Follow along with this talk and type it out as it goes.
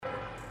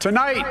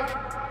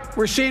Tonight,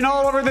 we're seeing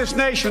all over this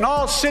nation,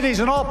 all cities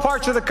and all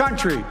parts of the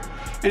country,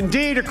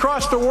 indeed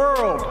across the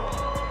world,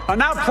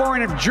 an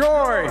outpouring of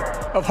joy,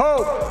 of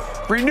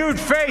hope, renewed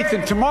faith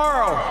in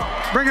tomorrow.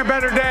 Bring a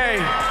better day.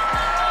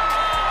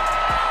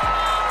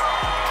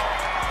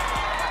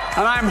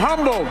 And I'm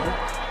humbled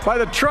by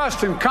the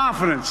trust and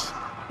confidence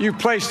you've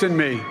placed in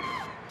me.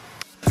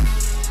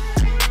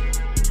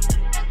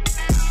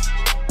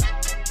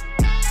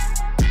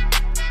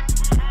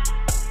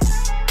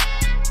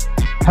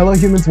 Hello,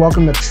 humans.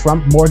 Welcome to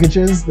Trump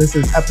Mortgages. This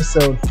is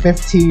episode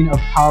 15 of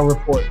Power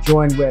Report,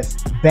 joined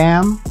with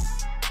Bam.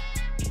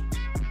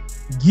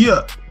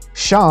 Yeah.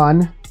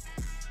 Sean.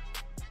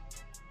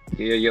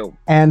 Yo.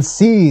 And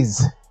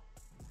C's.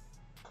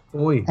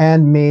 Oi.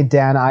 And me,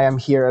 Dan. I am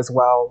here as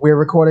well. We're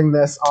recording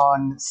this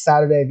on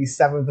Saturday, the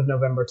 7th of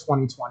November,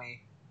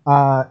 2020.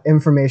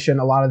 Information,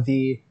 a lot of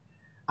the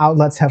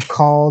outlets have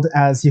called.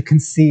 As you can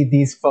see,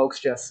 these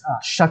folks just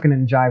shucking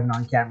and jiving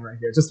on camera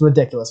here. Just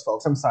ridiculous,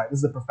 folks. I'm sorry. This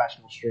is a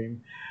professional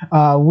stream.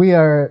 We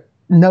are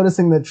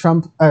noticing that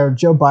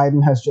Joe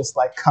Biden has just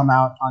come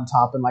out on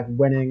top and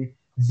winning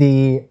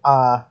the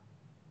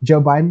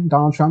Joe Biden,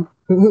 Donald Trump.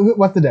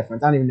 What's the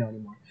difference? I don't even know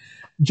anymore.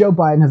 Joe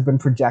Biden has been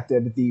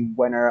projected the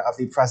winner of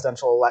the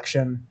presidential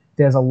election.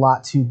 There's a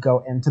lot to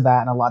go into that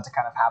and a lot to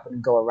kind of happen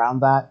and go around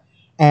that.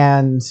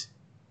 And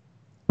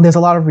there's a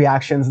lot of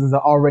reactions. There's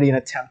already an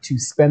attempt to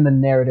spin the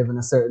narrative in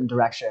a certain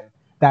direction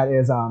that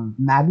is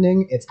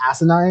maddening. It's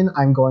asinine.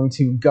 I'm going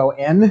to go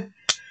in.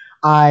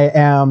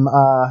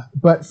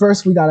 But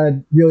first we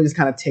gotta really just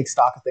kind of take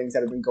stock of things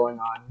that have been going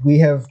on. We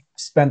have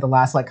spent the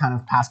last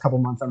past couple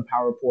months on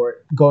Power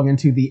Report going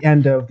into the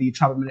end of the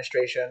Trump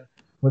administration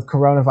with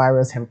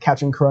coronavirus, him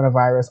catching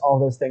coronavirus, all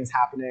those things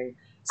happening,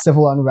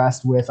 civil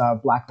unrest with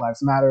Black Lives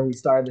Matter. We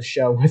started the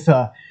show with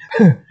a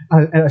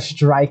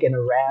strike in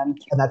Iran,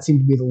 and that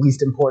seemed to be the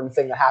least important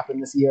thing that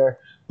happened this year.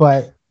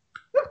 But,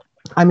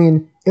 I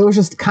mean, it was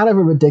just kind of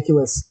a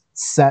ridiculous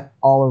set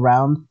all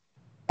around.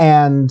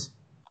 And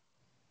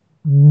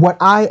what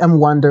I am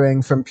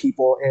wondering from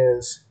people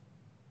is,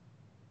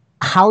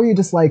 how are you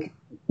just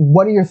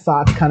what are your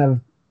thoughts kind of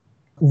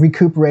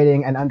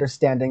recuperating and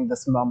understanding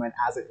this moment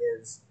as it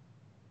is?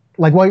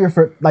 What are your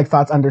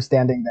thoughts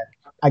understanding that,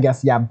 I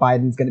guess,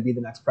 Biden's going to be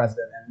the next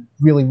president and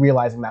really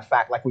realizing that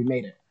fact, we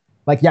made it?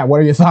 What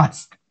are your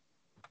thoughts?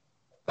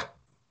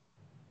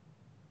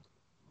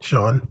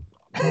 Sean?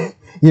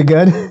 You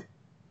good?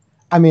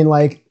 I mean,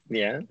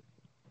 Yeah.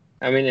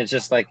 I mean, it's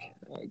just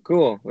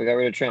cool. We got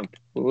rid of Trump.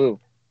 Woo.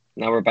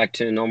 Now we're back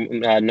to a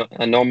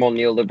normal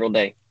neoliberal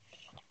day.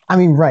 I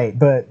mean, right.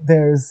 But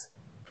there's...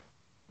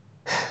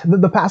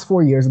 The past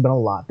 4 years have been a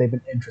lot. They've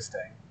been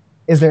interesting.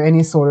 Is there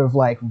any sort of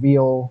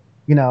real,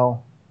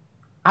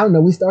 I don't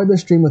know. We started the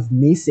stream with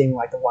me seeing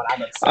the one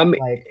I'm upset.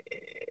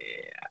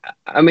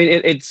 I mean,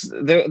 it's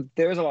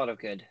there's a lot of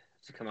good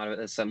to come out of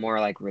it. It's more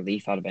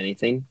relief out of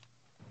anything.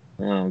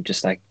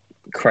 Just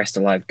Christ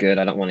alive good.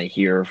 I don't want to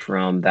hear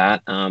from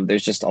that.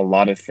 There's just a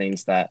lot of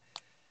things that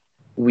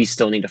we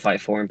still need to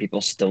fight for, and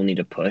people still need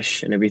to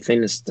push and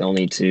everything. They still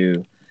need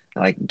to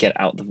get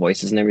out the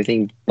voices and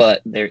everything.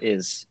 But there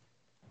is,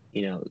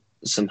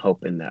 some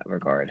hope in that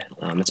regard.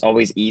 It's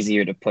always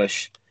easier to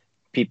push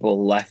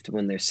people left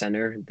when they're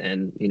center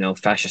than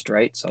fascist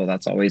right, so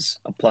that's always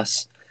a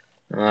plus.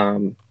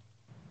 But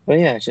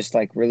yeah, it's just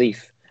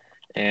relief,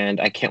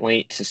 and I can't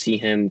wait to see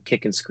him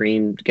kick and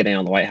scream getting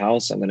on the White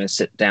House. I'm gonna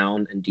sit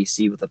down in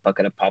DC with a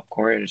bucket of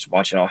popcorn and just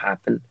watch it all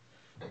happen.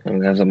 I'm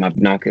gonna have my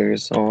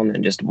binoculars on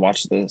and just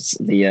watch the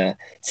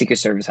Secret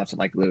Service have to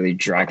literally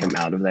drag him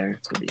out of there.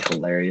 It's gonna be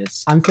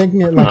hilarious. I'm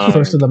thinking it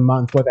first of the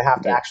month, where they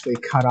have to actually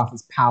cut off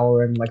his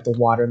power and the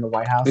water in the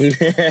White House.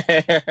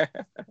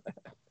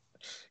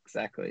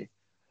 Exactly.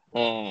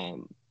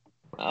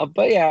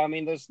 But yeah, I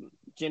mean, there's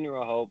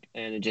general hope,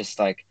 and it just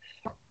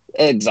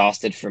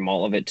exhausted from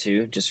all of it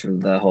too, just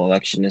from the whole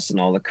electionness and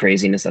all the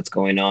craziness that's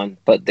going on.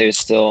 But there's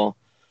still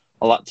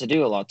a lot to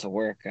do, a lot to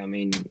work. I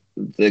mean,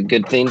 the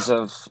good things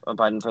of a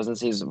Biden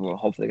presidency is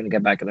hopefully going to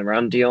get back in the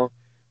round deal.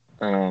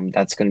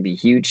 That's going to be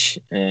huge.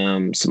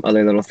 Some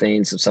other little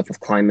things, some stuff with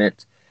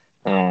climate,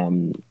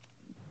 some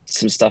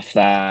stuff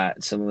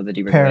that some of the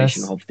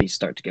deregulation hopefully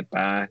start to get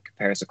back.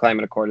 Paris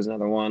Climate Accord is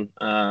another one.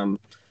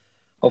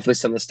 Hopefully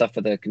some of the stuff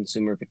with the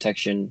consumer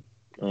protection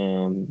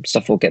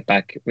stuff will get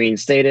back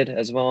reinstated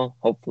as well,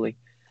 hopefully.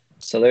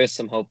 So there is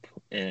some hope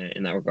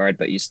in that regard,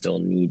 but you still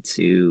need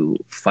to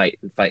fight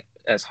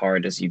as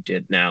hard as you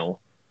did now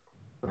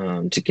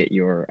to get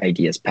your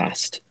ideas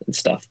passed and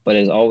stuff. But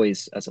as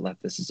always, as a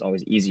leftist, it's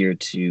always easier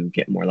to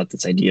get more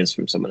leftist ideas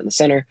from someone in the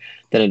center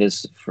than it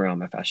is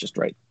from a fascist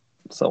right.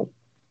 So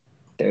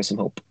there's some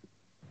hope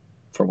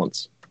for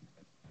once.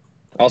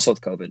 Also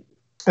with COVID.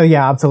 Oh,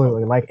 yeah,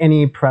 absolutely.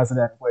 Any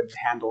president would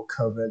handle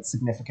COVID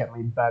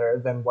significantly better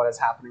than what is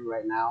happening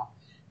right now.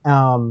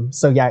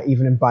 So yeah,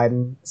 even in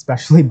Biden,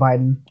 especially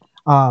Biden.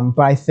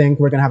 But I think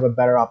we're going to have a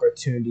better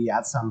opportunity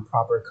at some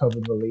proper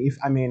COVID relief.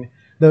 I mean,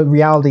 the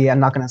reality, I'm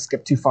not going to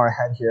skip too far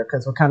ahead here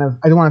because I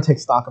don't want to take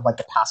stock of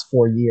the past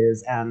 4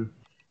 years and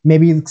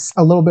maybe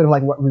a little bit of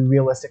what we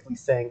realistically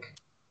think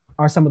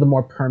are some of the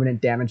more permanent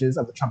damages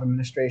of the Trump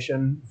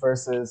administration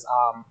versus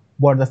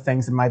what are the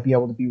things that might be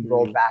able to be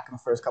rolled back in the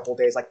first couple of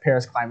days. Like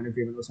Paris Climate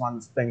Agreement was one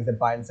of the things that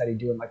Biden said he'd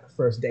do in like the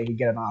first day he'd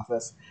get in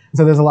office. And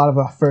so there's a lot of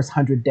a first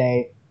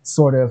 100-day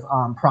sort of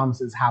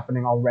promises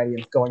happening already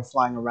and going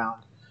flying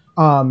around.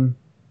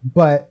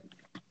 But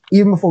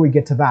even before we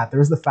get to that,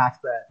 there's the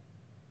fact that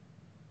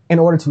in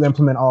order to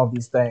implement all of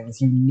these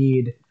things, you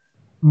need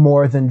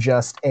more than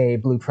just a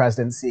blue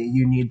presidency.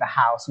 You need the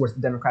House, where the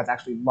Democrats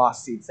actually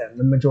lost seats in.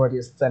 The majority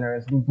is thinner.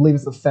 I believe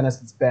it's the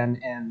thinnest it's been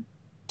in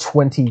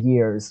 20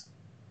 years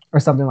or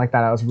something like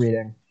that I was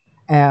reading.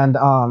 And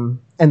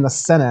in the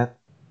Senate,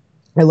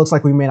 it looks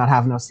like we may not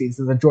have enough seats.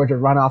 The Georgia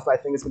runoff, I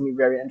think, is going to be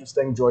very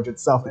interesting. Georgia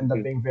itself ended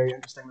up being very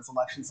interesting this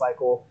election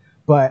cycle.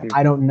 But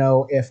I don't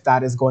know if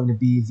that is going to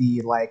be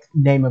the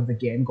name of the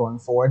game going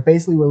forward.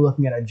 Basically, we're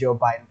looking at a Joe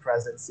Biden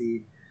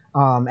presidency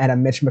and a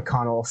Mitch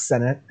McConnell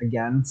Senate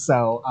again.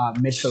 So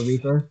Mitch the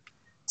Reaper.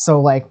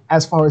 So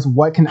as far as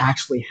what can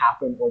actually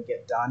happen or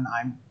get done,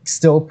 I'm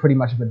still pretty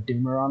much of a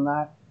doomer on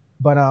that.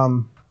 But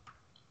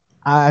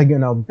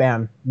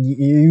Bam,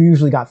 you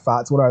usually got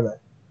thoughts. What are they?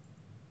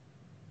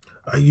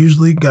 I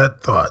usually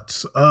got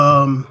thoughts.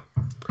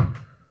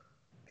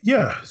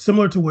 Yeah,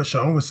 similar to what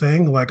Sean was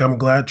saying. I'm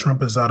glad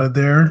Trump is out of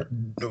there.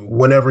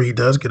 Whenever he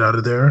does get out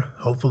of there,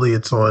 hopefully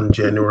it's on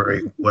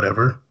January,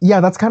 whatever. Yeah,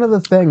 that's kind of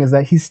the thing, is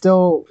that he's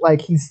still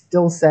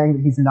saying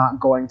that he's not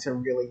going to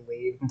really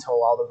leave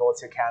until all the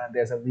votes are counted.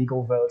 There's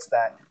illegal votes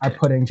that are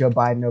putting Joe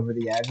Biden over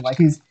the edge.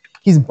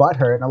 He's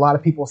butthurt, and a lot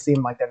of people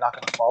seem like they're not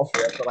going to fall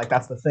for it. But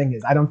that's the thing,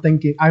 is I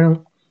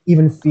don't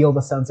even feel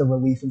the sense of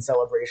relief and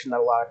celebration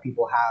that a lot of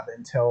people have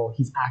until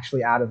he's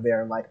actually out of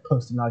there,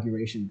 post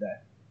inauguration day.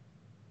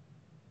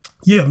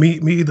 Yeah, me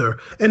either.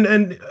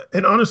 And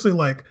honestly,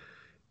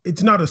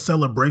 it's not a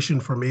celebration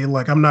for me.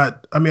 I'm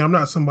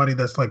not somebody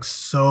that's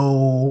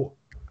so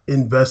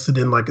invested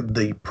in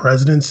the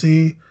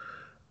presidency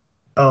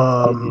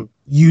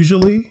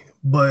usually,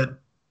 but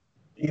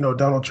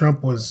Donald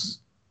Trump was,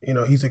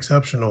 he's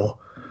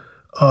exceptional.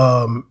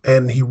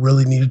 And he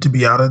really needed to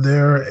be out of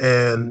there.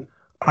 And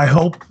I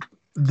hope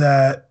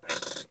that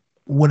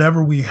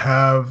whatever we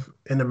have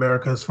in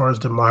America as far as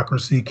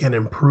democracy can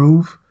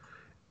improve.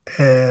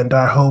 And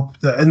I hope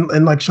that,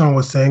 and like Sean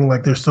was saying,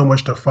 there's so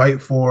much to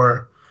fight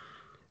for,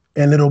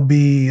 and it'll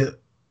be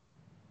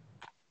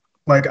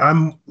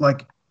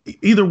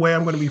either way,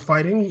 I'm going to be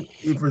fighting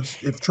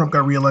if Trump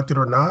got reelected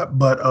or not.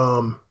 But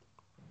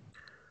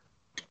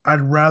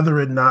I'd rather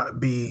it not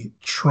be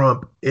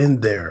Trump in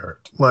there,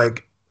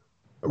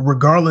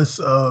 regardless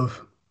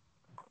of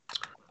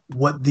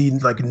what the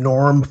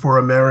norm for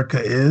America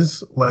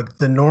is.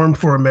 The norm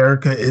for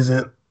America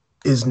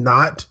is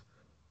not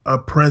a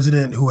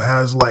president who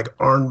has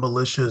armed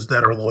militias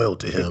that are loyal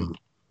to him.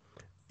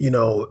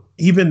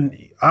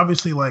 Even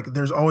obviously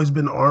there's always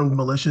been armed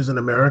militias in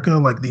America,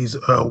 these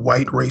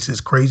white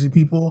racist crazy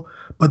people,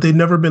 but they've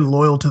never been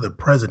loyal to the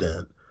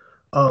president.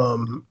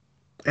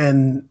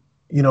 And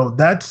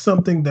that's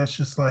something that's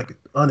just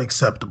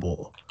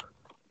unacceptable.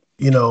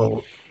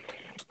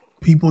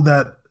 People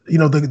that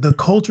the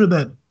culture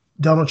that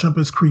Donald Trump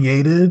has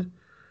created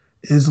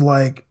is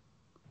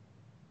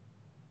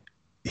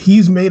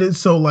he's made it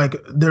so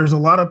there's a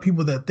lot of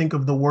people that think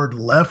of the word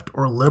left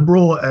or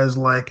liberal as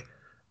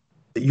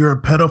you're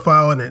a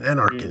pedophile and an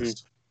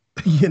anarchist.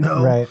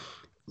 Right.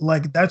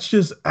 That's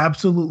just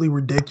absolutely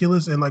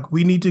ridiculous, and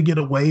we need to get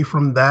away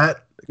from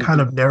that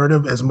kind of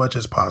narrative as much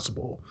as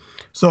possible.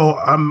 So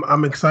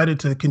I'm excited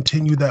to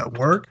continue that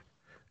work,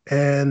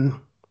 and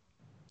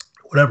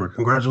whatever.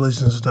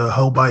 Congratulations to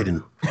Joe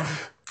Biden.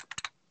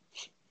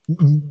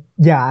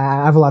 Yeah,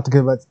 I have a lot to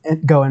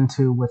go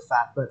into with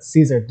that. But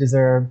Caesar, is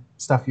there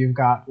stuff you've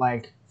got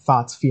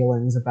thoughts,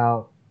 feelings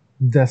about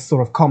this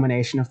sort of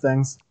culmination of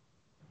things?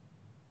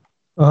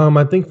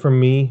 I think for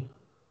me,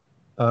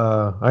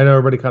 I know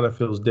everybody kind of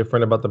feels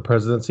different about the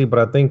presidency, but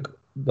I think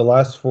the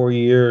last 4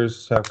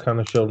 years have kind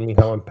of showed me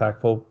how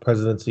impactful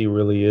presidency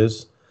really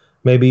is.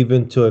 Maybe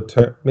even to a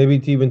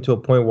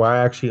point where I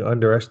actually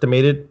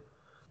underestimated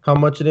how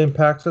much it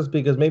impacts us,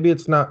 because maybe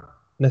it's not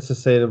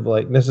necessary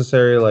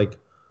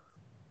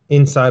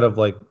inside of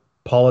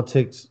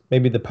politics.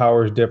 Maybe the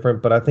power is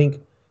different, but I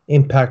think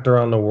impact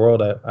around the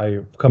world,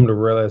 I've come to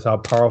realize how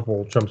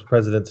powerful Trump's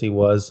presidency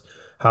was.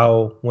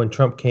 How when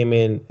Trump came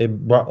in,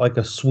 it brought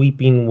a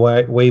sweeping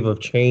wave of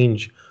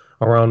change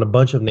around a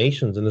bunch of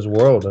nations in this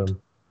world, and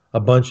a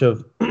bunch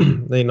of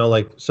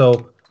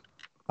so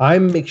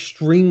I'm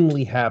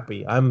extremely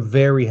happy. I'm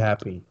very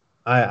happy.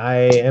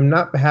 I am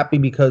not happy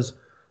because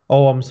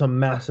I'm some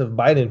massive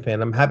Biden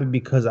fan. I'm happy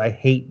because I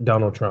hate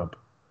Donald Trump.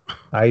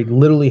 I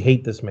literally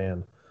hate this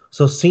man.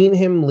 So seeing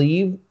him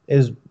leave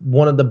is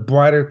one of the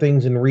brighter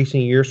things in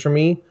recent years for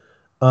me.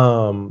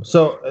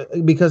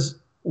 Because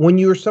when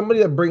you're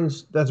somebody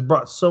that's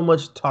brought so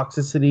much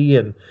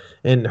toxicity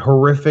and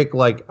horrific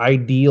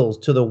ideals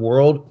to the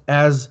world,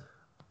 as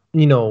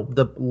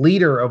the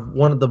leader of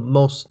one of the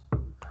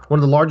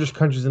largest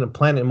countries in the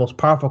planet, most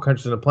powerful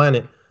countries in the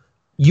planet,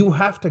 you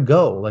have to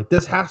go.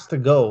 This has to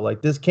go.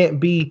 This can't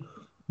be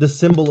the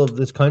symbol of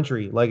this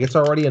country. Like it's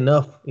already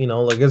enough,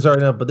 like it's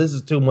already enough, but this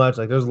is too much.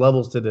 Like there's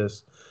levels to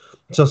this.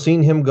 So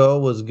seeing him go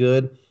was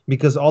good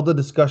because all the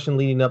discussion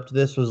leading up to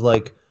this was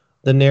like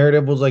the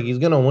narrative was like he's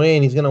gonna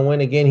win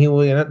again.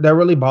 That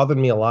really bothered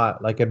me a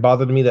lot. Like it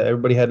bothered me that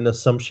everybody had an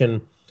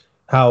assumption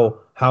how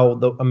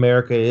the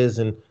America is,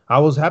 and I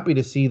was happy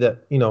to see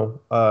that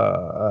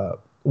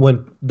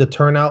when the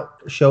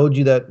turnout showed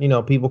you that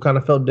people kind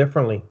of felt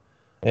differently,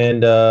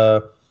 and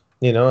and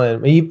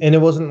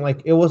it wasn't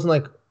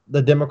like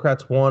the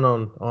Democrats won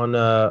on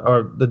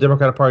or the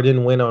Democratic Party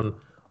didn't win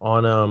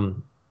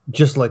on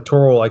just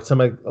electoral, like some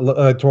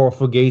electoral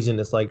fugazi.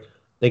 It's like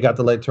they got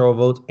the electoral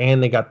votes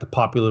and they got the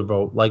popular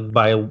vote like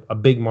by a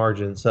big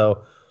margin.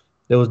 So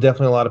there was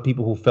definitely a lot of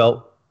people who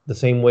felt the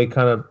same way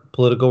kind of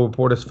political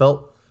reporters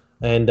felt.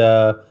 And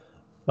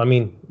I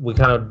mean, we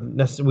didn't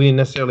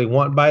necessarily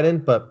want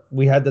Biden, but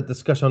we had that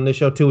discussion on this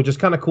show too, which is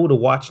kind of cool to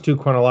watch too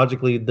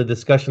chronologically, the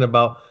discussion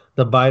about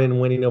the Biden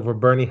winning over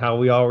Bernie, how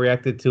we all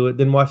reacted to it.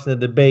 Then watching the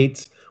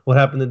debates, what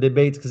happened in the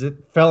debates, because it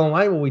fell in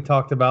line what we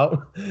talked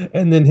about,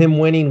 and then him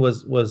winning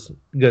was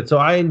good. So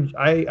I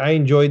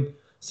enjoyed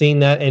seeing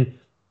that, and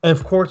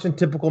of course, in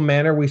typical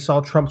manner, we saw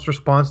Trump's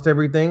response to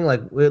everything.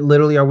 Like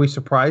literally, are we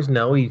surprised?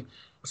 No, he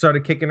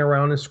started kicking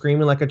around and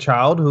screaming like a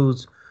child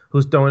who's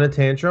throwing a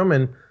tantrum,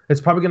 and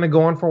it's probably going to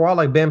go on for a while.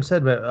 Like Bam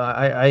said, but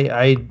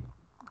I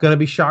going to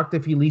be shocked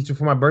if he leaves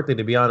before my birthday.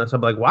 To be honest,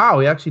 I'm like, wow,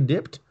 he actually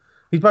dipped.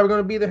 He's probably going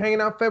to be there hanging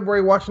out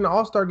February, watching the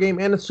All-Star game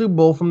and the Super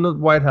Bowl from the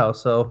White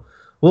House. So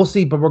we'll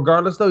see. But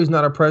regardless, though, he's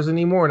not our president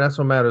anymore, and that's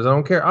what matters. I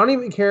don't care. I don't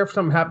even care if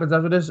something happens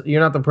after this.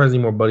 You're not the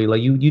president anymore, buddy.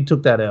 Like you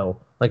took that L,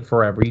 like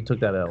forever. You took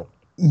that L.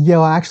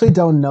 Yo, I actually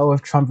don't know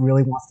if Trump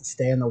really wants to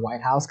stay in the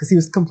White House because he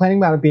was complaining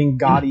about it being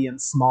gaudy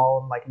and small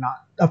and like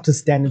not up to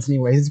standards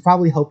anyways. He's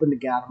probably hoping to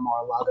get out of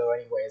Mar-a-Lago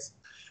anyways.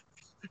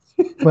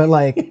 But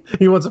like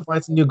he wants to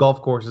find some new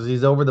golf courses.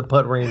 He's over the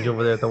putt range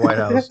over there at the White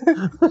House.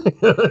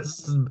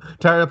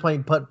 Tired of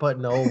playing putt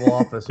in the Oval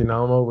Office. I'm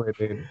over it,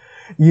 dude.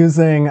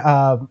 Using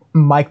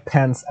Mike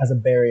Pence as a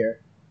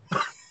barrier.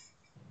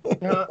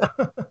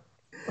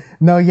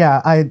 No,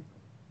 yeah,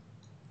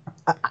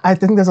 I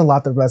think there's a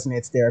lot that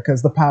resonates there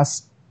because the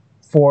past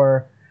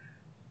 4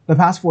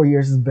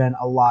 years has been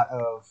a lot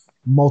of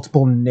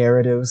multiple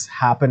narratives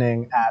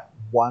happening at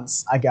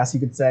once, I guess you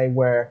could say,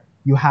 where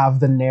you have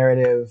the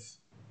narrative,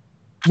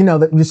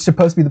 that is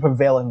supposed to be the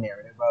prevailing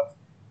narrative of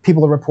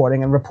people are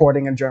reporting, and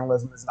reporting and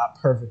journalism is not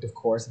perfect, of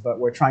course, but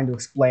we're trying to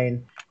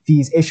explain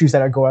these issues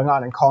that are going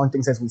on and calling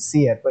things as we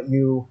see it. But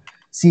you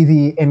see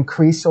the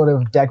increased sort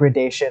of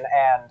degradation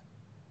and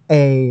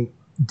a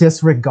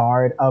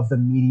disregard of the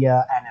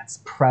media and its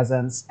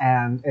presence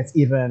and its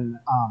even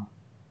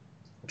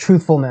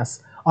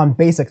truthfulness on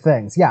basic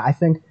things. Yeah, I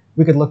think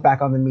we could look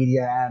back on the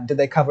media and did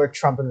they cover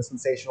Trump in a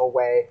sensational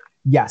way?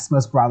 Yes,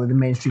 most broadly, the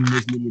mainstream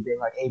news media being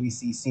like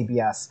ABC,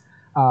 CBS,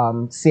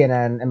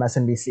 CNN,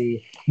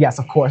 MSNBC. Yes,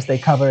 of course, they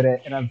covered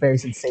it in a very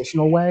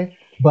sensational way,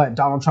 but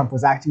Donald Trump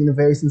was acting in a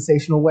very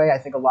sensational way. I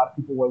think a lot of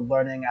people were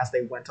learning as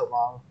they went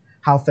along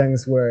how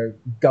things were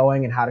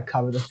going and how to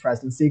cover this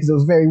presidency because it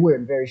was very weird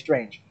and very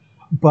strange.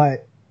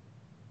 But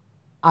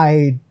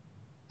I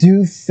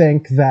do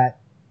think that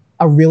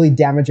a really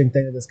damaging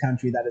thing to this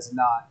country that is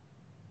not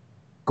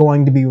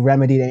going to be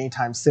remedied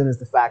anytime soon is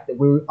the fact that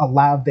we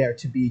allowed there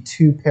to be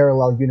 2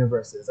 parallel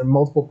universes or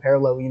multiple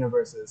parallel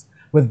universes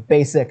with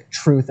basic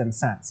truth and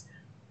sense.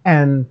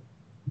 And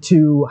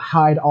to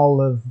hide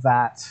all of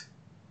that,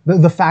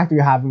 the fact that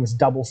you're having this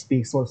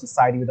double-speak sort of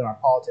society within our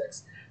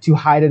politics, to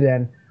hide it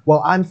in,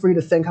 well, I'm free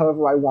to think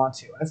however I want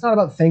to. And it's not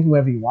about thinking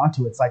whatever you want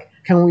to. It's like,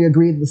 can we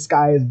agree that the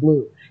sky is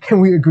blue? Can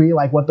we agree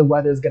like what the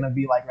weather is going to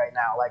be like right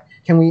now? Like,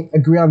 can we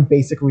agree on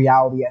basic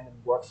reality and then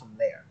work from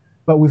there?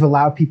 But we've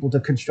allowed people to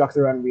construct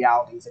their own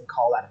realities and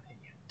call that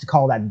opinion, to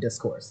call that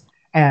discourse.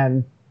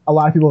 And a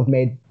lot of people have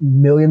made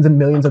millions and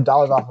millions of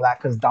dollars off of that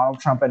because Donald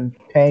Trump and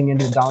paying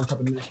into the Donald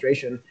Trump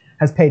administration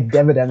has paid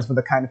dividends for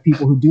the kind of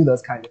people who do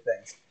those kind of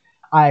things.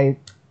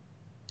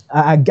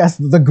 I guess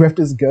the grift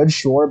is good,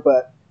 sure,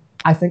 but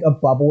I think a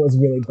bubble is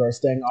really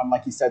bursting on,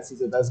 like you said,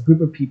 Caesar, this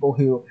group of people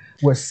who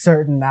were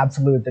certain and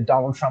absolute that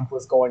Donald Trump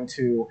was going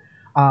to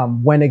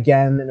win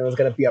again and it was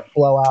going to be a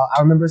blowout.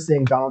 I remember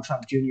seeing Donald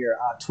Trump Jr.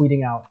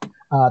 Tweeting out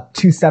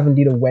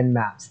 270 to win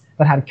maps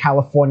that had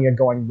California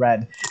going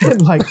red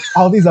and like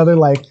all these other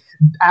like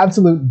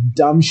absolute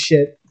dumb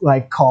shit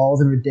like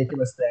calls and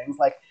ridiculous things.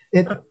 Like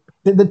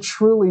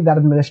truly that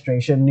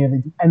administration near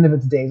the end of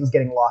its days was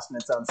getting lost in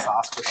its own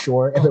sauce for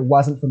sure if it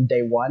wasn't from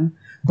day one.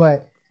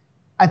 But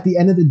at the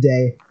end of the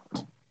day,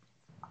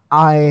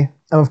 I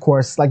am, of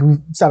course, like we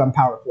said on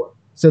Power Report,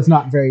 so it's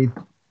not very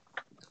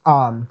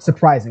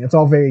surprising. It's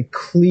all very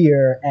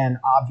clear and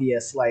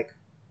obvious, like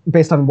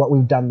based on what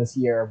we've done this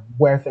year,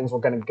 where things were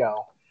going to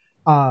go.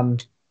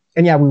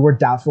 And yeah, we were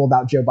doubtful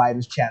about Joe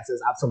Biden's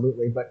chances,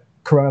 absolutely, but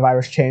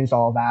coronavirus changed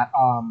all of that.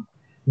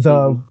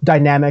 The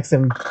dynamics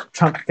and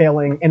Trump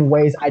failing in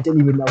ways I didn't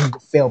even know he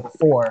would fail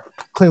before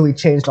clearly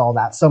changed all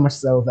that, so much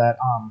so that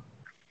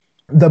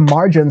the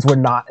margins were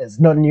not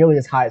nearly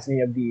as high as any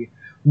of the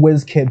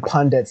whiz kid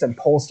pundits and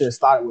pollsters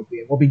thought it would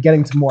be. We'll be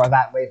getting to more of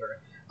that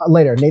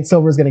later. Nate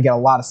Silver is going to get a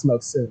lot of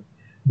smoke soon.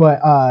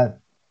 But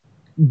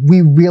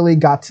we really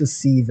got to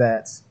see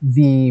that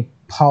the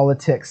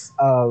politics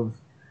of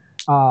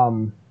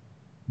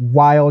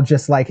while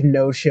just like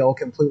no chill,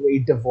 completely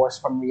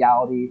divorced from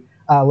reality.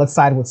 Let's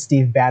side with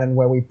Steve Bannon,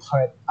 where we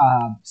put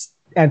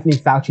Anthony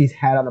Fauci's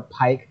head on a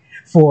pike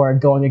for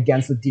going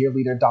against the dear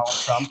leader Donald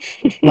Trump.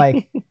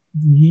 Like,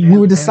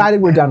 we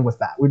decided we're done with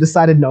that. We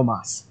decided no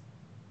mas.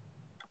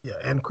 Yeah,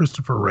 and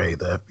Christopher Wray,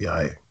 the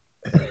FBI.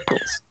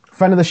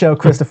 Friend of the show,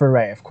 Christopher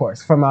Wray, of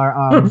course, from our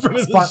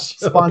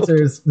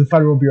sponsors, the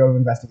Federal Bureau of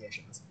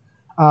Investigations.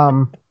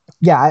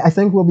 I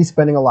think we'll be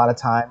spending a lot of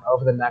time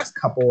over the next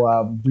couple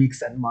of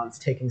weeks and months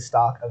taking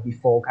stock of the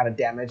full kind of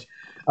damage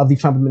of the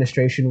Trump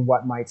administration,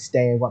 what might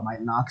stay and what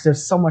might not. Because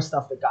there's so much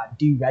stuff that got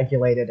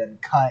deregulated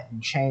and cut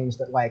and changed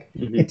that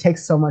it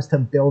takes so much to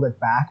build it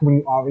back when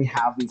you already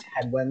have these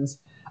headwinds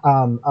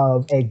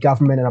of a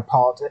government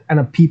and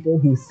a people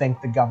who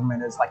think the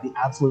government is like the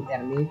absolute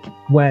enemy,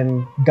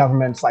 when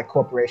governments like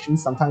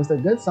corporations, sometimes they're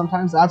good,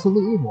 sometimes they're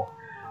absolutely evil.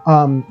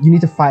 You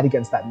need to fight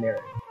against that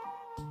narrative.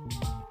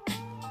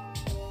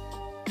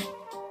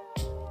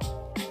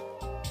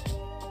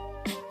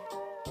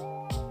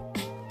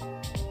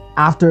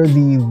 After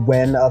the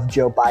win of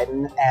Joe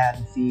Biden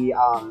and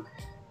the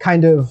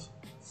kind of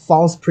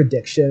false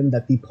prediction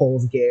that the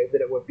polls gave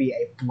that it would be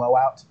a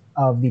blowout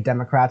of the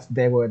Democrats,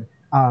 they would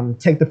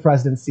take the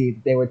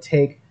presidency, they would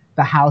take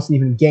the House and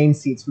even gain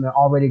seats from their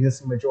already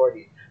existing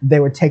majority.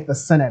 They would take the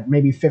Senate,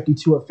 maybe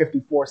 52 or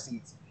 54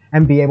 seats,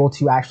 and be able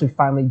to actually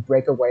finally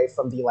break away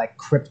from the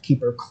crypt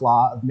keeper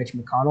claw of Mitch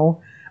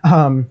McConnell.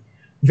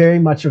 Very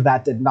much of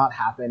that did not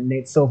happen.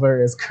 Nate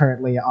Silver is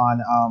currently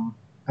on,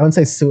 I wouldn't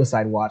say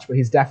suicide watch, but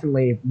he's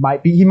definitely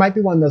might be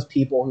one of those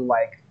people who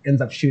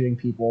ends up shooting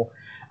people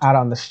out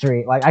on the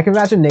street. I can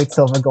imagine Nate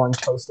Silver going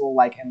coastal,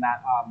 in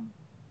that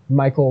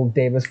Michael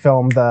Davis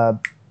film,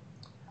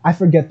 I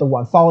forget the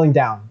one, Falling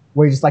Down,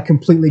 where he just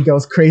completely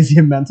goes crazy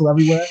and mental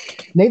everywhere.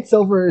 Nate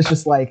Silver is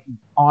just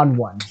on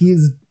one.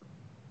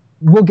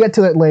 We'll get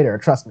to it later,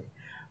 trust me.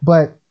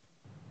 But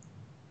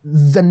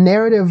the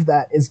narrative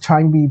that is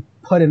trying to be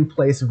put in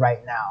place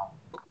right now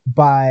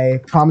by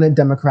prominent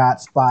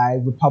Democrats, by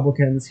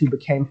Republicans who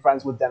became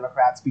friends with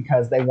Democrats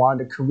because they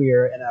wanted a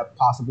career in a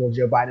possible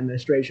Joe Biden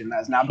administration that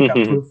has now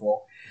become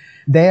truthful,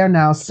 they are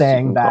now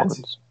saying that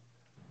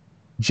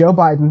Joe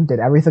Biden did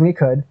everything he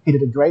could. He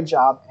did a great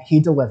job. And he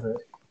delivered.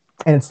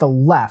 And it's the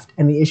left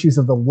and the issues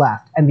of the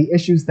left and the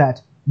issues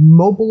that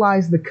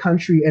mobilize the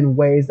country in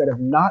ways that have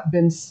not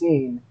been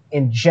seen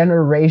in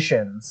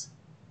generations.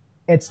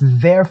 It's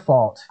their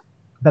fault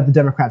that the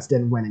Democrats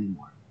didn't win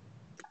anymore.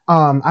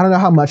 I don't know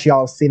how much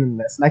y'all have seen in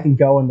this, and I can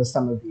go into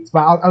some of these, but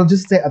I'll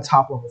just say a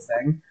top-level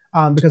thing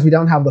because we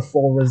don't have the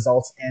full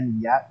results in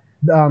yet.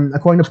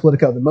 According to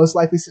Politico, the most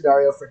likely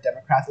scenario for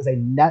Democrats is a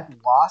net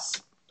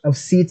loss of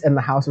seats in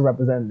the House of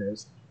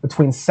Representatives,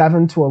 between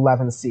 7 to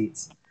 11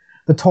 seats.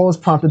 The toll has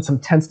prompted some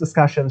tense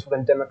discussions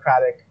within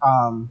Democratic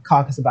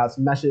caucus about its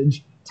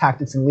message,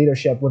 tactics, and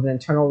leadership, with an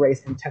internal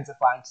race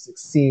intensifying to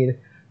succeed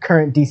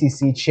current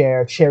DCC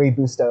chair Cheri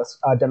Bustos,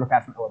 a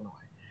Democrat from Illinois.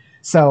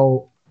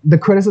 So the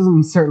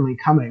criticism is certainly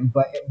coming,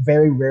 but it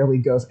very rarely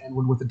goes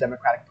inward with the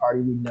Democratic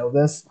Party. We know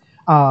this.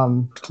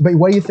 But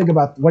what do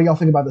y'all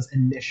think about this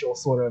initial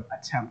sort of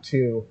attempt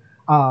to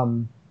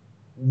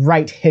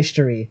write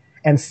history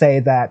and say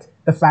that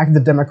the fact that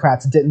the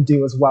Democrats didn't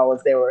do as well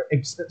as they were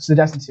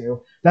suggested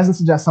to doesn't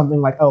suggest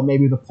something like, oh,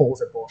 maybe the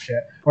polls are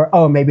bullshit, or,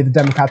 oh, maybe the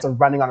Democrats are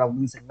running on a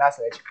losing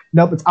message.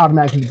 Nope, it's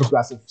automatically the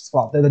progressive's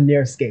fault. They're the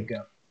nearest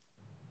scapegoat.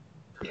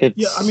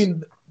 Yeah, I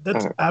mean,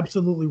 that's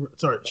absolutely...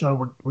 Sorry, Sean,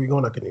 were you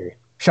going? I can hear you.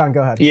 Sean,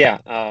 go ahead. Yeah.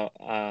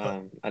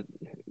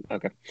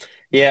 Okay.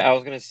 Yeah, I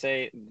was going to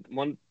say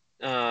one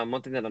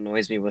thing that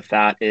annoys me with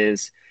that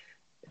is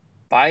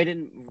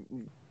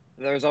Biden,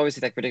 there was always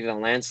predicted a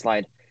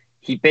landslide.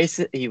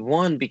 He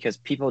won because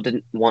people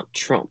didn't want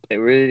Trump. It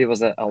really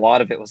was a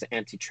lot of it was an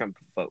anti-Trump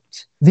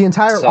vote. The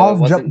entire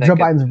all of Joe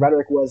Biden's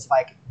rhetoric was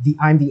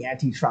I'm the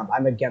anti-Trump.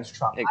 I'm against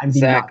Trump. Exactly. I'm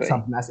the not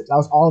Trump message. That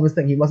was all of his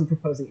thing. He wasn't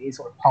proposing any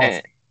sort of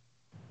policy.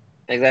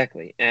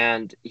 Exactly,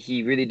 and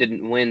he really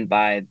didn't win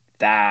by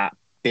that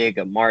big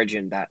a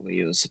margin that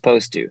he was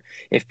supposed to.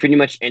 If pretty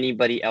much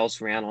anybody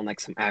else ran on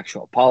some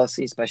actual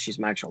policy, especially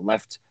some actual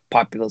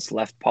populist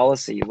left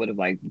policy, it would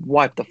have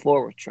wiped the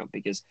floor with Trump,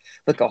 because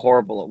look how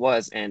horrible it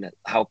was and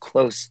how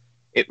close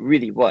it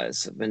really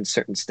was in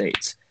certain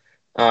states.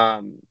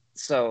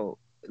 So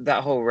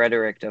that whole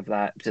rhetoric of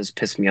that just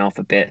pissed me off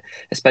a bit,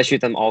 especially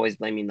with them always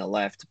blaming the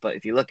left. But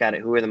if you look at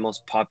it, who are the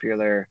most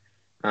popular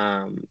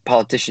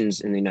politicians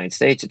in the United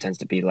States? It tends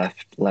to be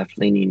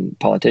left-leaning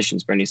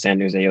politicians. Bernie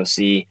Sanders,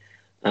 AOC,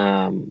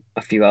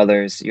 a few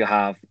others. You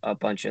have a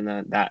bunch in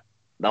that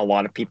a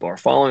lot of people are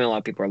following, a lot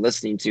of people are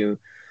listening to.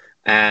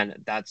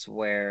 And that's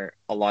where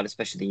a lot,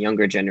 especially the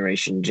younger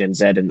generation, Gen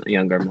Z and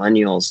younger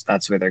millennials,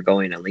 that's where they're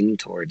going and leaning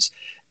towards.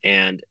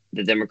 And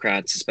the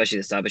Democrats, especially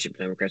the establishment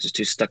Democrats, is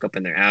too stuck up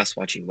in their ass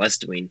watching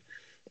West Wing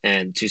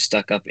and too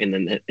stuck up in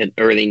the in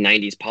early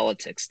 90s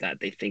politics that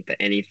they think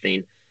that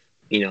anything,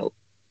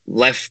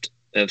 left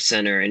of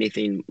center,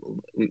 anything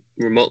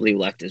remotely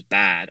left is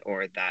bad,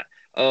 or that,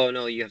 oh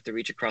no, you have to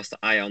reach across the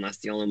aisle and that's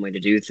the only way to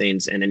do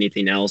things, and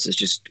anything else is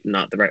just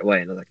not the right way.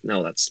 And they're like,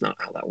 no, that's not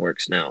how that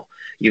works now.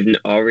 You've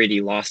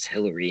already lost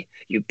Hillary.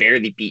 You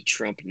barely beat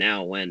Trump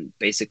now when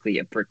basically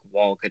a brick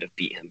wall could have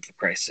beat him, for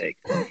Christ's sake.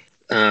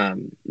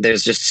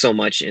 There's just so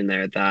much in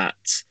there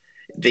that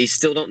they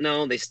still don't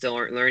know. They still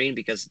aren't learning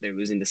because they're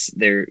losing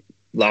their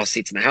lost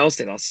seats in the House.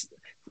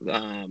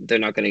 They're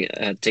not going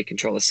to take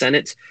control of the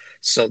Senate.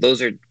 So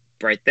those are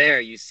right there.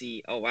 You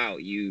see, oh wow,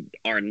 you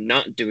are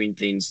not doing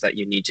things that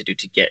you need to do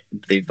to get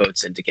the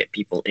votes in, to get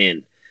people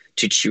in,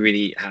 to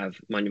really have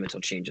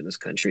monumental change in this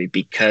country,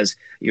 because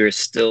you're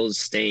still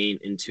staying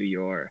into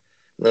your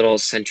little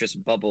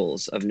centrist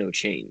bubbles of no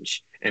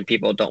change. And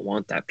people don't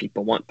want that.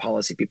 People want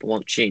policy. People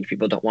want change.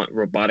 People don't want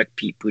robotic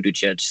Pete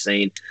Buttigieg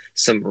saying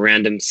some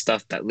random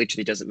stuff that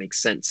literally doesn't make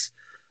sense,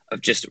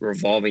 of just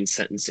revolving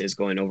sentences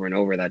going over and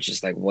over. That's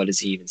just like, what is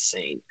he even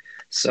saying?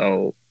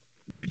 So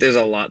there's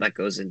a lot that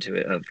goes into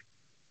it of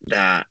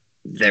that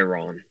they're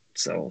wrong.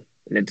 So,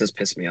 and it does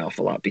piss me off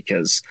a lot,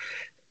 because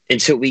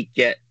until we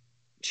get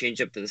change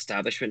up the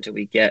establishment, until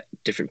we get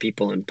different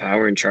people in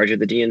power in charge of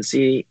the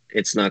DNC,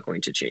 it's not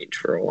going to change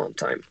for a long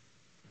time.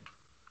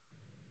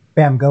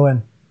 Bam, go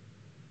in.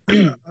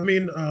 Yeah, I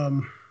mean,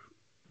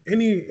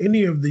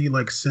 any of the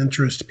like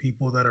centrist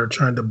people that are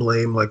trying to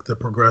blame like the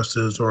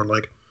progressives or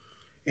like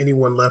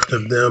anyone left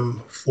of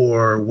them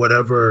for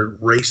whatever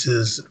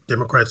races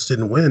Democrats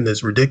didn't win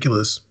is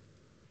ridiculous.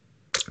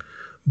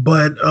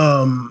 But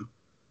I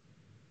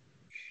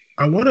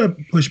want to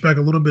push back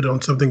a little bit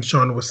on something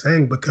Sean was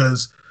saying,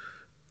 because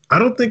I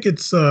don't think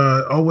it's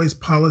always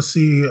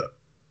policy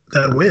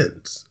that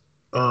wins.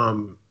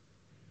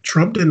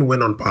 Trump didn't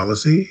win on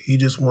policy. He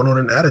just won on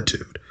an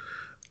attitude.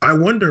 I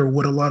wonder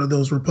what a lot of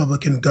those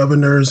Republican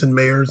governors and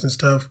mayors and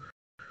stuff,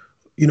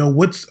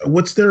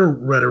 what's their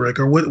rhetoric,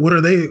 or what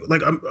are they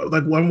like? I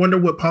wonder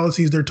what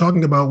policies they're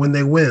talking about when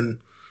they win.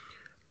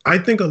 I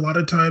think a lot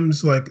of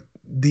times, like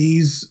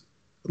these,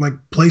 like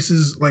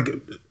places like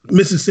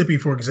Mississippi,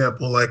 for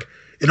example, like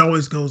it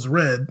always goes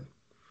red,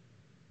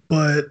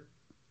 but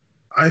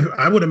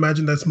I would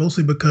imagine that's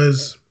mostly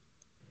because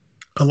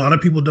a lot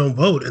of people don't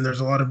vote and there's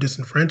a lot of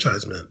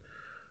disenfranchisement.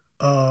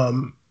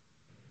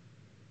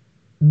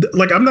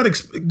 Like I'm not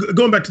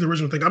going back to the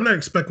original thing. I'm not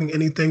expecting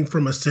anything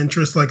from a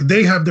centrist. Like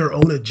they have their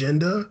own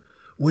agenda,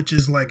 which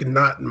is like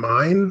not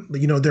mine.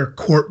 They're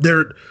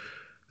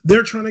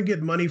trying to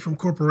get money from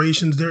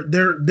corporations.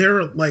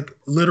 They're like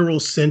literal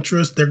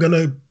centrist. They're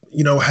gonna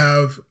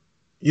have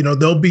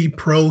they'll be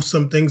pro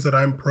some things that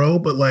I'm pro,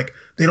 but like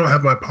they don't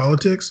have my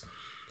politics.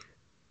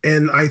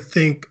 And I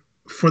think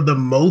for the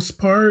most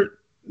part,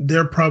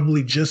 they're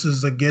probably just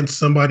as against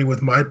somebody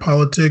with my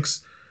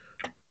politics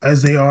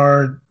as they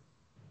are,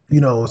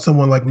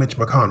 someone like Mitch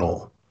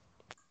McConnell.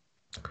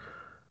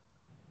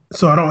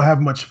 So I don't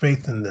have much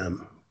faith in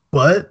them.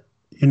 But,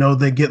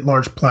 they get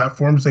large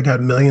platforms. They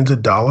got millions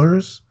of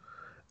dollars.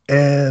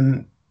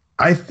 And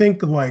I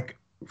think, like,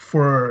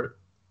 for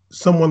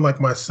someone like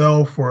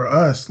myself or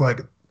us, like,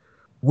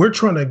 we're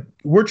trying to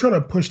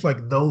push,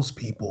 like, those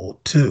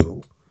people,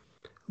 too.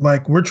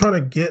 Like, we're trying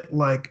to get,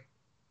 like,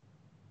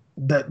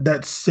 that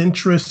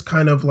centrist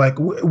kind of, like,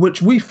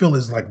 which we feel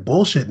is, like,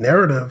 bullshit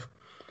narrative.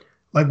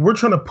 Like, we're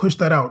trying to push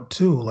that out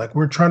too. Like,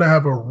 we're trying to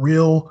have a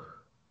real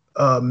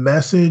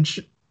message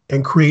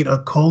and create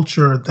a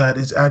culture that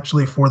is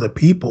actually for the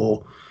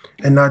people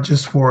and not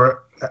just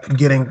for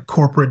getting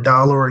corporate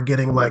dollar or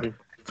getting like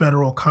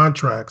federal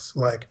contracts.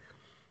 Like,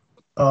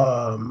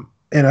 and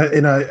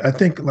I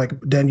think like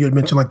Dan, you had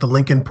mentioned like the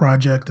Lincoln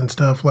Project and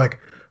stuff. Like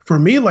for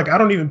me, like I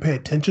don't even pay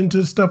attention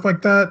to stuff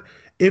like that.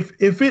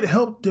 If it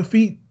helped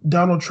defeat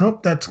Donald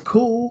Trump, that's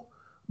cool.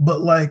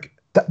 But like,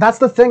 that's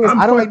the thing is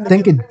I don't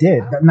think it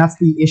did. And that's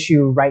the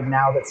issue right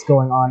now that's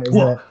going on is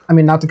that, I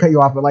mean, not to cut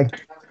you off, but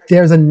like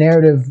there's a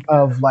narrative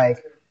of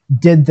like,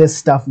 did this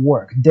stuff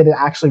work? Did it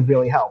actually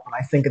really help? And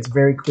I think it's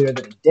very clear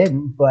that it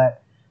didn't,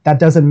 but that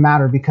doesn't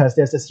matter because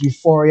there's this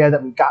euphoria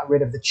that we got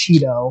rid of the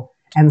Cheeto.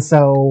 And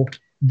so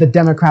the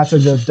Democrats are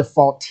the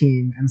default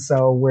team. And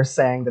so we're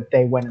saying that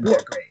they went and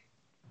they're great.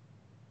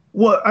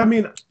 Well, I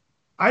mean,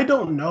 I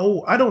don't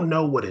know. I don't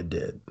know what it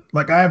did.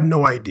 Like, I have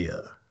no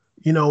idea.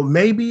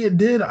 Maybe it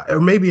did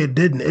or maybe it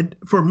didn't.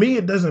 For me,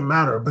 it doesn't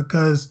matter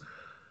because,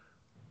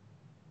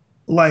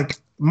 like,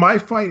 my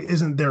fight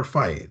isn't their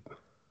fight.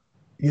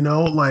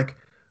 Like,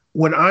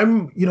 when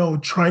I'm,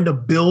 trying to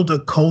build a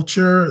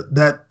culture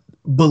that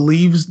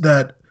believes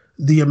that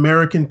the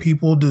American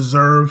people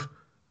deserve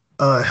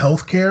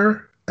health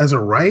care as a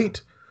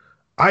right,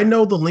 I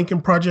know the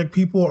Lincoln Project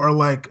people are,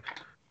 like,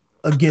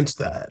 against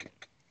that.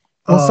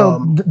 Well,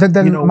 so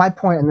then my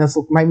point, and this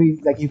might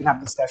be like you can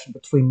have a discussion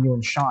between you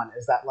and Sean,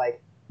 is that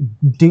like,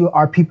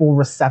 are people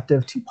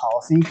receptive to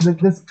policy? Because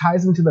this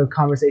ties into the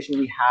conversation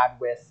we had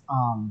with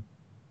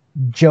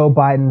Joe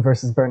Biden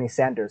versus Bernie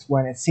Sanders,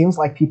 when it seems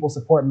like people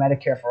support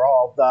Medicare for all,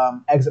 all.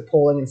 The exit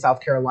polling in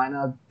South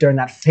Carolina during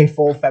that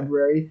fateful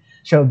February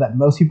showed that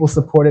most people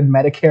supported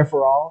Medicare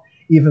for all,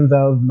 even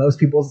though most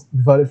people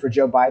voted for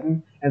Joe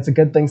Biden. And it's a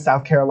good thing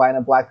South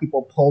Carolina black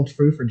people pulled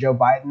through for Joe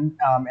Biden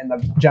in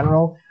the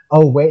general.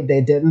 Oh, wait,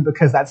 they didn't,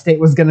 because that state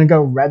was going to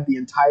go red the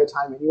entire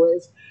time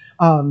anyways.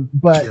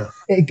 But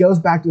it goes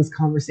back to this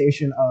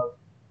conversation of,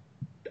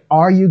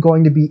 are you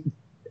going to be...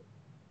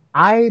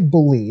 I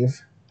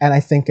believe, and I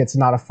think it's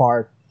not a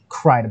far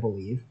cry to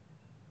believe,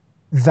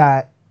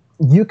 that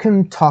you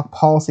can talk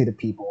policy to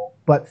people,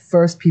 but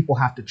first people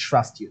have to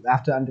trust you. They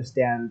have to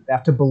understand, they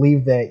have to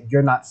believe that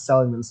you're not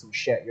selling them some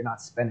shit, you're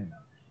not spinning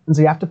them. And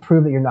so you have to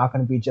prove that you're not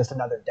going to be just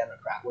another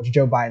Democrat, which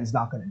Joe Biden's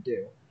not going to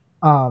do.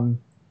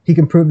 He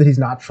can prove that he's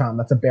not Trump.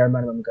 That's a bare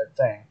minimum good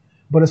thing.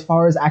 But as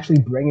far as actually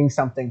bringing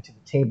something to the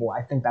table,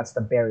 I think that's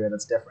the barrier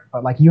that's different.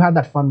 But like, you had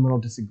that fundamental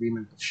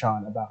disagreement with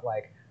Sean about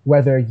like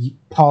whether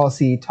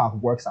policy talk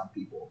works on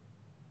people.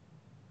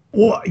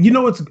 Well, you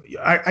know,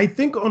 I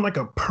think on like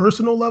a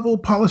personal level,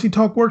 policy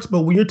talk works.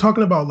 But when you're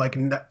talking about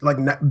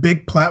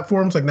big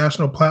platforms, like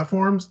national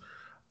platforms,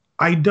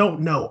 I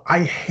don't know. I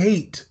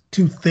hate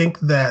to think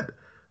that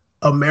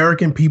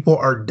American people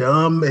are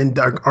dumb and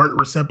aren't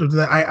receptive to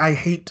that. I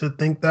hate to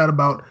think that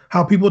about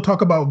how people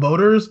talk about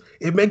voters.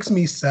 It makes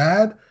me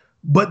sad,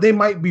 but they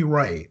might be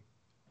right.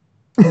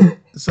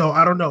 So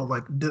I don't know.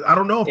 Like, I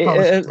don't know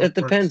if it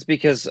depends,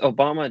 because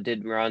Obama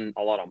did run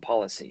a lot on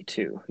policy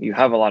too. You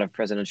have a lot of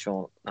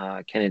presidential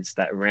candidates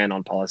that ran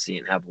on policy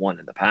and have won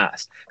in the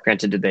past.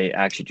 Granted, did they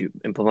actually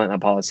implement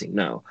that policy?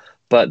 No,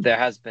 but there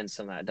has been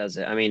some that does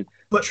it. I mean,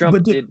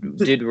 Trump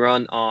did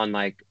run on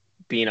like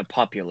being a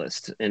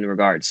populist in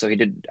regards. So he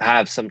did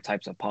have some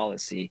types of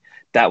policy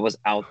that was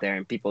out there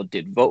and people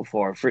did vote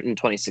for in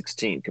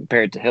 2016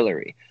 compared to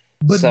Hillary.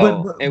 But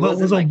it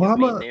wasn't was like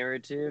Obama, a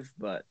narrative,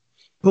 but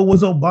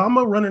was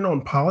Obama running on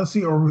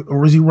policy or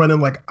was he running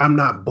like, I'm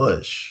not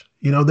Bush?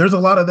 You know, there's a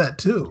lot of that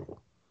too.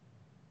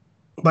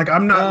 Like,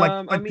 I'm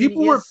not I mean,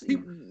 people yes, were...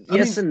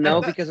 Yes and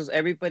no, because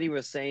everybody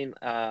was saying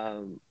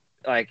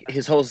like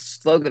his whole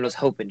slogan was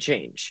hope and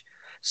change.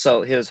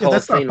 So his whole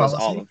thing was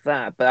all of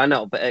that. But I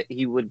know, but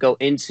he would go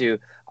into,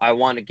 I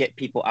want to get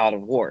people out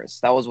of wars.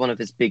 That was one of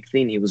his big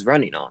things he was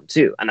running on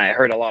too. And I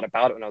heard a lot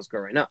about it when I was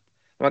growing up.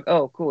 I'm like,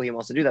 oh, cool. He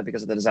wants to do that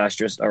because of the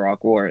disastrous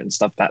Iraq war and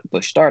stuff that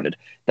Bush started.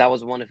 That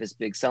was one of his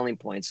big selling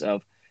points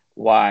of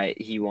why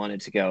he wanted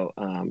to go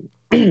and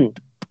beat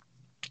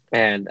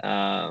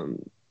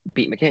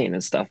McCain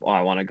and stuff. Oh,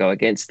 I want to go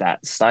against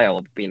that style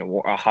of being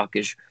a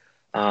hawkish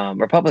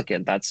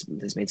Republican. That's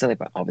his main selling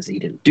point. Obviously, he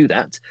didn't do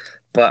that,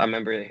 but I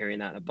remember hearing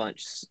that a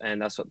bunch,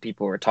 and that's what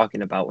people were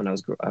talking about when I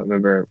was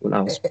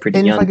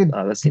pretty young,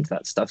 listening to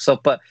that stuff. So,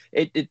 but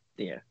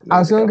yeah. I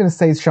was going to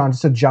say, Sean,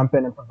 just to jump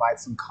in and provide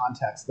some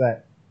context,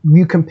 that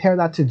you compare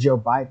that to Joe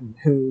Biden,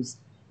 who's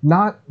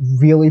not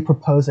really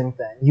proposing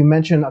things. You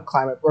mentioned a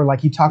climate, or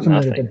like you talked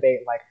about a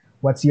debate, like,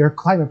 what's your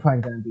climate plan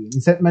going to be?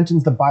 He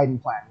mentions the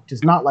Biden plan, which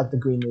is not like the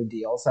Green New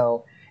Deal.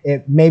 So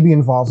it maybe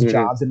involves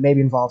jobs, it maybe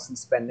involves some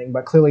spending,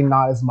 but clearly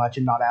not as much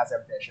and not as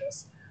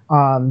ambitious.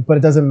 But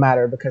it doesn't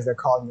matter because they're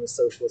calling you a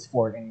socialist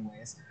for it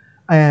anyways.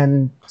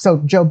 And so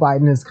Joe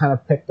Biden has kind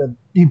of picked the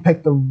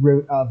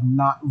route of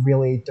not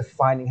really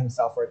defining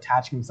himself or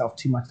attaching himself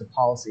too much to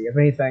policy. If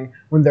anything,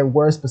 when there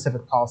were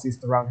specific policies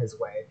thrown his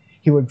way,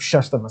 he would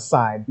shush them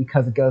aside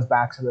because it goes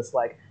back to this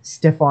like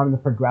stiff arm the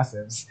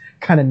progressives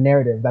kind of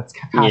narrative that's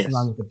passing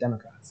on with the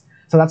Democrats.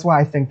 So that's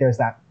why I think there's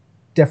that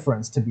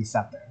difference to be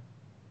set there.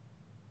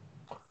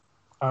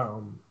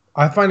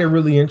 I find it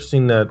really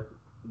interesting that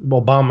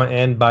Obama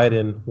and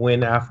Biden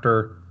went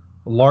after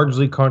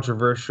largely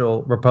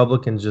controversial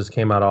Republicans just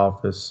came out of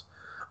office.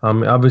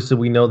 Obviously,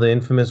 we know the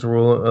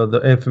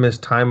infamous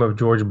time of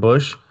George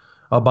Bush.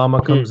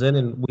 Obama comes in,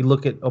 and we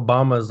look at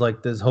Obama as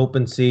like this hope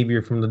and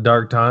savior from the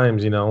dark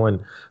times, you know,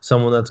 and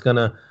someone that's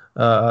gonna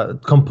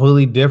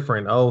completely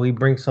different. Oh, he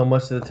brings so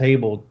much to the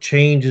table.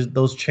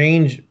 Those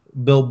change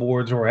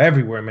billboards were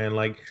everywhere, man.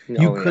 Like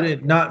you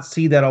couldn't not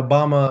see that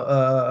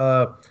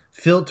Obama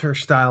filter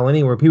style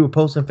anywhere. People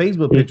posting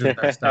Facebook pictures of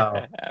that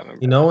style,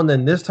 you know. And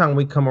then this time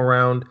we come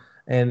around,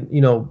 and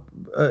you know,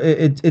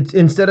 it's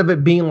instead of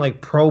it being like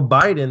pro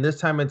Biden, this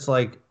time it's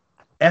like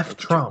F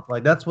Trump.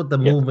 Like that's what the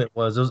movement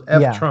was. It was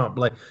F Trump.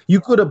 Like you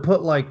could have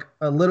put like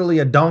literally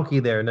a donkey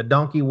there, and the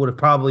donkey would have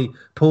probably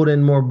pulled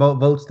in more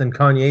votes than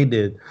Kanye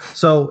did.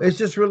 So it's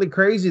just really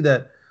crazy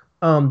that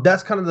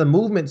that's kind of the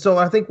movement. So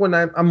I think when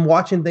I'm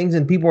watching things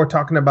and people are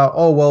talking about,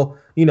 oh well,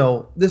 you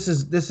know, this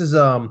is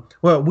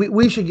well,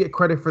 we should get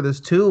credit for this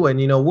too, and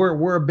you know,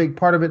 we're a big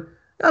part of it.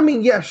 I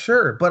mean, yeah,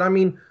 sure, but I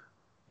mean,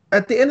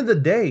 at the end of the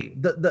day,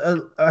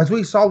 as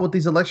we saw with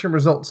these election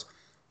results,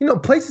 you know,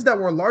 places that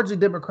were largely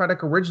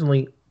Democratic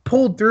originally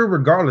pulled through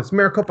regardless.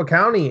 Maricopa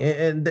County,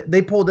 and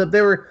they pulled up.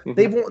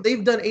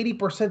 They've done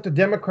 80% of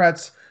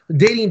Democrats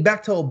dating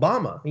back to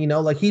Obama. You know,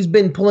 like he's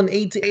been pulling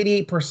 8 to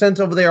 88%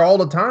 over there all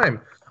the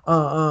time.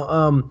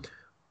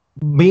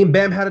 Me and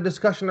Bam had a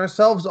discussion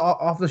ourselves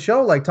off the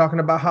show, like talking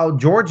about how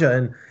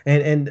Georgia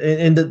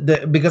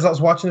and because I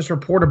was watching this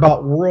report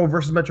about rural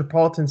versus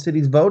metropolitan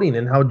cities voting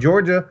and how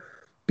Georgia,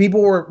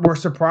 people were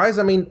surprised.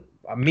 I mean,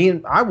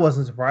 I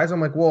wasn't surprised.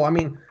 I'm like, well, I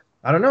mean,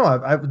 I don't know.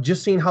 I've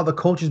just seen how the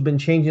culture's been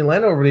changing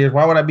land over the years.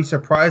 Why would I be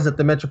surprised that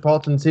the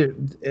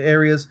metropolitan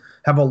areas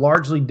have a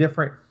largely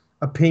different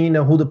opinion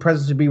of who the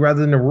president should be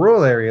rather than the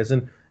rural areas?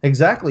 And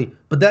exactly,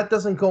 but that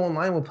doesn't go in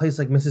line with places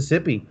like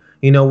Mississippi,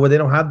 where they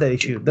don't have that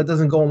issue. That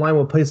doesn't go in line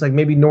with places like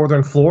maybe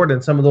northern Florida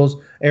and some of those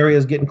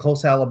areas getting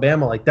close to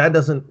Alabama. Like that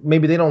doesn't,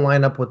 maybe they don't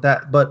line up with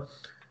that. But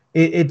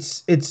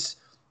it's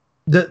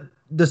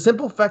the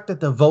simple fact that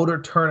the voter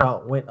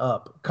turnout went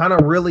up kind of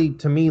really,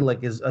 to me,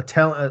 like is a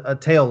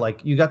tale.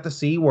 Like you got to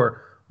see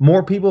where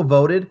more people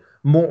voted,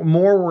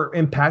 more were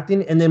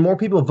impacting, and then more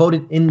people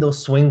voted in those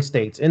swing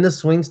states. In the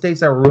swing states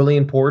that were really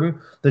important,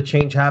 the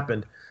change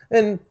happened.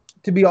 And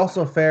to be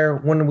also fair,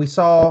 when we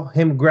saw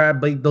him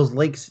grab like the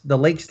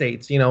lake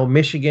states,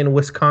 Michigan,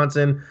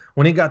 Wisconsin,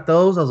 when he got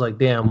those, I was like,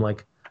 damn,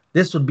 like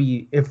this would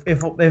be if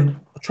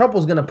Trump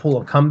was gonna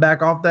pull a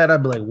comeback off that,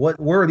 I'd be like,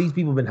 where are these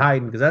people been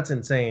hiding? Because that's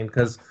insane.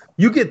 Because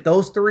you get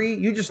those three,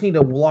 you just need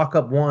to lock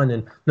up one,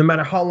 and no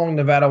matter how long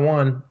Nevada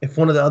won, if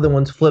one of the other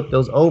ones flipped,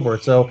 those over.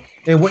 So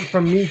it went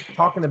from me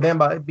talking to Ben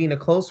about it being a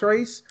close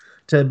race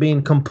to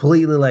being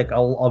completely like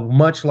a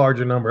much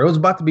larger number. It was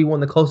about to be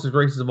one of the closest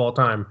races of all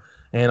time.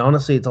 And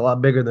honestly, it's a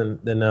lot bigger than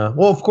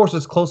well, of course,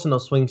 it's close in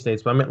those swing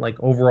states, but I meant like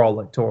overall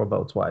electoral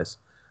votes wise.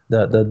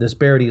 The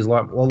disparity is a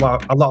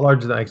lot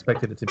larger than I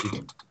expected it to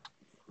be.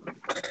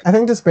 I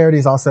think disparity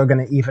is also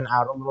going to even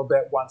out a little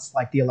bit once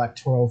like the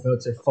electoral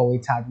votes are fully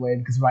tabulated,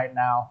 because right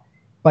now,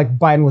 like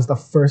Biden was the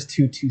first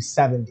to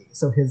 270,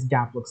 so his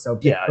gap looks so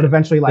big. Yeah, but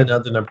eventually, like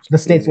the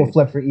states will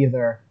flip for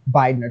either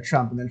Biden or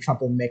Trump, and then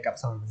Trump will make up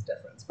some of his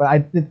difference.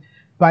 But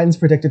Biden's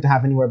predicted to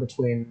have anywhere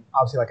between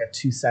obviously like a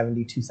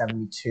 270,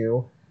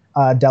 272.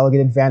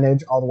 Delegate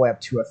advantage all the way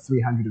up to a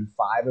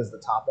 305 as the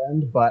top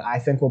end, but I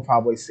think we'll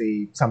probably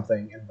see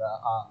something in the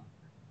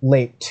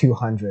late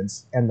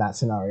 200s in that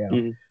scenario.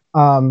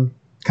 Mm-hmm.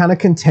 Kind of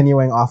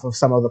continuing off of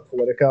some of the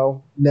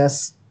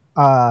Politico-ness,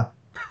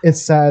 it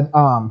said,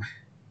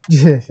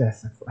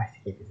 the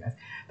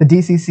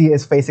DCC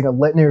is facing a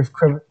litany of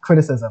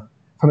criticism,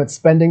 from its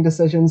spending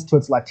decisions to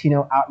its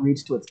Latino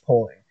outreach to its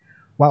polling.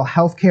 While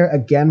healthcare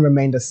again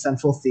remained a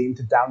central theme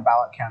to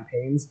down-ballot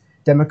campaigns,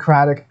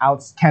 Democratic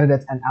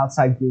candidates and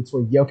outside groups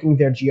were yoking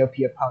their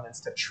GOP opponents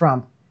to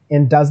Trump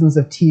in dozens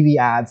of TV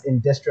ads in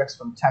districts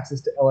from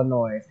Texas to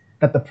Illinois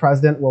that the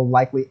president will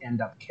likely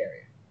end up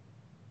carrying.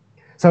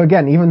 So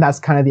again, even that's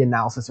kind of the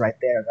analysis right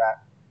there,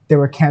 that there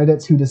were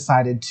candidates who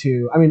decided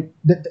to, I mean,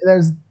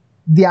 there's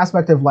the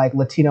aspect of like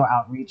Latino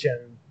outreach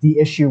and the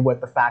issue with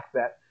the fact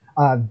that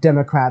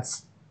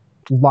Democrats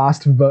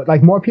lost vote,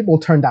 like more people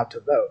turned out to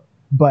vote,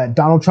 but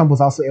Donald Trump was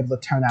also able to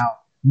turn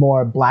out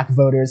more Black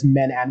voters,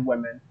 men and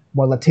women,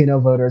 more Latino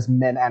voters,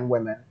 men and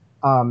women,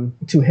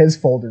 to his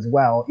fold as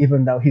well,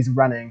 even though he's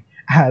running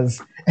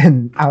as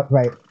an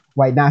outright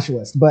white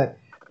nationalist. But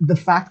the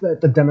fact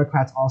that the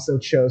Democrats also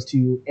chose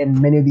to,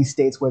 in many of these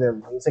states where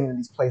they're losing, in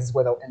these places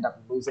where they'll end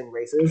up losing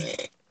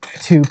races,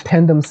 to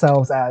pin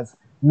themselves as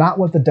not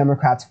what the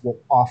Democrats will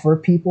offer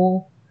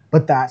people,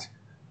 but that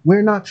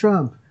we're not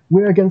Trump,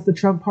 we're against the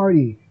Trump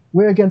party,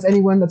 we're against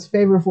anyone that's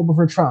favorable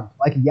for Trump.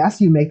 Like,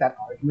 yes, you make that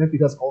argument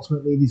because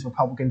ultimately these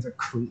Republicans are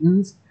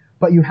cretins,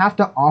 but you have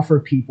to offer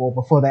people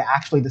before they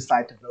actually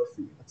decide to vote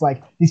for you. It's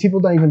like these people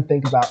don't even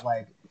think about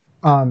like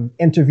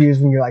interviews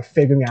when you're like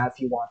figuring out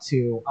if you want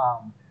to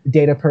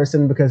date a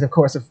person, because of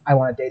course if I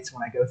want to date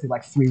someone, I go through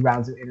like 3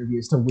 rounds of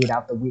interviews to weed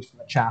out the wheat from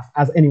the chaff,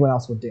 as anyone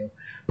else would do.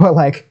 But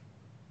like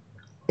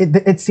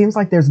it seems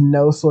like there's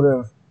no sort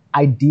of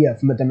idea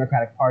from the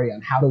Democratic Party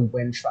on how to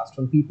win trust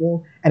from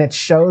people, and it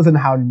shows in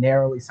how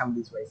narrowly some of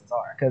these races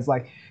are. Because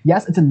like,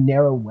 yes, it's a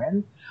narrow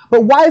win,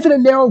 but why is it a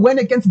narrow win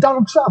against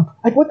Donald Trump?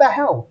 Like, what the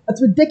hell?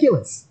 That's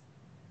ridiculous.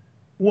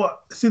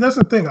 Well, see, that's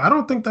the thing. I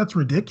don't think that's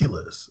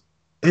ridiculous.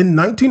 In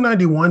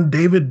 1991,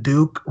 David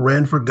Duke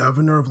ran for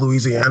governor of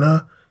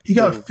Louisiana. He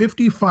got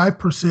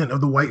 55% of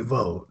the white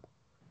vote.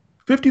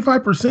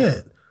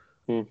 55%.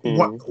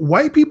 Mm-hmm.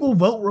 White people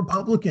vote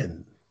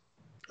Republican.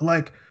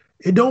 Like,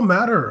 it don't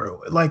matter.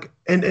 Like,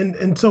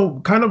 and so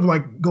kind of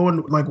like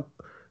going, like,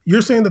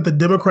 you're saying that the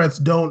Democrats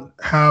don't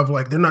have,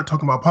 like, they're not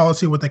talking about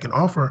policy, what they can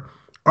offer.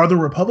 Are the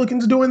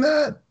Republicans doing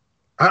that?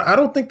 I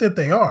don't think that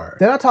they are.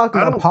 They're not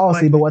talking about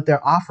policy, but what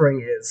they're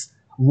offering is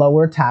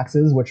lower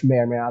taxes, which may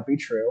or may not be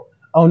true.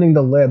 Owning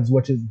the libs,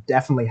 which is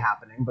definitely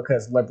happening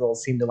because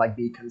liberals seem to like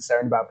be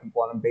concerned about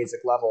people on a basic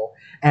level.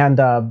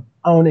 And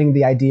owning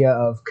the idea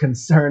of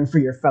concern for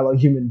your fellow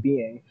human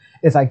being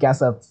is, I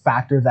guess, a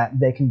factor that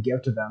they can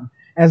give to them.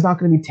 And it's not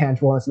going to be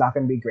tangible and it's not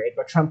going to be great,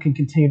 but Trump can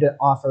continue to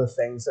offer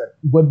things that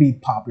would be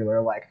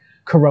popular, like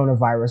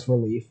coronavirus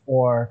relief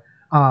or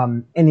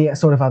any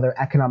sort of other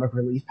economic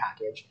relief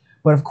package.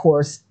 But of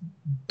course,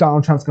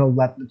 Donald Trump's going to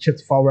let the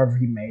chips fall wherever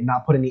he may,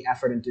 not put any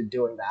effort into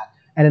doing that.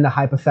 And in a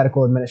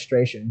hypothetical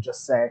administration,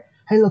 just say,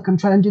 hey, look, I'm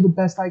trying to do the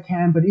best I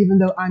can, but even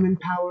though I'm in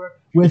power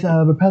with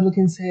a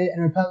Republican Senate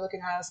and a Republican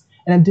House,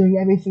 and I'm doing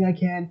everything I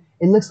can,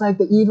 it looks like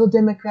the evil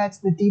Democrats,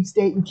 the deep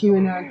state, and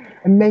QAnon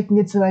are making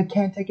it so I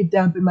can't take a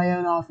dump in my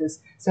own office.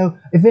 So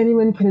if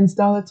anyone can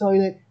install a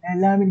toilet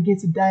and allow me to get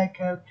some Diet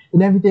Coke,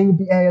 then everything would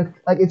be A-OK.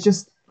 Like, it's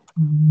just,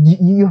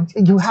 you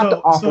have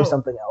to offer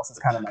something else, is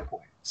kind of my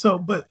point. So,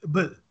 but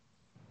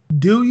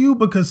do you?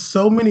 Because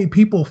so many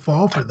people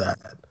fall for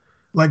that.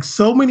 Like,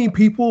 so many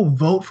people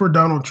vote for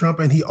Donald Trump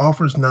and he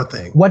offers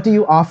nothing. What do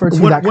you offer to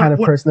that kind of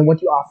person, and what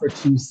do you offer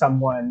to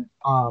someone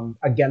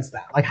against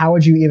that? Like, how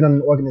would you, even on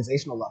an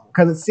organizational level?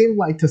 Because it seemed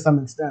like, to some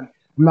extent,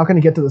 I'm not going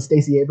to get to the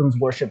Stacey Abrams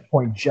worship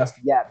point just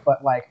yet,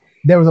 but like,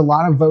 there was a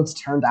lot of votes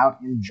turned out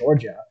in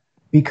Georgia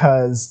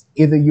because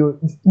either you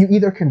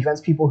either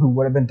convinced people who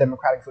would have been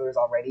Democratic voters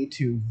already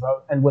to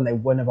vote, and when they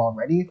wouldn't have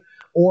already,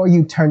 or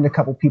you turned a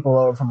couple people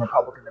over from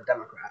Republican to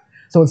Democrat.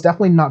 So it's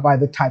definitely not by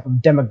the type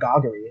of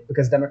demagoguery,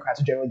 because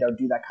Democrats generally don't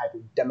do that type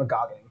of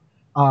demagoguing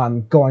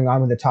going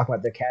on when they talk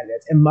about their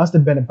candidates. It must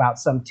have been about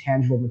some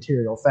tangible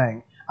material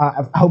thing.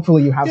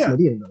 Hopefully you have some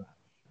idea of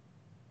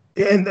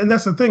that. And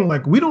that's the thing.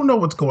 Like, we don't know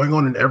what's going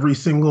on in every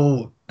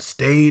single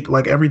state,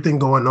 like everything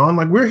going on.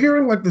 Like, we're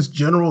hearing like this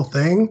general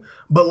thing,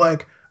 but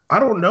like, I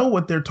don't know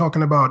what they're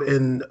talking about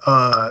in,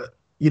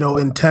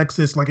 in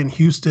Texas, like in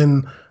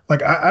Houston.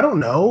 Like, I don't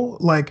know.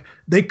 Like,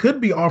 they could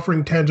be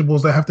offering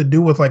tangibles that have to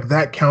do with like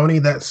that county,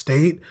 that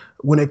state,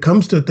 when it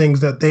comes to things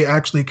that they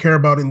actually care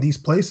about in these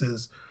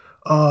places.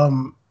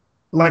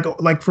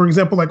 Like for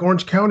example, like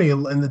Orange County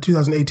in the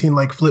 2018,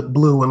 like flipped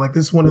blue, and like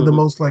this is one of the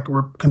most like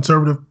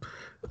conservative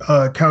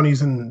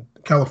counties in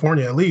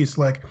California, at least.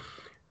 Like,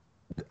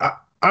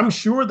 I'm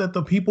sure that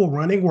the people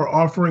running were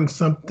offering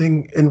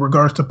something in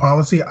regards to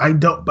policy.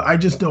 I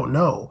just don't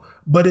know.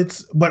 But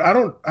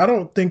I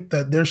don't think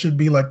that there should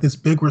be like this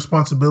big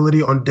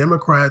responsibility on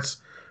Democrats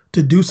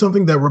to do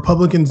something that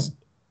Republicans,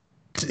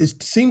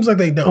 it seems like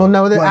they don't. Well,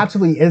 no, there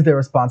absolutely is their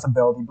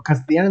responsibility, because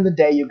at the end of the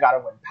day, you got to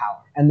win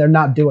power, and they're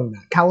not doing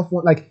that.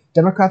 California, like,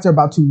 Democrats are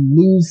about to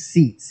lose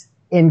seats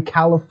in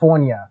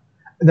California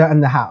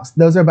in the House.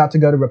 Those are about to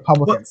go to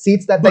Republicans.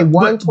 Seats that they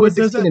won in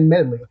 2016,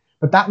 admittedly.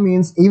 But that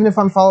means, even if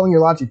I'm following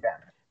your logic, Ben,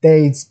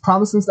 they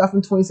promised some stuff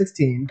in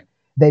 2016.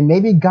 They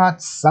maybe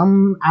got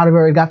some out of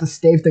it, got to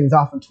stave things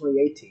off in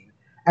 2018.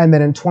 And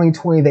then in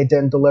 2020, they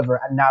didn't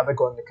deliver, and now they're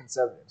going to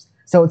conservatives.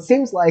 So it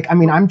seems like, I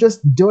mean, I'm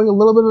just doing a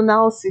little bit of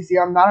analysis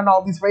here. I'm not in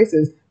all these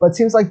races, but it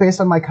seems like, based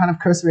on my kind of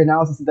cursory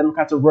analysis, the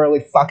Democrats are really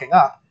fucking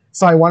up.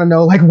 So I want to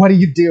know, like, what do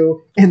you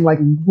do, and like,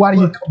 why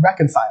do you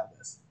reconcile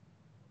this?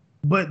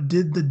 But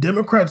did the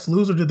Democrats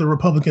lose, or did the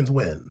Republicans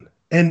win?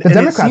 And the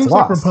Democrats lost.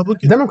 Like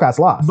Republicans, Democrats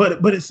lost.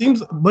 But it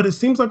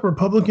seems like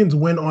Republicans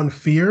win on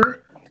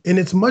fear, and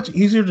it's much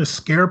easier to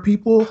scare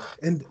people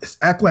and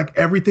act like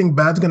everything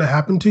bad's going to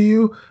happen to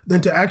you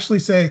than to actually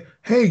say,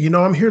 hey,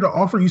 I'm here to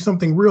offer you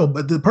something real.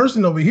 But the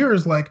person over here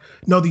is like,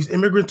 no, these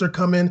immigrants are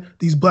coming.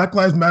 These Black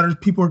Lives Matter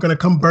people are going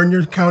to come burn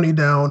your county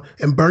down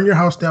and burn your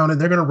house down,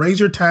 and they're going to raise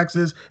your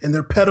taxes, and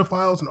they're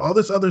pedophiles and all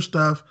this other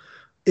stuff.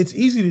 It's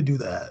easy to do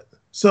that.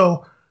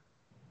 So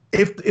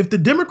if the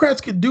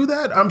Democrats could do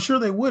that, I'm sure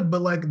they would,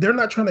 but like, they're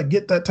not trying to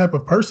get that type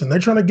of person. They're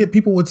trying to get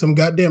people with some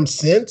goddamn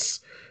sense.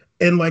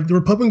 And like, the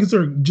Republicans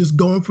are just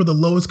going for the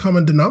lowest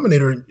common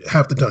denominator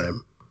half the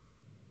time.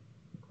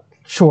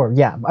 Sure,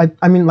 yeah.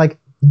 I mean, like,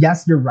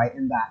 yes, you're right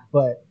in that,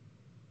 but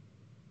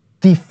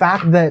the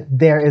fact that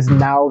there is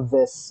now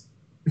this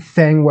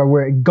thing where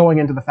we're going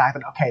into the fact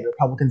that, okay, the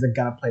Republicans are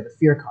going to play the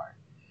fear card.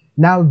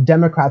 Now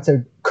Democrats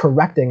are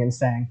correcting and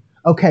saying,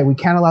 okay, we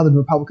can't allow the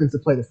Republicans to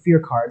play the fear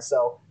card,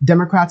 so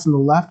Democrats on the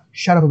left,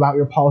 shut up about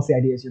your policy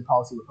ideas, your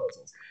policy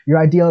proposals. Your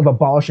idea of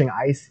abolishing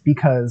ICE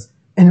because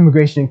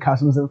immigration and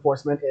customs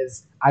enforcement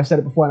is, I've said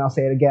it before and I'll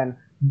say it again,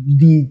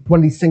 one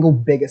of the single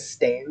biggest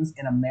stains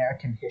in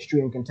American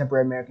history and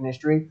contemporary American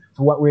history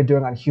for what we're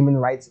doing on human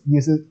rights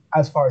abuses,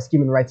 as far as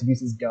human rights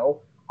abuses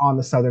go on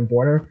the southern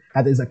border.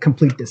 That is a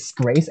complete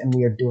disgrace, and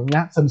we are doing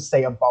that. So to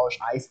say abolish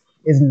ICE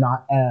is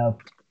not a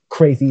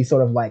crazy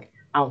sort of like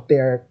out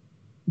there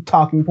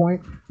talking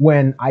point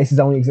when ICE has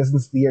only existed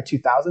since the year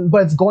 2000,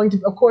 but it's going to,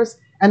 of course,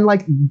 and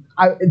like,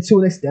 to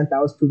an extent that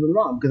was proven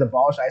wrong, because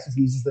abolish ICE was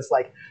used as this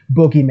like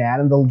boogeyman,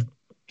 and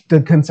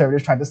the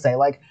conservatives tried to say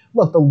like,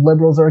 look, the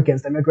liberals are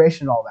against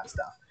immigration and all that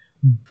stuff.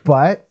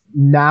 But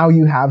now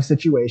you have a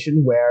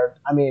situation where,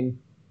 I mean,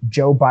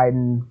 Joe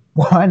Biden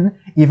won,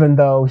 even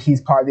though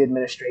he's part of the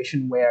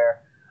administration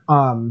where,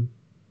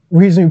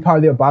 reasonably part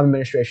of the Obama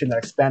administration that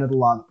expanded the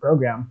law and the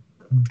program.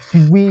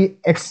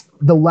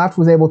 The left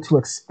was able to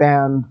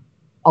expand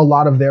a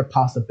lot of their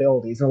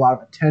possibilities and a lot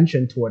of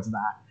attention towards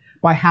that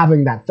by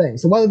having that thing.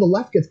 So whether the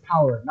left gets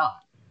power or not,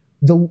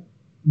 the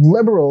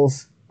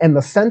liberals in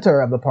the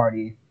center of the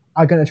party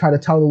are going to try to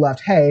tell the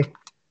left, hey,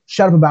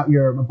 shut up about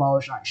your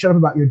abolish ICE, shut up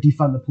about your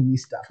defund the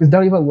police stuff, because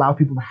don't even allow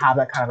people to have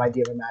that kind of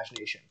idea of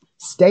imagination.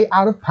 Stay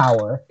out of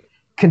power,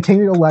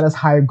 continue to let us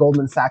hire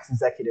Goldman Sachs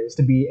executives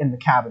to be in the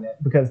cabinet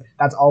because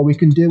that's all we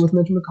can do with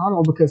Mitch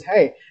McConnell because,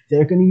 hey,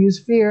 they're going to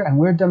use fear and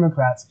we're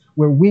Democrats.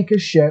 We're weak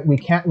as shit. We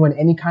can't win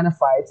any kind of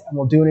fights and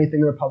we'll do anything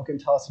the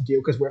Republicans tell us to do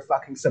because we're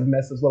fucking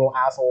submissive little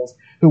assholes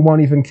who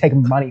won't even take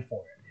money for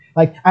it.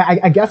 Like,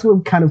 I guess we're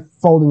kind of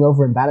folding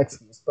over in that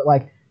excuse, but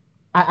like,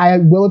 I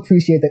will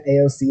appreciate that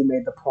AOC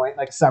made the point,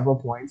 like several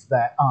points,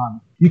 that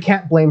you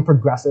can't blame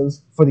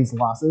progressives for these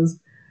losses.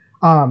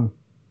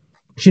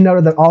 She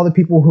noted that all the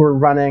people who are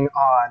running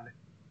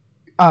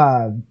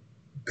on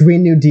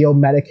Green New Deal,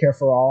 Medicare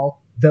for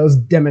All, those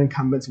Dem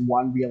incumbents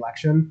won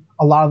re-election.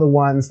 A lot of the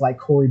ones like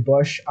Cori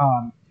Bush,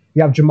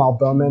 you have Jamal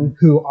Bowman,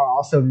 who are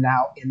also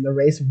now in the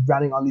race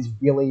running on these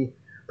really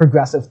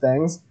progressive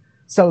things.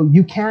 So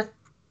you can't,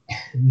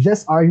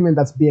 this argument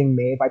that's being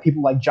made by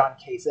people like John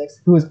Kasich,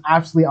 who is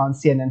actually on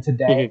CNN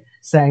today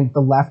saying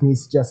the left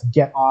needs to just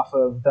get off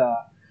of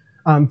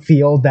the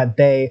field that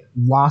they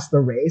lost the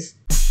race.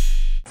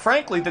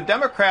 Frankly, the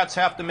Democrats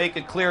have to make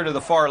it clear to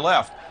the far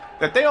left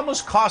that they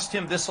almost cost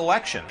him this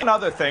election.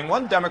 Another thing,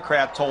 one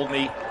Democrat told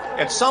me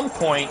at some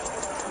point,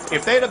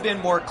 if they'd have been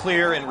more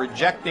clear in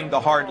rejecting the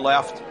hard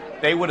left,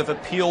 they would have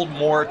appealed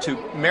more to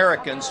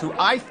Americans who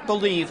I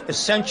believe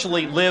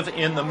essentially live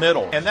in the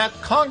middle. And that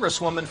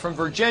congresswoman from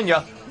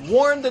Virginia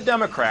warned the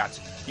Democrats,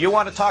 you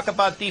want to talk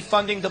about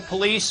defunding the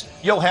police,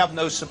 you'll have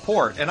no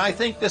support. And I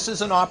think this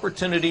is an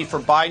opportunity for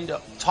Biden to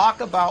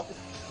talk about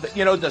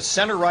the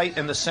center right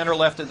and the center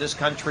left of this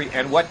country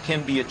and what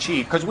can be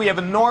achieved. Because we have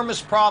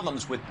enormous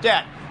problems with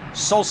debt,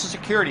 Social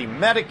Security,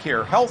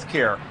 Medicare, health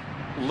care.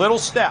 Little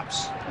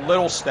steps,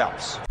 little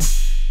steps.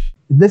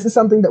 This is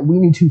something that we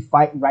need to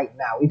fight right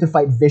now. We need to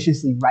fight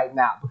viciously right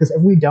now. Because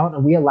if we don't,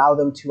 and we allow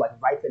them to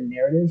write the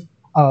narrative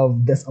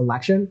of this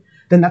election,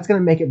 then that's going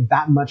to make it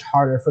that much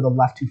harder for the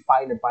left to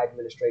fight in a Biden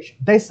administration.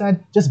 They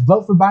said, just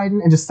vote for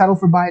Biden and just settle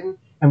for Biden.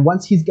 And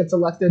once he gets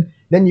elected,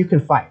 then you can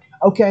fight.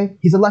 Okay,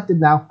 he's elected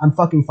now. I'm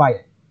fucking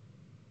fighting.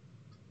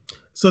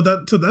 So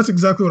that's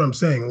exactly what I'm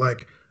saying.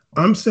 Like,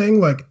 I'm saying,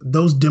 like,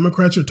 those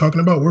Democrats you're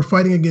talking about, we're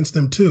fighting against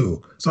them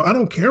too. So I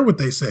don't care what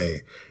they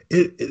say.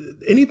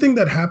 Anything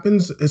that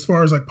happens as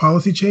far as like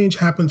policy change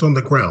happens on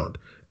the ground.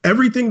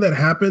 Everything that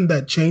happened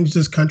that changed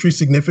this country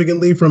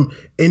significantly, from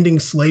ending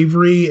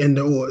slavery and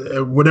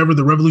whatever,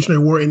 the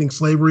Revolutionary War, ending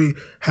slavery,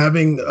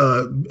 having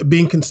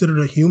being considered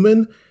a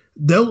human,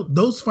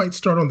 those fights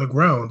start on the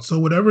ground. So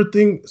whatever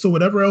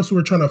else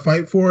we're trying to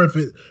fight for, if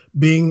it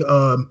being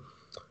like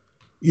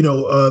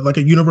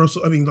a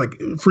universal, like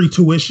free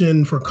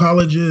tuition for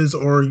colleges,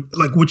 or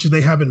like which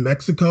they have in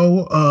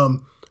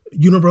Mexico,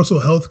 universal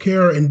health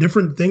care and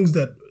different things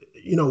that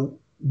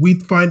we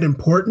find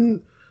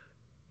important.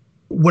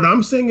 What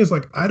I'm saying is,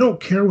 like, I don't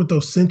care what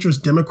those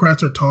centrist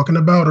Democrats are talking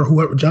about, or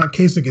whoever. John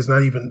Kasich is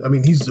not even,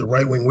 he's a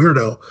right-wing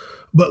weirdo,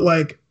 but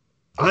like,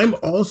 I'm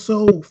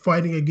also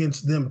fighting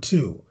against them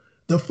too.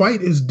 The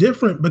fight is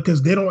different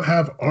because they don't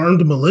have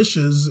armed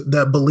militias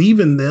that believe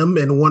in them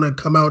and want to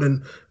come out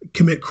and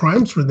commit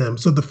crimes for them.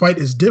 So the fight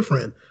is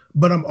different,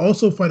 but I'm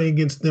also fighting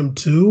against them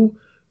too.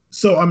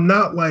 So I'm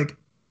not like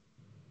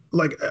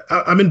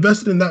I'm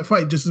invested in that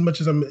fight just as much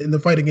as I'm in the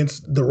fight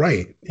against the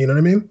right. You know what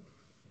I mean?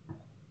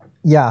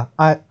 Yeah,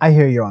 I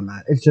hear you on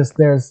that. It's just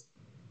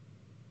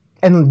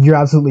and you're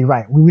absolutely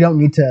right. We don't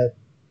need to,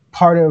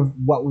 part of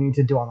what we need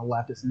to do on the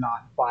left is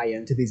not buy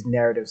into these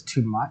narratives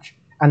too much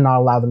and not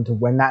allow them to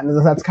win that.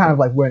 And that's kind of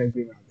like we're in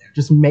agreement on there.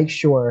 Just make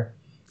sure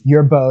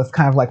you're both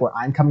kind of like where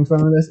I'm coming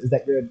from on this, is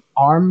that you're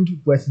armed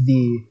with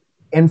the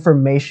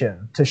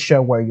information to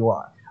show where you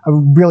are. A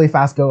really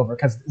fast go over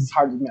because it's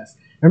hard to miss.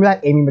 Remember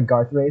that Amy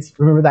McGrath race?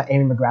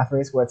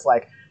 Where it's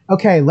like,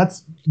 okay,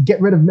 let's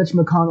get rid of Mitch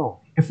McConnell.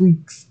 If we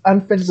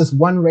unfinish this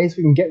one race,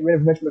 we can get rid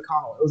of Mitch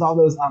McConnell. It was all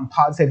those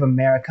Pod Save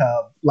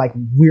America like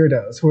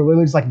weirdos who are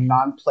literally just like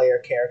non-player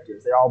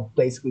characters. They're all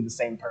basically the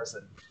same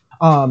person.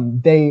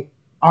 They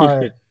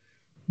are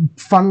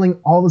funneling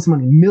all this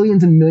money,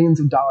 millions and millions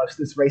of dollars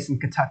to this race in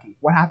Kentucky.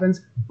 What happens?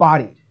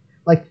 Bodied.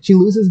 Like, she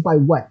loses by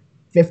what?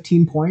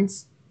 15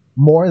 points?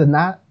 More than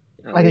that?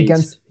 At like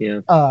least,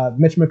 against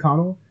Mitch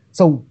McConnell.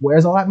 So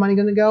where's all that money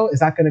going to go? Is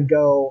that going to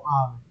go,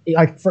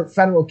 like, for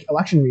federal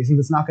election reasons,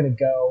 it's not going to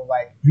go,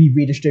 like,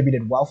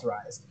 redistributed wealth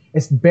rise.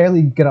 It's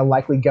barely going to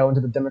likely go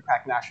into the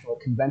Democratic National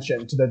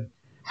Convention to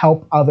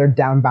help other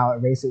down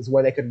ballot races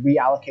where they could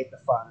reallocate the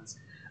funds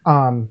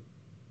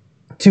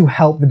to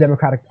help the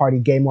Democratic Party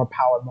gain more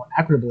power more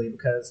equitably,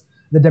 because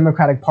the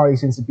Democratic Party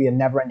seems to be a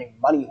never-ending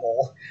money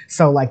hole.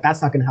 So, like,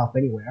 that's not going to help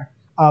anywhere.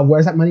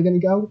 Where's that money going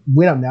to go?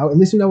 We don't know. At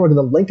least we know where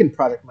the Lincoln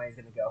Project money is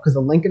going to go, because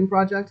the Lincoln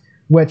Project,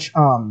 which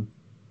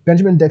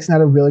Benjamin Dixon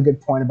had a really good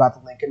point about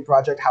the Lincoln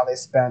Project, how they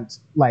spent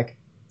like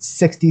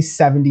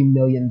 $60-70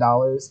 million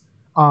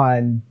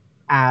on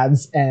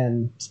ads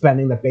and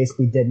spending that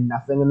basically did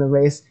nothing in the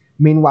race.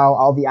 Meanwhile,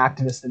 all the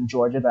activists in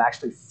Georgia that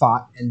actually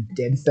fought and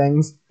did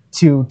things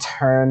to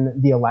turn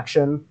the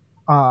election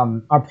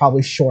are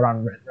probably short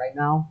on rent right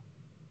now.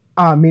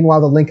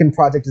 Meanwhile, the Lincoln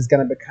Project is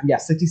going to become,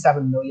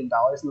 $67 million.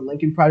 And the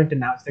Lincoln Project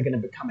announced they're going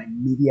to become a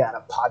media and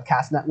a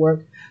podcast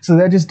network. So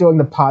they're just doing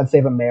the Pod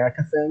Save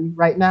America thing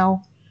right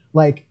now,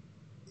 Like,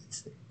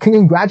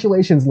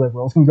 congratulations,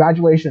 liberals.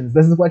 Congratulations.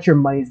 This is what your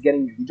money's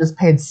getting you. You just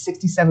paid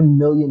 $67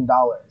 million.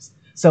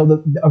 So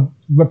the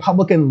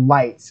Republican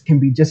lights can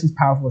be just as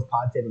powerful as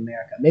Pod Save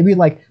America. Maybe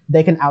like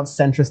they can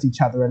out-centrist each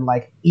other and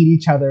like eat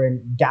each other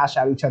and gash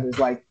out each other's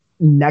like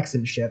necks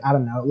and shit. I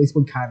don't know. At least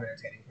would kind of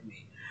entertaining for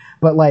me.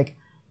 But like,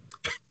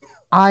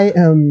 I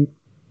am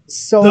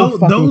so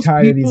fucking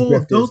tired of these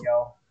grifters,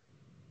 yo.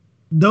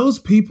 Those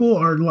people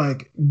are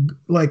like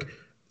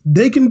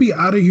they can be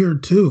out of here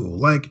too.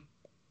 Like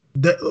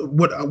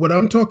what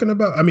I'm talking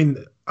about. I mean,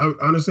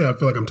 honestly, I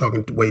feel like I'm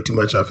talking way too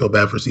much. I feel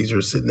bad for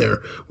Caesar sitting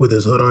there with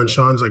his hood on.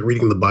 Sean's like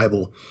reading the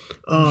Bible.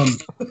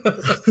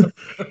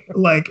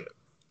 Like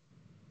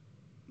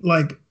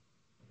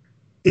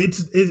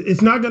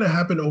it's not gonna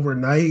happen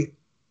overnight.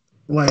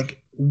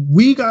 Like,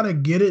 we gotta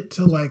get it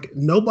to like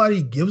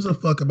nobody gives a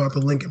fuck about the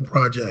Lincoln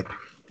Project.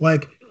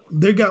 Like,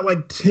 they got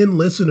like 10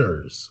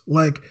 listeners.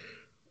 Like,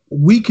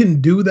 we can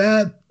do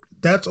that.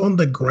 That's on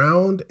the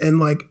ground, and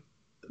like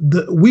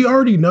we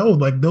already know,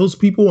 like, those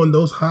people in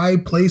those high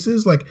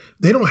places, like,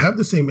 they don't have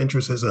the same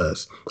interests as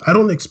us. I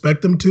don't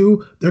expect them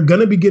to. They're going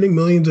to be getting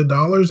millions of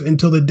dollars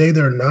until the day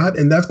they're not.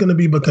 And that's going to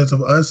be because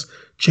of us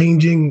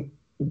changing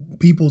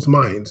people's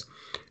minds.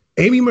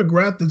 Amy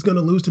McGrath is going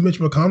to lose to Mitch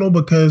McConnell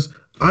because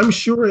I'm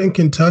sure in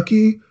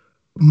Kentucky,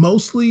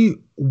 mostly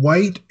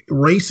white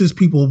racist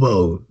people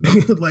vote.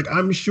 Like,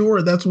 I'm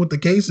sure that's what the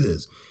case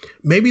is.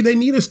 Maybe they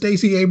need a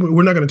Stacey Abrams.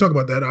 We're not going to talk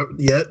about that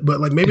yet, but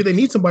like maybe they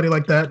need somebody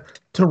like that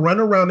to run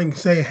around and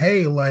say,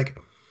 hey, like,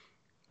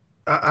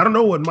 I don't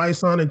know what my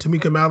son and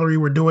Tamika Mallory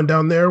were doing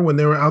down there when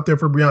they were out there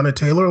for Breonna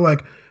Taylor.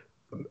 Like,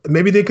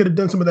 maybe they could have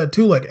done some of that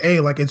too. Like, hey,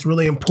 like, it's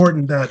really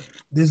important that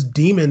this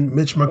demon,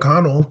 Mitch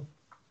McConnell,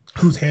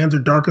 whose hands are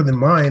darker than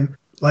mine,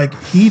 like,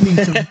 he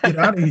needs to get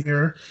out of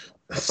here.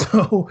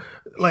 So,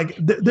 like,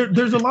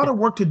 there's a lot of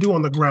work to do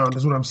on the ground,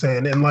 is what I'm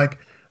saying. And like,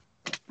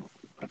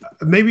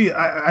 maybe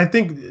I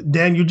think,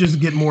 Dan, you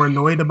just get more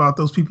annoyed about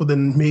those people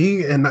than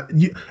me, and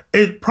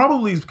it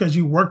probably is because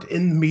you worked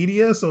in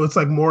media, so it's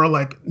like more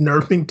like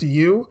nerving to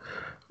you.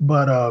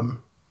 But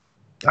I'm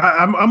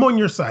on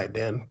your side,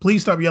 Dan.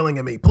 Please stop yelling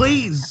at me,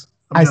 please.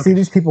 I see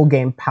these people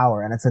gain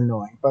power, and it's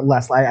annoying. But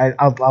Les,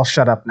 I'll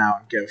shut up now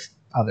and give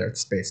other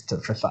space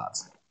for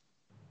thoughts.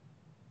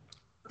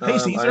 Hey,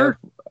 Caesar.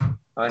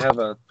 I have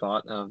a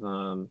thought of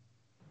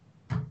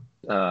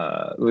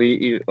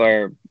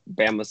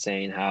Bam was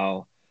saying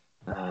how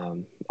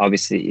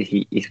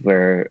obviously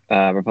where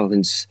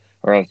Republicans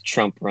or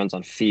Trump runs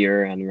on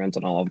fear and runs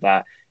on all of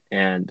that,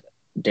 and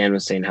Dan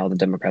was saying how the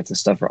Democrats and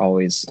stuff are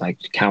always like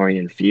cowering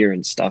in fear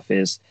and stuff.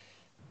 Is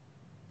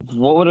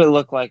what would it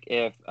look like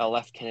if a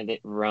left candidate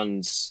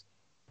runs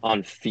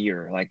on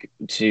fear, like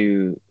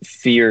to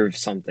fear of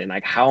something?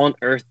 Like, how on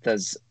earth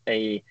does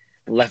a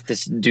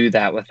leftist do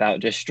that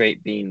without just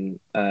straight being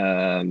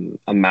a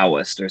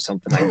Maoist or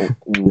something like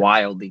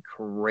wildly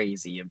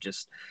crazy of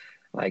just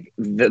like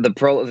the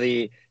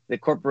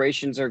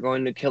corporations are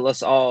going to kill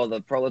us all.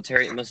 The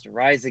proletariat must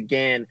rise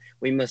again.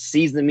 We must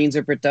seize the means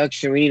of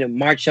production. We need to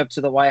march up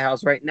to the White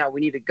House right now. We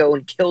need to go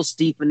and kill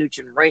Steve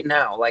Mnuchin right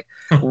now. Like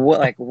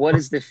what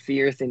is the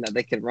fear thing that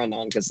they could run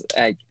on? Because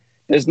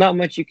there's not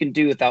much you can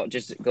do without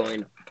just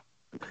going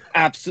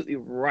absolutely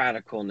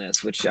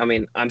radicalness, which I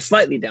mean I'm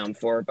slightly down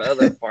for, but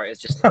other part is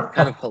just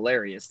kind of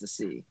hilarious to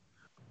see.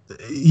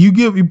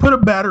 You put a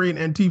battery in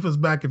Antifa's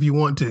back if you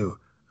want to.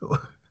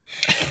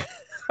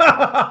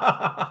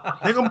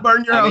 They're gonna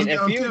burn your house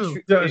down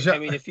too.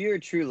 If you're a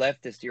true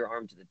leftist, you're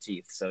armed to the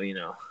teeth, so you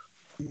know.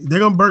 They're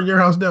gonna burn your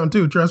house down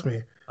too. Trust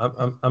me.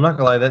 I'm not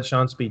gonna lie. That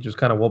Sean speech was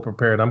kind of well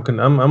prepared. I'm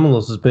a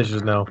little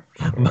suspicious now.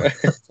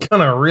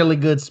 Kind of really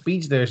good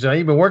speech there, Sean.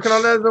 You been working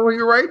on that? Is that what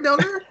you're writing down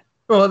there?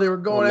 Well, they were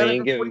going at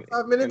it for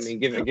 45 minutes.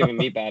 Giving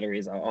me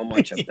batteries. I'll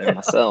march up there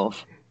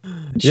myself.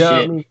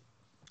 Yeah, shit.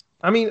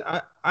 I mean,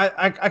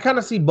 I kind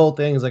of see both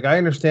things. Like, I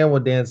understand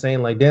what Dan's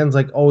saying. Like, Dan's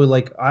like, oh,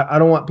 like, I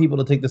don't want people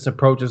to take this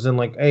approach as in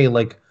like,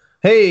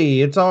 hey,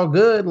 it's all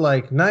good.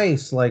 Like,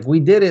 nice. Like, we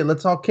did it.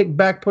 Let's all kick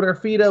back, put our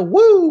feet up.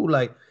 Woo!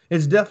 Like,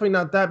 it's definitely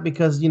not that,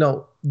 because, you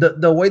know,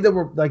 the way that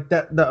we're like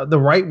that, the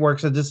right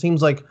works, it just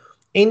seems like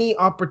any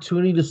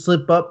opportunity to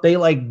slip up, they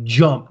like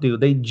jump, dude.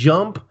 They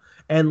jump.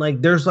 And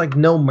like, there's like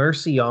no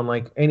mercy on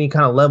like any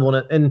kind of level.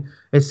 And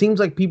it seems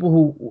like people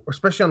who,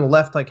 especially on the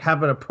left, like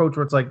have an approach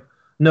where it's like,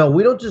 no,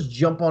 we don't just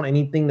jump on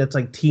anything that's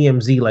like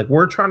TMZ. Like,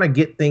 we're trying to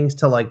get things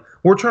to like,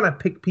 we're trying to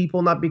pick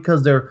people not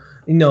because they're,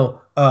 you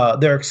know,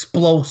 they're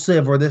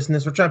explosive or this and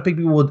this. We're trying to pick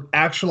people with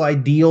actual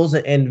ideals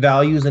and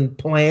values and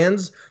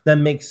plans that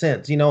make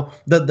sense. You know,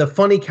 the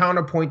funny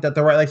counterpoint that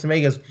the right likes to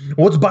make is,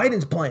 what's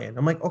Biden's plan?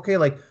 I'm like, okay,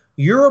 like,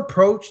 your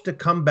approach to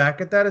come back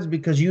at that is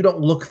because you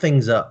don't look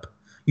things up.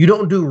 You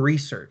don't do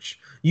research.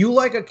 You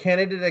like a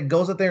candidate that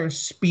goes out there and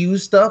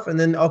spews stuff, and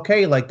then,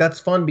 okay, like, that's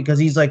fun because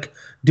he's like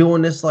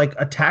doing this like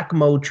attack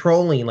mode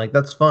trolling. Like,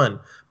 that's fun.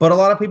 But a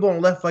lot of people on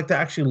the left like to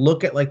actually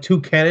look at like two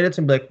candidates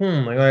and be like, like,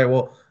 all right,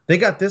 well, they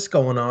got this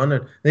going on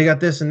and they got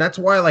this. And that's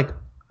why, like,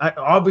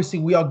 obviously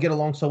we all get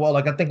along so well.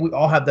 Like I think we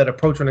all have that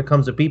approach when it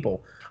comes to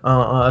people,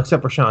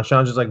 except for Sean.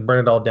 Sean just like burn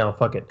it all down,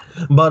 fuck it.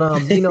 But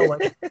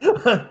like,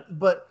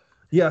 but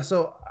yeah.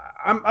 So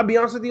I'll be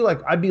honest with you.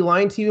 Like I'd be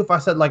lying to you if I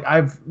said like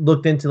I've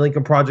looked into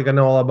Lincoln Project. I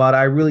know all about it.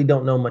 I really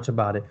don't know much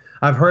about it.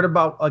 I've heard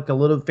about like a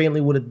little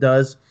faintly what it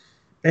does,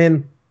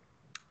 and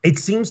it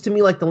seems to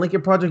me like the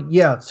Lincoln Project.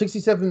 Yeah,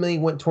 67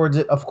 million went towards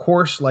it. Of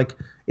course, like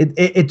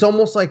it's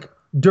almost like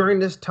during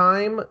this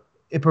time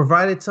it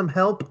provided some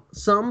help,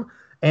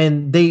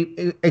 and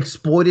they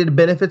exploited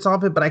benefits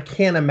of it, but I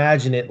can't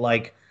imagine it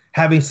like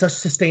having such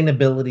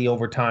sustainability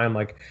over time.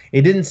 Like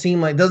it doesn't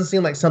seem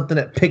like something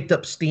that picked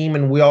up steam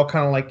and we all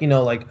kind of like,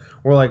 like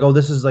we're like, oh,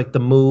 this is like the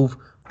move.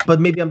 But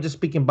maybe I'm just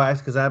speaking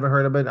biased because I haven't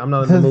heard of it. I'm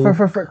not in the move.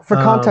 For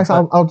context,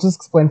 I'll just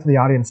explain for the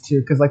audience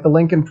too, because like the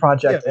Lincoln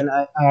Project, and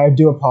I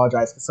do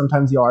apologize because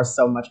sometimes you are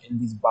so much in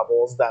these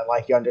bubbles that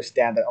like you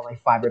understand that only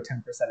 5 or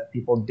 10% of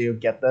people do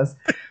get this.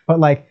 But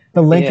like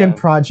the Lincoln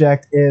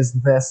Project is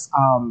this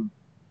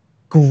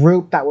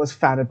group that was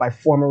founded by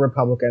former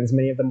Republicans.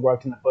 Many of them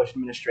worked in the Bush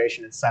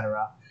administration,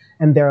 etc.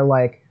 And they're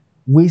like,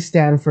 we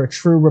stand for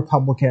true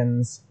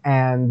Republicans,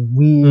 and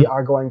we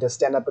are going to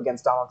stand up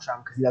against Donald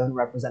Trump because he doesn't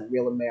represent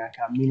real America.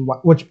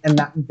 Meanwhile, and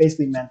that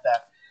basically meant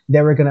that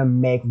they were going to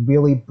make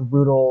really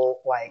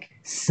brutal, like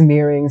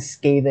smearing,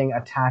 scathing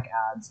attack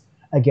ads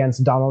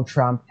against Donald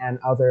Trump and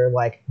other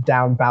like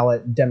down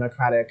ballot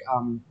Democratic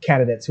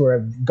candidates who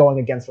are going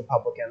against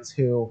Republicans.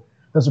 Who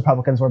those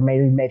Republicans were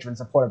major in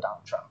support of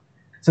Donald Trump.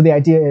 So the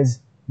idea is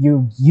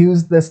you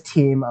use this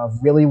team of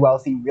really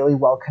wealthy, really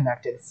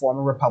well-connected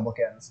former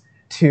Republicans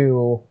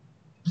to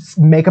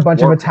make a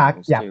bunch of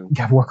attack, to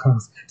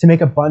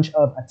make a bunch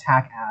of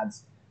attack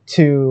ads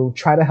to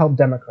try to help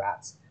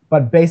Democrats,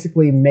 but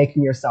basically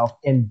making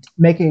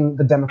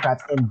the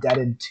Democrats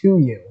indebted to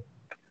you.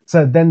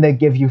 So then they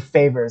give you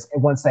favors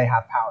once they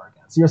have power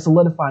again. So you're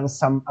solidifying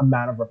some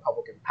amount of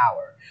Republican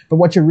power. But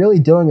what you're really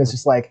doing is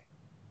just like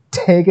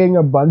taking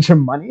a bunch of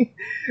money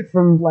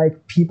from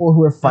like people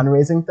who are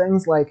fundraising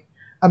things. Like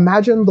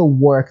imagine the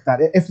work that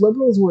if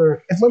liberals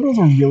were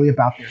really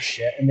about their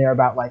shit and they're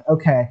about like,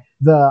 okay,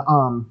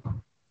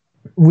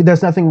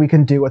 there's nothing we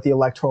can do with the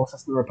electoral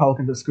system. The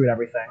Republicans have screwed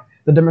everything.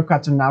 The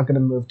Democrats are now going to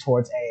move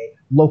towards a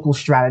local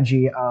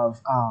strategy of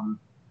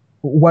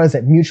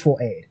mutual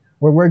aid,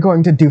 where we're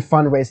going to do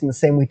fundraising the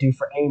same we do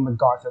for Amy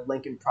MacArthur,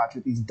 Lincoln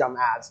Project, these dumb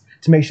ads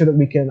to make sure that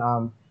we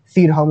can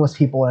feed homeless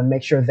people and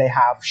make sure they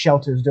have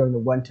shelters during the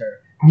winter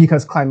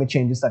because climate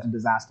change is such a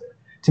disaster.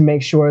 To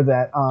make sure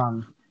that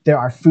there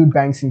are food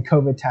banks and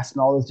COVID tests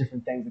and all those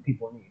different things that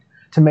people need.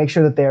 To make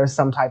sure that there's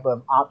some type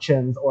of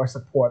options or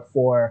support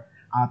for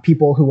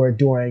people who are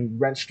doing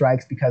rent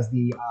strikes because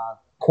the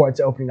courts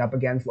are opening up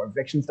again for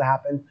evictions to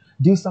happen.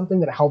 Do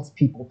something that helps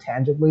people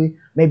tangibly.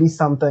 Maybe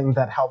something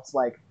that helps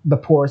like the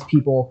poorest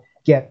people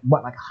get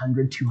like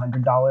 $100,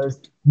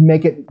 $200.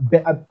 Make it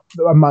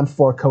a month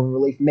for COVID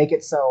relief. Make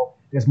it so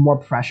there's more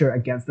pressure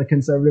against the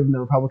conservative and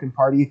the Republican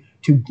Party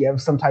to give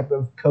some type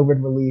of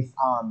COVID relief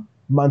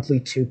monthly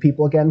to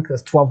people again,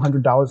 because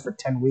 $1,200 for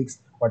 10 weeks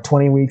or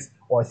 20 weeks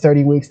or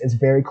 30 weeks is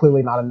very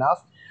clearly not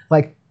enough.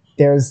 Like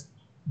there's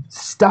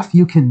stuff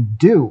you can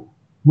do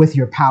with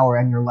your power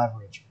and your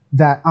leverage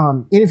that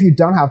and if you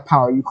don't have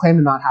power, you claim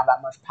to not have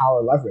that much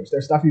power or leverage.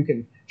 There's stuff you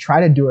can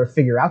try to do or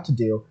figure out to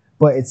do,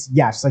 but it's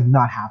like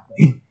not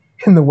happening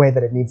in the way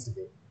that it needs to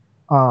be.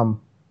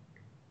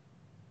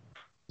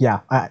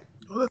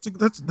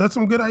 That's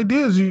some good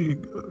ideas.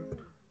 You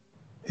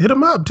hit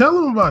them up, tell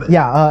them about it.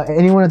 Yeah,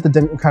 anyone at the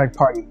Democratic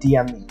Party,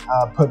 DM me,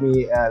 put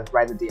me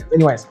right in the DMs.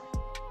 Anyways.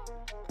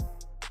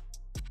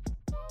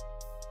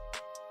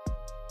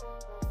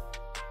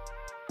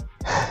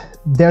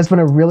 There's been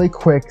a really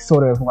quick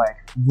sort of like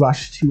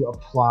rush to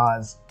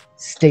applause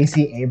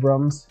Stacey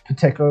Abrams,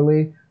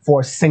 particularly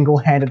for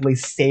single-handedly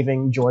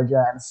saving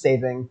Georgia and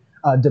saving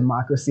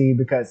democracy,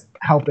 because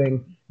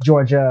helping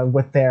Georgia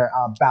with their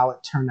ballot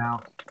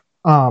turnout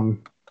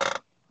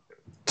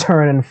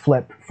turn and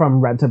flip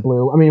from red to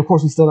blue. I mean, of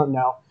course, we still don't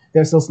know.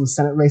 There's still some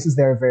Senate races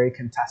that are very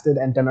contested,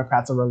 and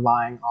Democrats are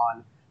relying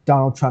on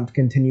Donald Trump to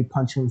continue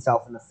punching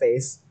himself in the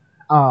face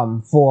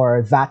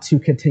for that to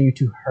continue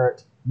to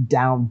hurt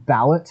down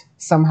ballot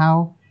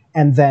somehow.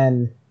 And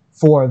then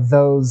for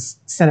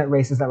those Senate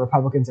races that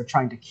Republicans are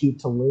trying to keep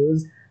to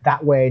lose,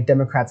 that way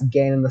Democrats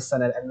gain in the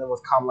Senate, and then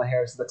with Kamala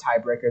Harris as the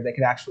tiebreaker, they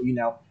could actually,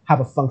 have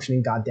a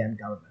functioning goddamn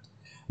government.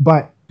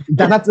 But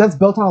that's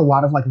built on a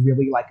lot of like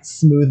really like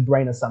smooth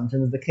brain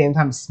assumptions, the same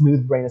time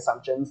smooth brain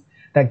assumptions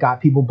that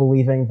got people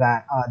believing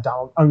that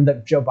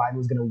that Joe Biden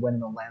was going to win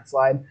in a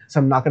landslide. So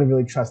I'm not going to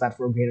really trust that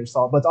for a grain of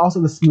salt. But it's also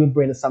the smooth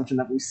brain assumption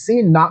that we've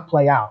seen not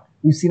play out.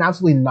 We've seen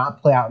absolutely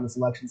not play out in this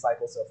election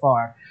cycle so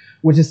far,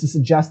 which is to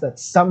suggest that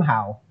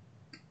somehow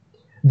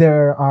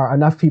there are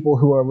enough people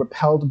who are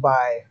repelled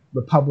by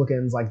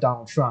Republicans like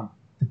Donald Trump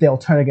that they'll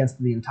turn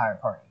against the entire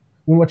party.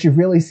 When what you've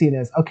really seen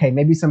is, okay,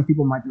 maybe some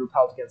people might be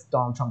repelled against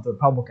Donald Trump, the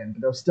Republican,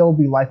 but they'll still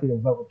be likely to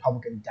vote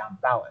Republican down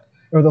ballot.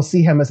 Or they'll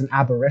see him as an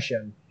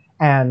aberration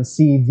and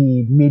see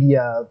the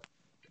media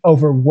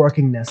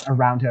overworkingness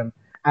around him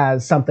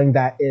as something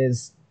that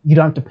is you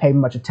don't have to pay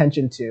much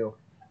attention to,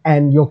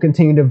 and you'll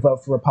continue to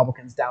vote for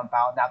Republicans down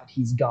ballot now that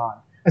he's gone,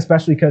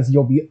 especially because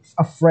you'll be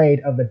afraid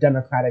of the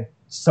Democratic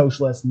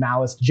socialist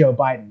Maoist Joe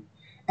Biden.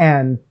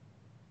 And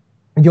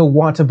you'll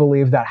want to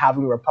believe that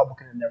having a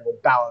Republican in there will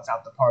balance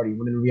out the party,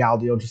 when in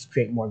reality it'll just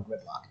create more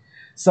gridlock.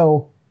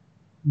 So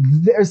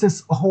there's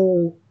this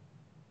whole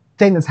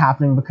thing that's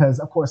happening because,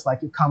 of course,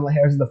 like if Kamala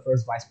Harris is the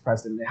first vice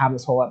president, they have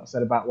this whole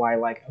episode about why,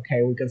 like,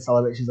 okay, we can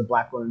celebrate she's a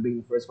black woman being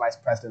the first vice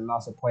president and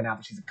also point out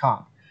that she's a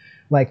cop.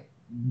 Like,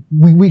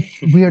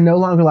 we are no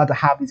longer allowed to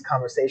have these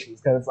conversations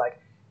because it's like,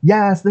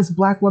 yes, this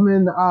black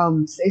woman,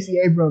 Stacey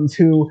Abrams,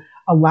 who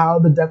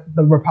allowed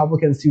the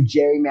Republicans to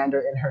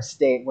gerrymander in her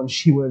state when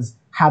she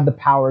had the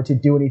power to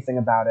do anything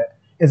about it,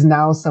 is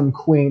now some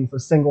queen for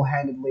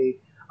single-handedly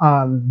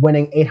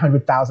winning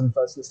 800,000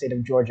 votes in the state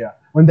of Georgia,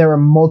 when there were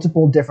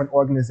multiple different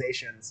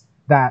organizations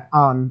that,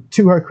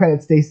 to her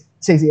credit,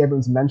 Stacey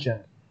Abrams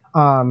mentioned,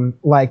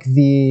 like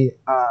the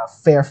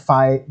Fair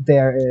Fight.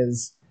 There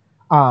is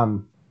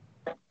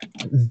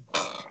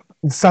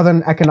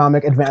Southern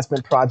Economic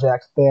Advancement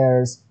Project.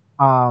 There's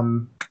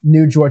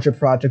New Georgia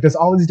Project. There's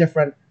all these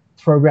different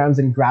programs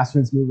and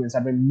grassroots movements that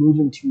have been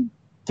moving to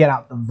get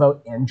out the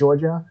vote in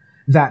Georgia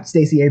that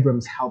Stacey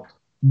Abrams helped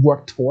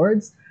work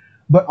towards.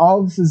 But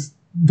all this is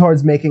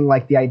towards making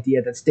like the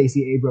idea that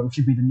Stacey Abrams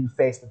should be the new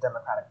face of the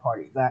Democratic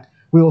Party, that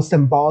we will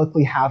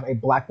symbolically have a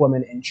black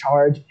woman in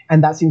charge,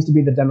 and that seems to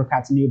be the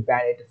Democrats' new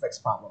band-aid to fix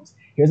problems.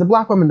 Here's a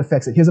black woman to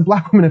fix it. Here's a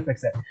black woman to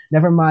fix it.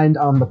 Never mind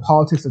the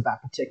politics of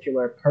that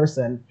particular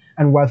person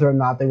and whether or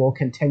not they will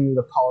continue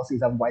the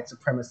policies of white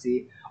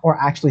supremacy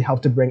or actually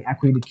help to bring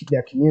equity to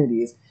their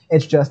communities.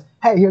 It's just,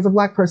 hey, here's a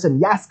black person.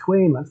 Yes,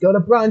 queen, let's go to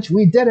brunch.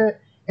 We did it.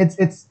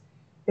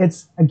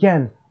 It's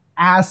again,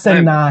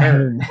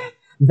 asinine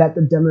that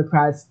the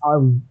Democrats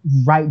are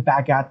right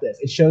back at this.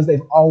 It shows they've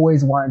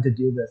always wanted to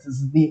do this. This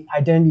is the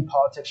identity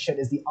politics shit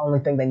is the only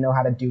thing they know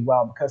how to do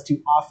well, because to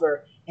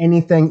offer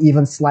anything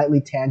even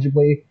slightly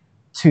tangibly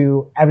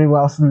to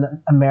everyone else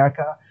in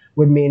America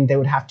would mean they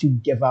would have to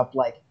give up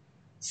like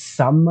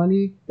some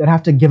money. They'd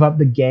have to give up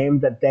the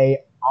game that they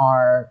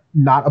are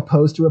not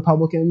opposed to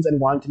Republicans and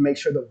wanting to make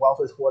sure that wealth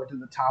is hoarded to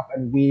the top,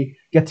 and we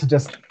get to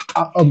just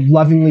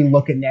lovingly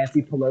look at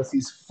Nancy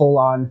Pelosi's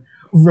full-on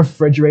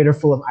refrigerator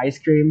full of ice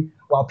cream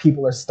while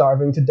people are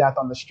starving to death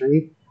on the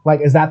street.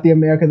 Like, is that the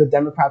America the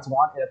Democrats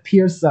want? It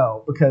appears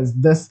so, because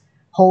this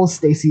whole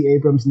Stacey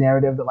Abrams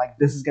narrative that like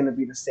this is going to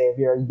be the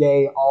savior,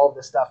 yay, all of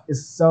this stuff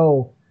is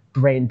so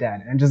brain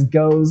dead, and just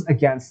goes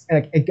against,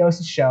 it goes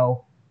to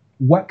show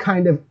what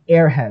kind of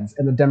airheads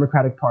in the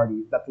Democratic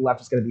Party that the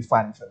left is going to be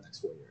fighting for the next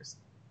 4 years.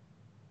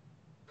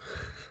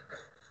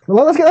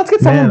 Well, let's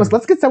get someone.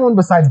 Let's get someone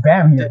besides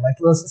Bam here. Like,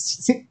 let's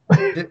see.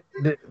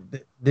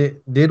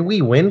 Did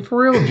we win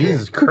for real?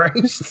 Jesus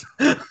Christ!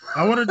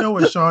 I want to know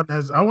what Sean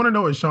has. I want to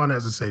know what Sean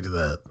has to say to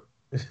that.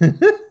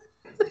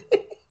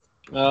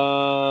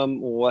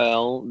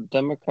 Well,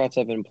 Democrats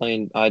have been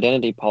playing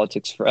identity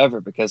politics forever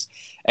because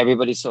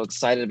everybody's so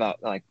excited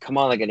about like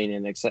Kamala getting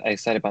in,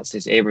 excited about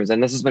Stacey Abrams,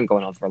 and this has been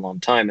going on for a long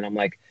time. And I'm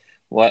like,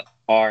 what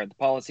are the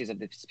policies of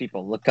these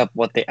people? Look up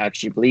what they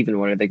actually believe in.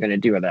 What are they going to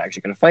do? Are they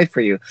actually going to fight for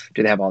you?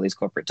 Do they have all these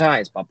corporate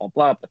ties? Blah, blah,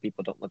 blah. But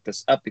people don't look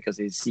this up because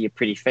they see a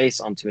pretty face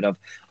onto it of,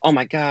 oh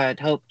my God,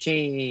 hope,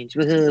 change.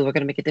 Woohoo, we're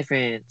going to make a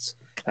difference.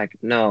 Like,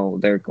 no,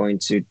 they're going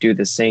to do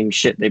the same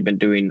shit they've been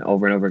doing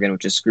over and over again,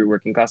 which is screw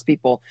working class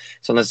people.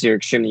 So unless you're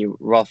extremely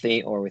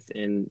wealthy or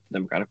within the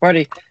Democratic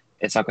Party,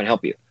 it's not going to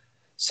help you.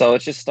 So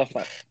it's just stuff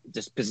that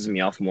just pisses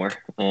me off more.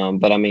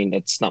 But I mean,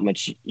 it's not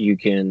much you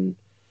can...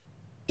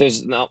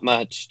 There's not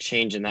much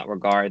change in that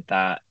regard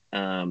that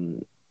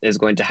is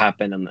going to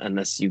happen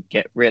unless you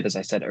get rid, as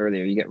I said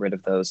earlier, you get rid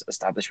of those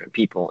establishment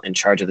people in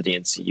charge of the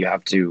DNC. You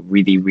have to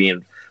really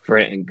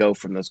reinvert it and go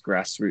from those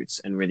grassroots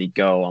and really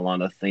go along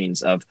the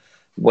things of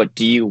what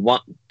do you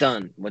want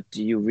done? What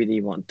do you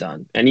really want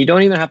done? And you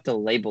don't even have to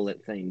label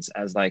it things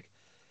as like,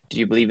 do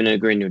you believe in a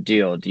Green New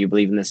Deal? Do you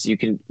believe in this? You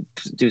can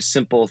do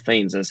simple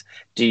things as,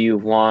 do you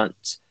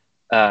want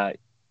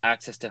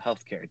access to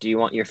healthcare? Do you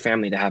want your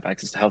family to have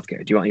access to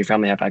healthcare? Do you want your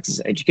family to have access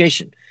to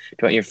education? Do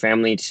you want your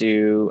family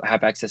to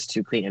have access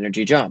to clean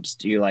energy jobs?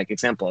 Do you, like,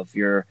 example, if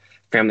your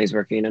family's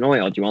working in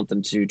oil, do you want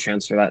them to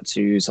transfer that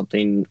to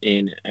something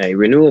in a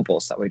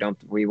renewables that we don't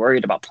be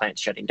worried about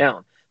plants shutting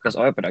down because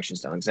oil production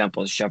is down?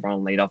 Example is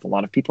Chevron laid off a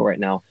lot of people right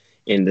now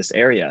in this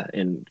area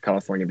in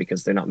California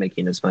because they're not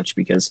making as much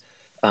because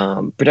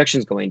production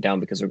is going down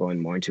because they're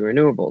going more into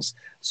renewables.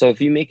 So if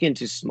you make it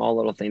into small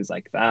little things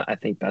like that, I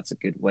think that's a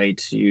good way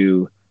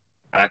to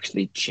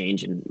actually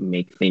change and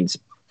make things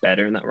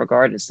better in that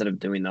regard, instead of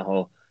doing the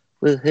whole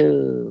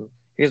woohoo,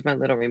 here's my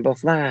little rainbow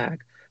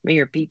flag,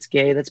 Mayor Pete's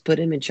gay, let's put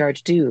him in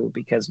charge too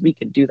because we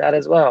can do that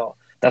as well.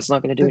 That's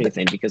not going to do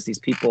anything because these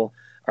people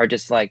are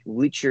just like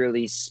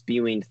literally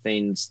spewing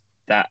things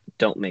that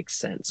don't make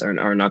sense or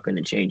are not going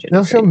to change anything.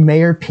 They'll show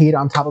Mayor Pete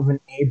on top of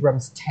an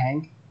Abrams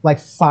tank, like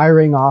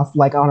firing off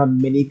like on a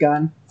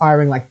minigun,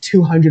 firing like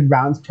 200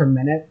 rounds per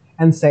minute,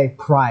 and say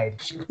pride,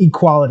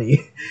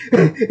 equality.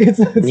 it's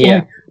yeah,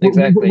 like,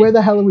 exactly. Where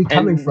the hell are we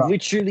coming from?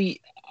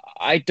 Literally,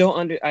 I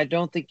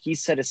don't think he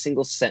said a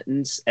single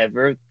sentence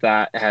ever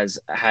that has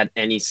had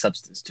any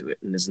substance to it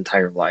in his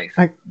entire life.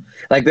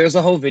 Like there's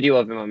a whole video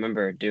of him I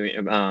remember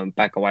doing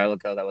back a while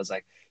ago that was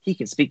like, he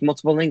can speak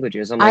multiple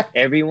languages. I'm like,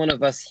 every one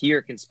of us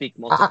here can speak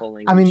multiple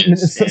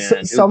languages. I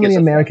mean, so many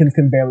Americans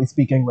can barely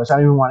speak English. I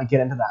don't even want to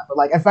get into that. But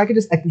like, if I could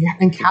just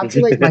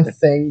encapsulate my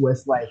thing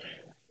with like,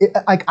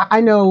 I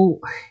know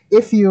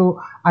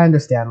I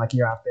understand, like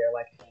you're out there,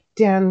 like,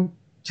 Dan,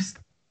 just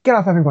get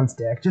off everyone's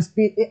dick. Just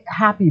be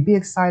happy, be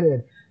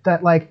excited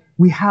that like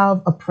we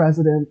have a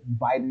president,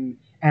 Biden,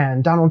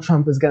 and Donald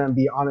Trump is going to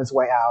be on his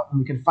way out, and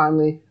we can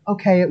finally,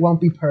 okay, it won't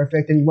be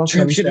perfect, and he won't.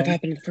 Trump should have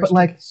happened in the first but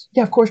like, place.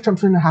 yeah, of course, Trump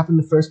shouldn't have happened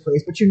in the first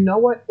place. But you know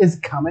what is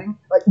coming?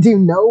 Like, do you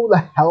know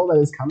the hell that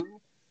is coming?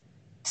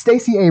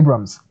 Stacey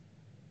Abrams,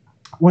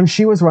 when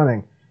she was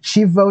running,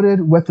 she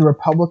voted with the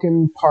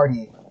Republican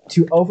Party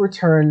to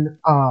overturn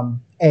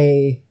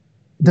a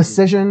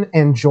decision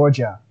in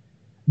Georgia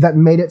that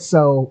made it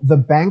so the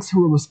banks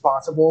who were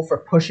responsible for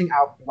pushing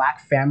out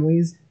black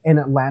families in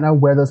Atlanta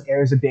where those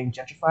areas are being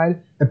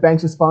gentrified, the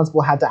banks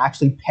responsible had to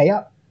actually pay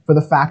up for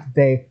the fact that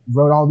they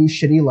wrote all these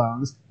shitty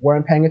loans,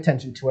 weren't paying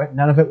attention to it,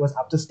 none of it was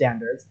up to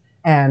standards,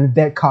 and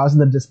that caused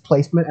the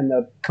displacement and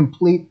the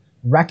complete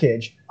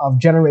wreckage of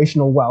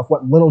generational wealth,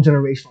 what little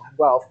generational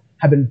wealth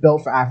had been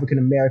built for African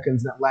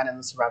Americans in Atlanta and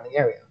the surrounding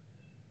area.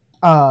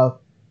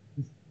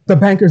 The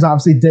bankers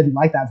obviously didn't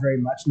like that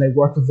very much, and they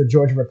worked with the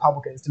Georgia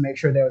Republicans to make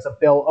sure there was a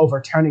bill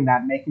overturning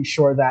that, making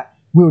sure that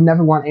we would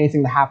never want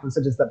anything to happen,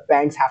 such as that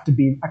banks have to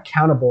be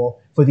accountable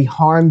for the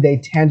harm they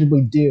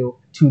tangibly do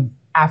to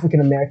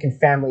African-American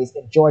families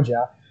in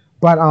Georgia.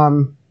 But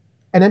an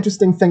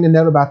interesting thing to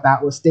note about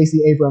that was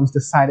Stacey Abrams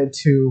decided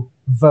to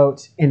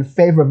vote in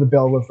favor of the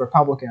bill with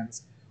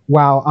Republicans,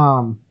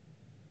 while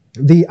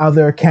the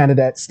other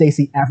candidate,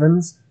 Stacey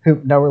Evans, who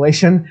no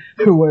relation,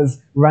 who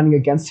was running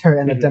against her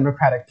in the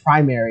Democratic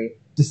primary,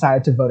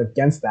 decided to vote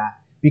against that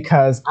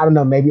because, I don't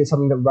know, maybe it's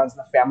something that runs in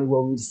the family where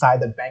we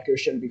decide that bankers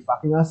shouldn't be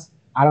fucking us.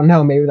 I don't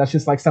know, maybe that's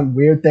just like some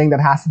weird thing that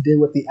has to do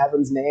with the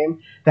Evans name,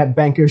 that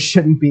bankers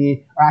shouldn't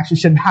be, or actually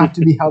shouldn't have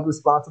to be held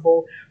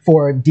responsible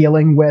for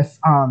dealing with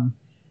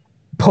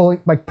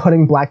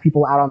putting black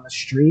people out on the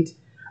street.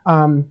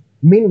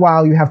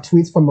 Meanwhile, you have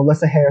tweets from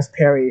Melissa Harris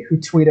Perry, who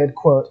tweeted,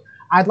 quote,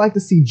 "I'd like to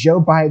see Joe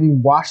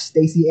Biden wash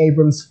Stacey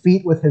Abrams'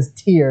 feet with his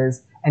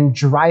tears and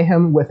dry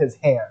him with his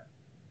hair."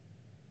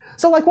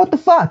 So, like, what the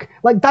fuck?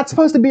 Like, that's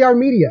supposed to be our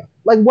media.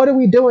 Like, what are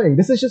we doing?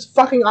 This is just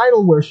fucking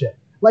idol worship.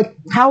 Like,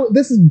 how,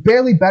 this is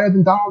barely better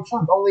than Donald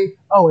Trump, only,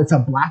 oh, it's a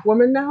black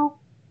woman now?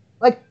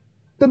 Like,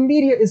 the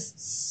media is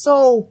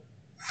so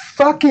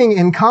fucking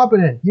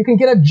incompetent. You can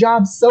get a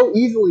job so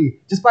easily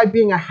just by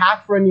being a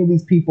hack for any of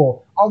these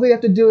people. All they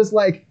have to do is,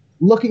 like,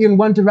 looking in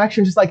one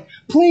direction, just like,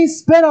 please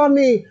spit on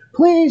me.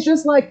 Please,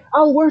 just like,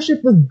 I'll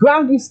worship the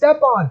ground you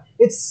step on.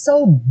 It's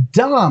so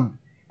dumb.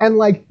 And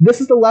like, this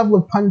is the level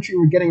of punditry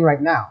we're getting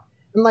right now.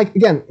 And like,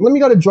 again, let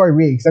me go to Joy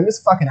Reid, because I'm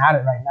just fucking at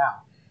it right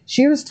now.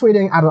 She was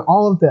tweeting out of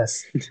all of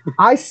this,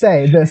 I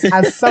say this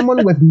as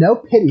someone with no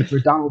pity for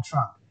Donald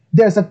Trump.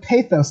 There's a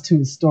pathos to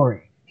his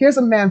story. Here's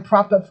a man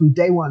propped up from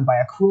day one by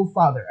a cruel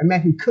father, a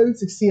man who couldn't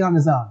succeed on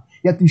his own.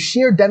 Yet through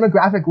sheer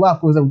demographic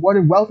wealth was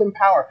awarded wealth and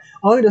power,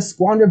 only to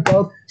squander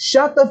both.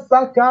 Shut the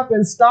fuck up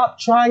and stop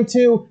trying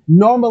to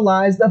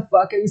normalize the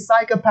fucking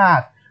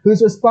psychopath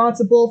who's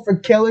responsible for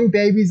killing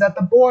babies at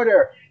the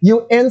border.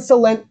 You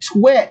insolent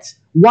twit.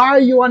 Why are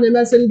you on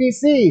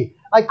MSNBC?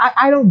 Like,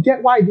 I don't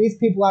get why these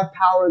people have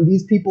power and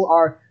these people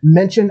are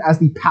mentioned as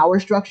the power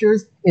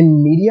structures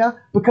in media,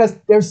 because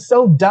they're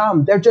so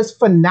dumb. They're just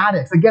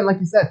fanatics. Again, like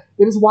you said,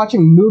 they're just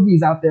watching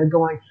movies out there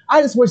going,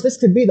 I just wish this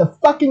could be the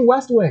fucking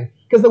West Wing,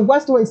 because the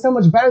West Wing is so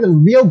much better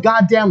than real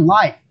goddamn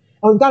life.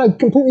 And we've got to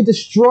completely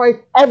destroy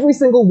every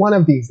single one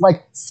of these,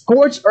 like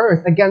scorch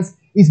earth against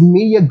these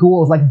media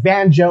ghouls like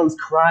Van Jones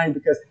crying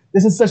because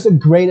this is such the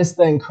greatest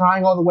thing,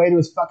 crying all the way to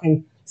his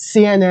fucking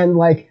CNN,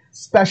 like,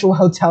 special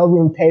hotel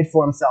room paid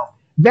for himself.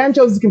 Van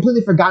Jones has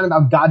completely forgotten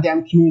about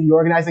goddamn community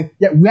organizing,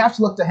 yet we have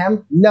to look to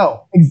him?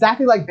 No.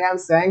 Exactly like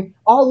Bam's saying,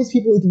 all these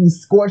people need to be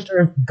scorched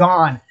earth,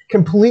 gone,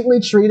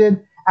 completely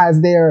treated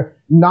as they're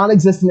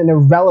non-existent and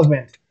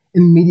irrelevant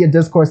in media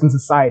discourse and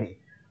society.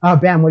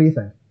 Bam, what do you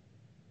think?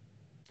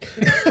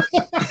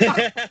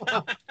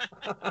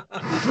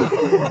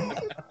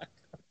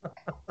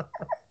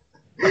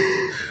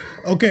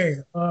 Okay,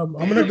 I'm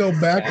gonna go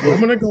back. I'm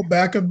gonna go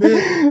back a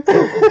bit.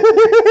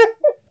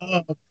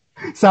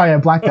 Sorry, I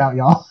blacked out,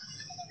 y'all.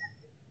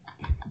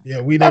 Yeah,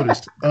 we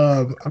noticed.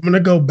 I'm gonna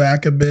go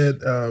back a bit.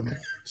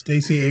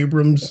 Stacey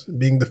Abrams,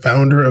 being the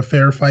founder of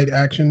Fair Fight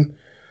Action,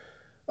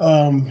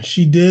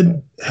 she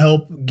did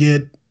help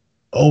get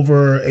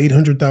over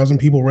 800,000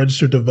 people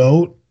registered to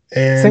vote,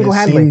 and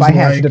single-handedly by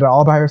hand, she did it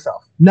all by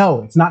herself.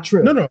 No, it's not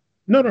true. No,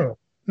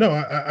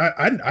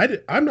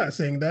 I'm not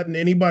saying that, and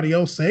anybody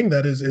else saying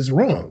that is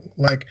wrong.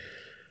 Like,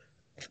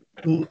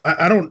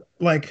 I don't,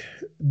 like,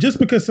 just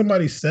because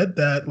somebody said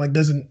that, like,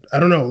 doesn't, I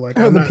don't know, like,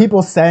 the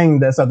people saying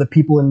this are the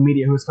people in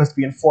media who are supposed to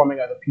be informing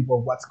other people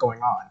of what's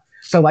going on.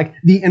 So, like,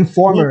 the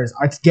informers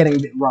are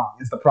getting it wrong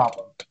is the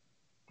problem.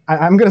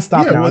 I'm gonna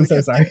stop now. I'm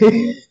so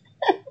sorry.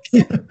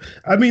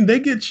 I mean, they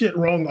get shit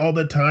wrong all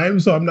the time,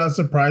 so I'm not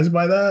surprised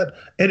by that.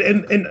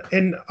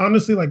 And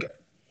honestly, like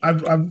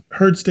I've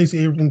heard Stacey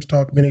Abrams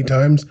talk many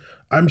times.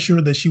 I'm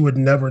sure that she would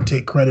never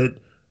take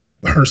credit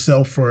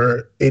herself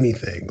for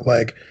anything.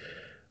 Like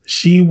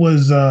she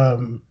was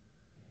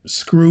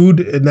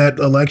screwed in that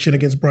election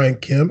against Brian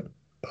Kemp,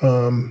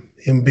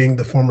 him being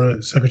the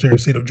former Secretary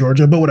of State of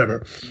Georgia, but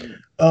whatever.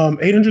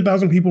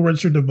 800,000 people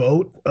registered to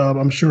vote.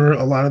 I'm sure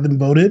a lot of them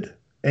voted,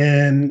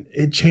 and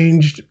it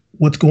changed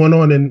what's going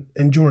on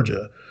in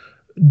Georgia.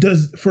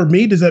 Does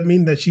that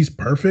mean that she's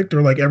perfect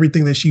or like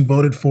everything that she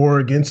voted for or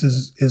against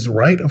is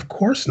right? Of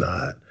course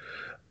not.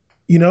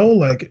 You know,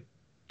 like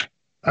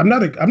I'm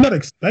not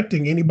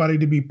expecting anybody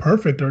to be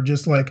perfect or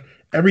just like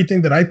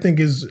everything that I think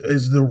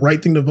is the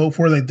right thing to vote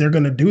for, like they're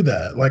going to do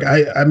that. Like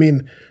I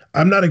mean,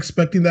 I'm not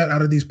expecting that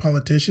out of these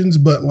politicians,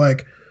 but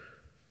like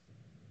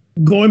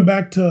going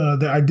back to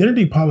the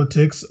identity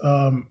politics,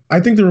 I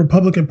think the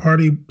Republican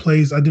Party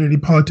plays identity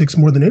politics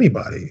more than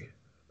anybody.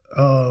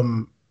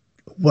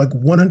 Like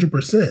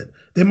 100%.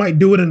 They might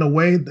do it in a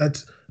way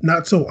that's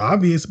not so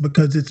obvious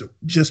because it's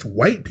just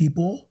white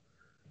people.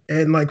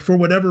 And like, for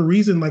whatever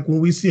reason, like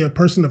when we see a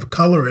person of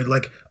color, it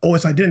like, oh,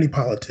 it's identity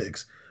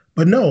politics.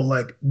 But no,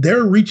 like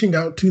they're reaching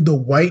out to the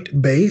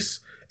white base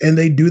and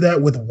they do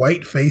that with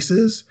white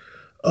faces.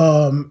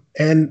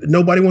 And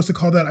nobody wants to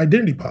call that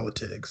identity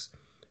politics.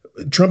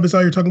 Trump is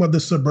out here talking about the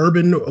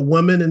suburban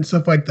woman and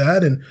stuff like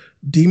that and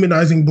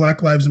demonizing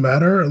Black Lives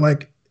Matter.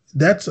 Like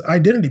that's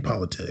identity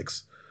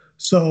politics.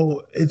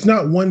 So it's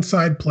not one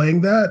side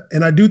playing that.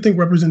 And I do think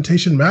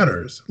representation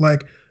matters.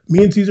 Like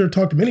me and Caesar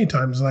talked many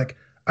times, like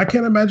I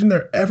can't imagine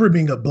there ever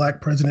being a Black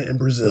president in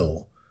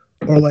Brazil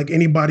or like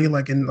anybody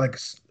like in like,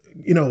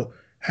 you know,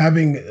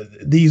 having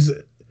these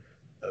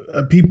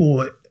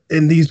people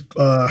in these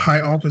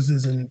high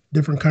offices in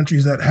different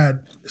countries that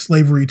had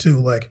slavery too.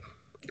 Like,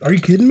 are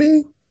you kidding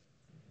me?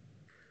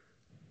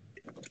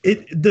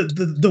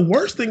 The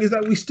worst thing is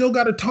that we still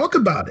got to talk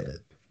about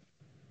it.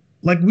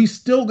 Like we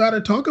still got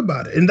to talk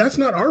about it. And that's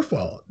not our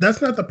fault.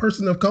 That's not the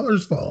person of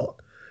color's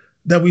fault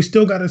that we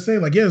still got to say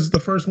like, yeah, it's the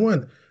first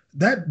one.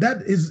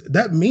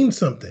 That means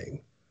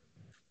something.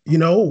 You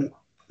know,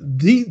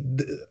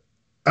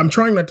 I'm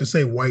trying not to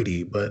say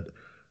whitey, but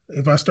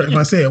if I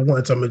say it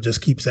once, I'm gonna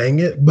just keep saying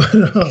it. But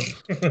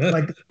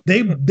like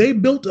they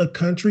built a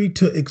country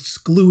to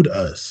exclude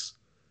us.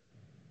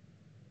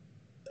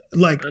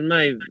 Like on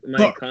my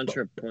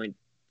contrapoint,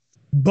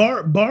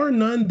 bar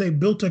none, they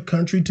built a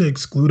country to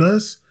exclude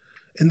us,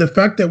 and the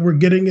fact that we're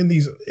getting in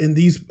these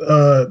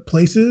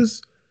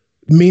places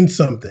means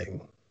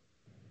something.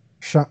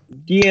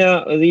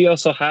 Yeah, you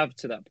also have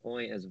to that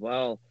point as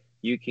well.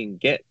 You can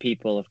get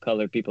people of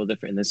color, people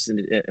different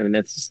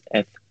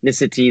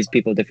ethnicities,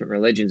 people different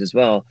religions as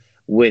well,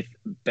 with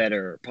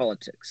better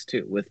politics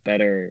too, with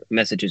better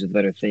messages, with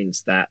better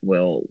things that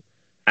will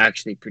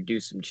actually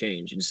produce some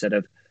change instead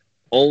of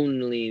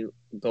only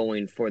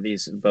going for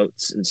these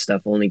votes and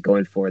stuff, only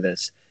going for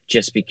this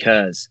just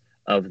because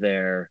of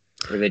their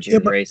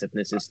religion, race,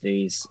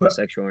 ethnicities,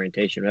 sexual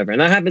orientation, whatever.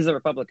 And that happens to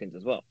Republicans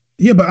as well.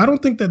 Yeah, but I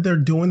don't think that they're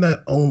doing that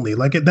only.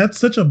 Like that's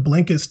such a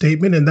blanket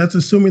statement, and that's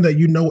assuming that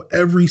you know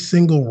every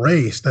single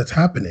race that's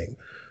happening.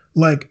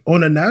 Like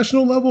on a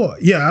national level,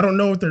 yeah, I don't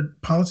know what their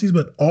policies,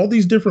 but all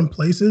these different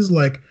places,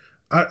 like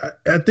I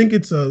think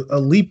it's a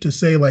leap to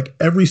say like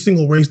every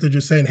single race they're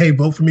just saying, hey,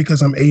 vote for me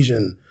because I'm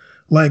Asian.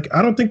 Like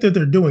I don't think that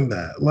they're doing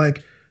that.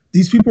 Like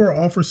these people are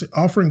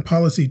offering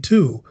policy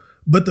too,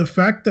 but the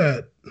fact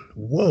that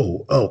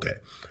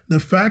the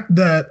fact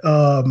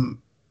that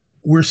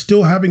we're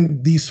still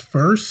having these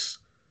firsts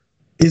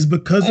is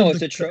because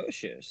it's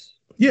atrocious.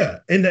 Yeah,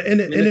 and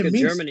it means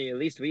Germany. At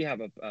least we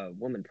have a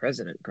woman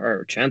president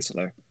or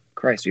chancellor.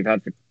 Christ, we've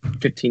had for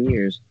 15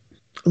 years.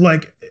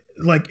 Like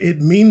it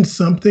means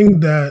something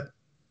that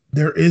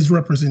there is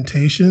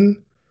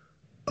representation.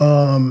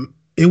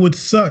 It would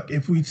suck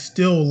if we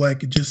still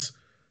like just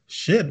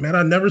shit, man.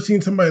 I've never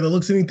seen somebody that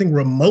looks anything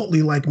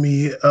remotely like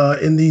me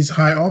in these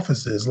high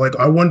offices. Like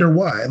I wonder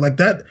why. Like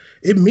that,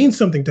 it means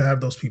something to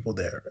have those people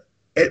there.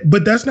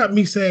 But that's not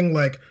me saying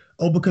like,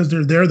 oh, because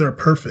they're there, they're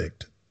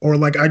perfect. Or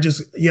like, I'm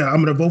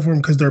going to vote for them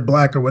because they're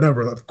Black or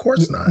whatever. Of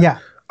course not. Yeah.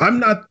 I'm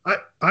not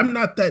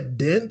that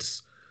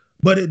dense,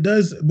 but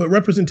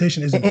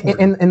representation is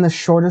important. In the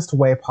shortest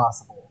way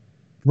possible.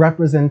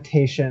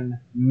 Representation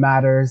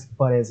matters,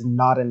 but is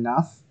not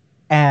enough.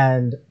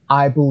 And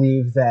I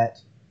believe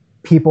that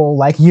people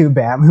like you,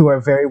 Bam, who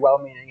are very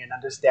well-meaning and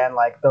understand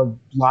like the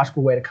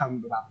logical way to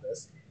come about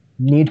this,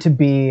 need to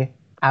be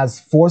as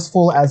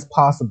forceful as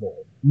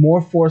possible, more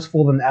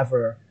forceful than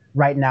ever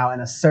right now in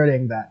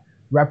asserting that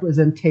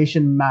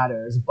representation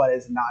matters, but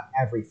is not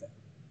everything.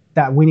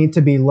 That we need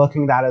to be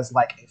looking at that as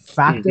like a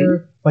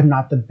factor, but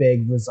not the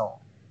big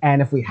result.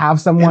 And if we have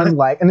someone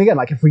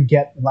if we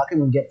get lucky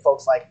and we get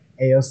folks like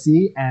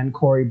AOC and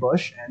Cori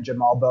Bush and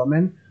Jamal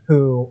Bowman,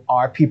 who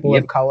are people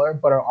of color,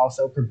 but are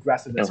also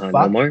progressive as fuck,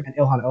 and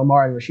Ilhan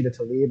Omar and Rashida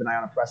Tlaib and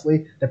Ayanna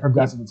Pressley, they're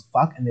progressive as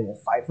fuck and they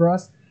will fight for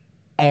us.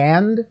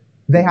 And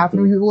they happen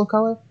to be people of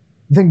color.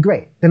 then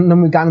great.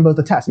 Then we've gotten both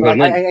the tests. But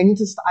Win-win. I need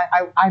to.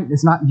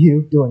 It's not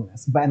you doing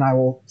this, but and I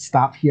will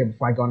stop here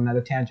before I go on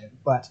another tangent.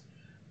 But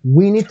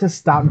we need to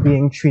stop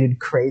being treated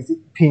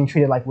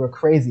like we're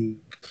crazy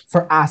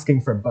for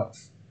asking for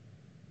both.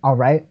 All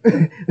right,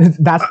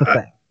 that's the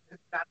thing.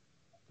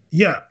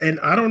 Yeah, and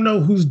I don't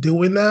know who's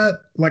doing that.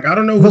 Like, I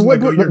don't know who's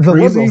like, oh, you're the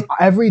crazy. liberals,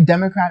 every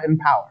Democrat in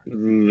power,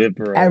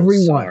 Liberals,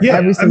 everyone, Yeah,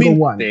 every I single mean,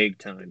 one. big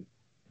time.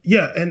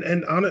 Yeah,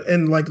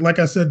 and like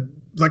I said,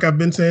 like I've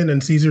been saying,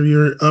 and Caesar,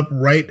 you're up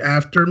right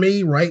after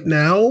me right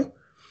now.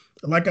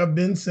 Like I've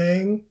been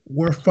saying,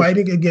 we're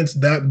fighting against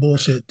that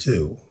bullshit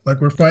too.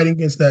 Like we're fighting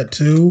against that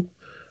too.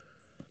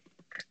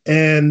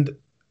 And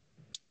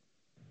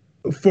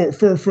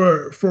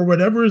for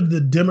whatever the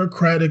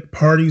Democratic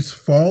Party's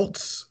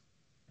faults,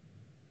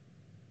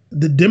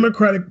 the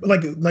Democratic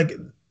like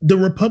the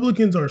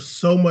Republicans are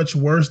so much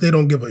worse. They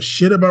don't give a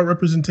shit about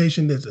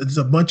representation. It's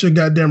a bunch of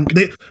goddamn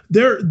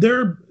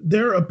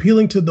they're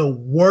appealing to the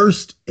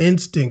worst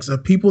instincts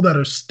of people that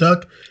are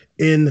stuck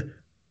in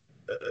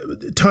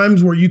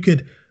times where you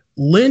could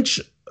lynch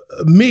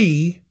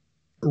me,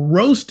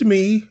 roast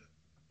me,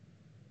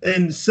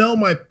 and sell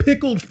my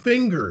pickled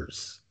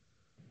fingers.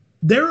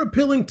 They're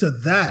appealing to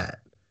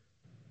that.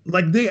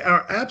 Like they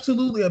are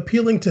absolutely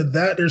appealing to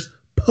that. There's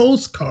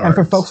postcards. And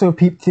for folks who are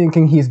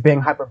thinking he's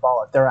being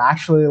hyperbolic, there are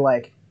actually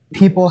like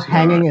people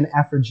hanging in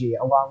effigy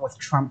along with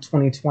Trump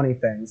 2020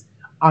 things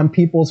on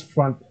people's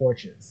front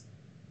porches.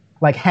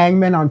 Like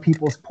hangmen on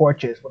people's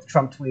porches with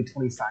Trump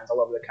 2020 signs all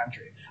over the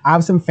country. I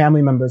have some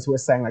family members who are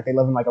saying like they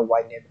live in like a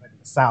white neighborhood in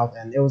the South,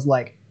 and it was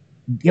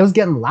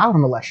getting loud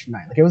on election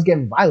night. Like it was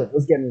getting violent.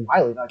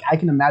 Like I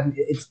can imagine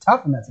it's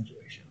tough in that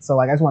situation. So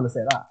like I just want to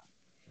say that.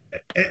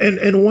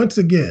 And once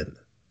again,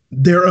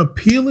 they're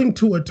appealing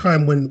to a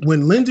time when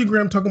Lindsey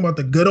Graham talking about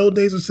the good old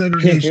days of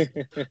segregation.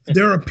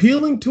 They're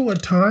appealing to a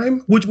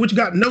time which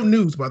got no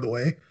news, by the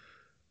way.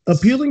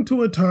 Appealing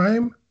to a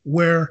time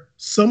where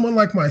someone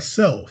like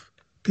myself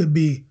could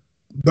be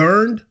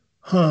burned,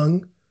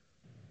 hung,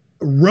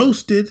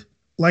 roasted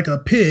like a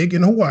pig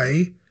in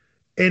Hawaii,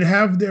 and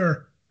have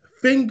their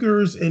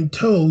fingers and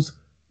toes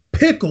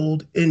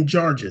pickled in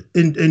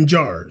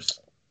jars.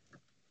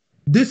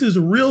 This is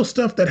real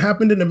stuff that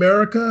happened in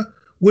America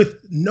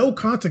with no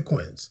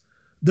consequence.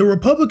 The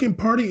Republican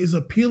Party is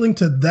appealing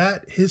to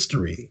that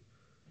history.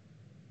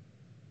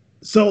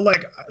 So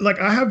like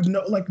I have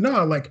no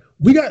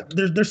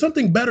there's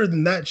something better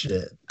than that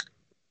shit.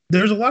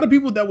 There's a lot of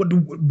people that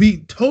would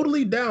be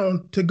totally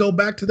down to go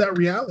back to that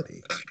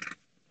reality.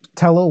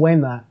 Tell Lil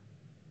Wayne that.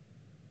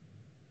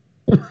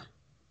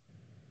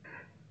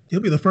 He'll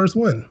be the first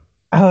one.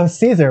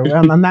 Caesar,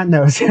 on that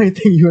note, is there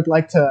anything you would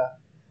like to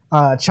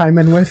chime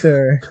in with,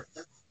 or?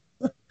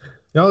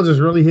 Y'all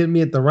just really hit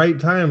me at the right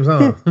times,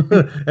 huh?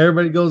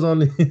 Everybody goes on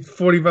the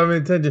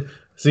 45-minute tangent.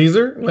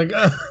 Caesar? Like,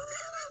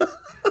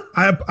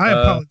 I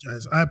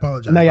apologize. I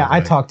apologize. No, yeah,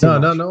 I talked to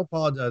you. No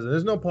apologizing.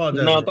 There's no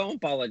apologizing. No, don't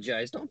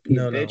apologize. Don't be a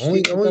bitch.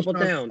 Only double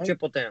down,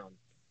 triple down.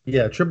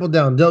 Yeah, triple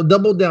down.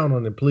 Double down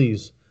on it,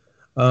 please.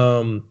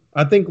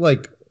 I think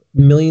like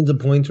millions of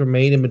points were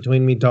made in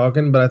between me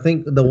talking, but I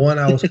think the one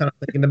I was kind of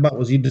thinking about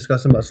was you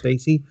discussing about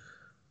Stacey.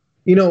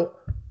 You know,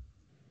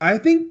 I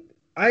think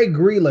I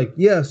agree. Like,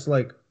 yes,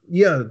 like,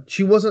 yeah,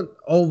 she wasn't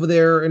over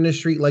there in the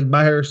street like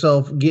by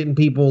herself getting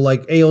people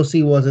like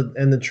AOC was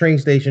in the train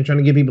station trying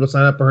to get people to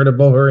sign up for her to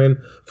vote her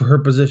in for her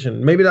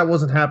position. Maybe that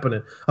wasn't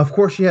happening. Of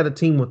course, she had a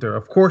team with her.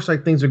 Of course,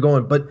 like things are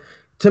going. But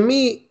to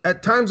me,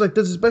 at times like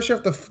this, especially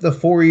after the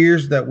 4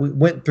 years that we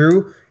went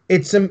through, I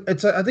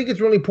think it's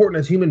really important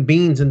as human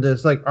beings and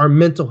this like our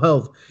mental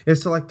health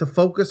is to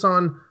focus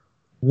on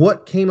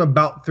what came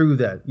about through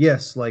that.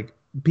 Yes, like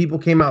people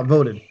came out,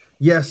 voted.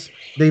 Yes,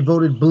 they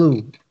voted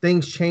blue.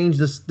 Things changed.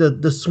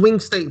 The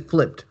swing state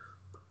flipped.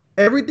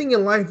 Everything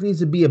in life needs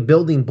to be a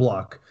building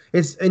block.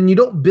 And you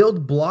don't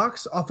build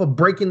blocks off of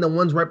breaking the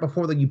ones right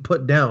before that you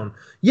put down.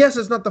 Yes,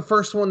 it's not the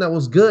first one that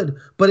was good,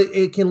 but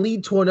it can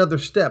lead to another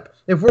step.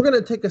 If we're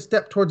gonna take a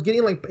step towards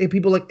getting like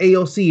people like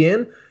AOC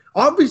in,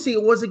 obviously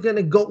it wasn't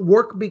gonna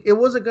work. It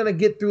wasn't gonna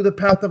get through the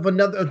path of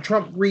another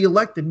Trump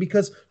reelected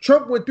because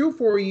Trump went through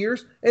 4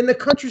 years and the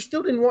country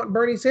still didn't want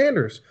Bernie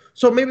Sanders.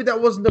 So maybe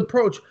that wasn't the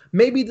approach.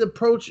 Maybe the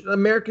approach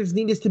Americans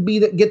need is to be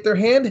that get their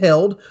hand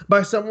held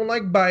by someone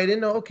like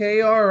Biden.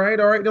 Okay, all right.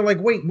 They're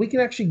like, wait, we can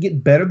actually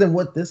get better than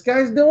what this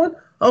guy's doing?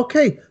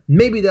 Okay,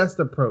 maybe that's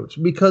the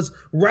approach because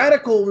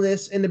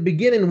radicalness in the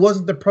beginning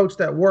wasn't the approach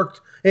that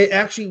worked. It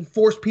actually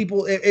forced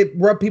people, it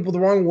rubbed people the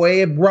wrong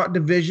way. It brought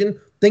division.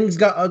 Things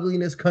got ugly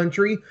in this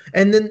country.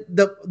 And then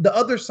the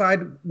other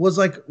side was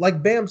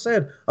like Bam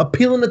said,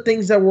 appealing to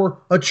things that were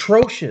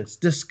atrocious,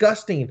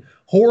 disgusting,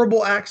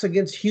 horrible acts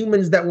against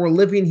humans that were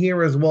living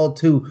here as well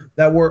too,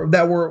 that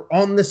were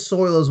on this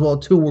soil as well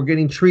too, were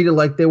getting treated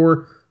like they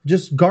were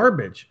just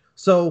garbage.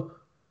 So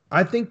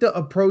I think the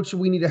approach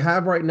we need to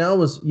have right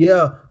now is,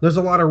 there's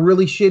a lot of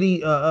really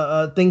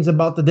shitty things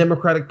about the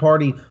Democratic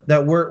Party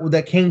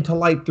that came to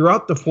light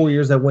throughout the 4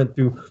 years that went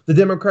through. The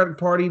Democratic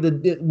Party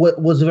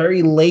was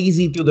very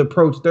lazy through the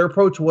approach. Their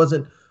approach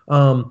wasn't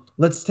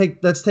Let's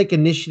take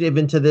initiative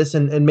into this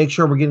and make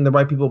sure we're getting the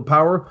right people in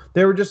power.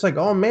 They were just like,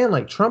 oh man,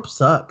 like Trump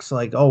sucks.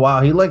 Like, oh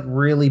wow, he like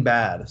really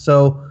bad.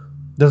 So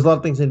there's a lot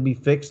of things that need to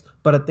be fixed,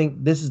 but I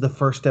think this is the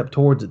first step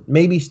towards it.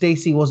 Maybe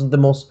Stacey wasn't the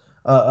most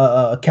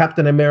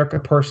Captain America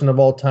person of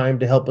all time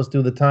to help us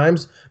through the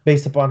times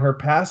based upon her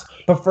past,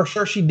 but for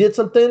sure she did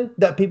something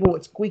that people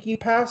with squeaky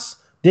past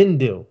didn't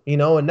do,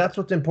 and that's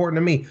what's important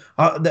to me.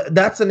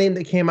 That's the name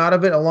that came out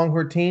of it along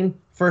her team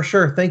for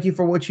sure. Thank you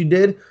for what you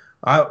did.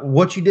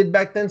 What you did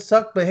back then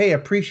sucked, but hey,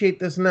 appreciate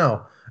this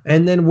now.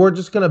 And then we're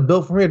just gonna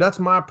build from here. That's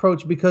my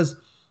approach because,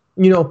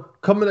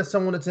 coming as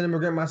someone that's an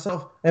immigrant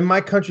myself, in my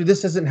country,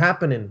 this isn't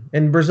happening.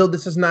 In Brazil,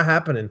 this is not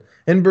happening.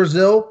 In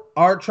Brazil,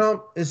 our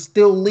Trump is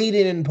still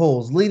leading in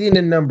polls, leading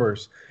in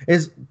numbers,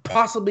 is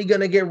possibly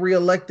gonna get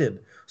reelected.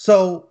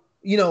 So,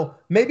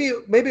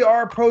 maybe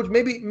our approach,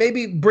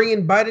 maybe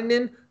bringing Biden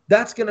in,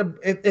 that's gonna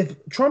if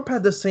Trump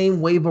had the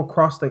same wave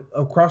across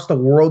the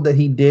world that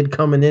he did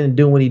coming in and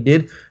doing what he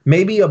did,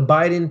 maybe a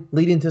Biden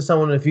leading to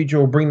someone in the future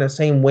will bring that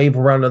same wave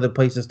around other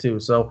places too.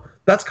 So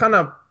that's kind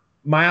of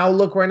my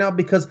outlook right now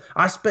because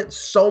I spent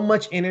so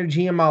much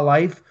energy in my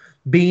life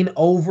being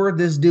over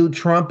this dude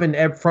Trump and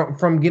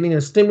from getting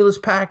a stimulus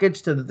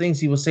package to the things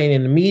he was saying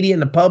in the media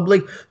and the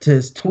public to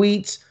his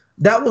tweets.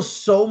 That was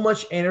so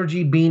much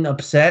energy being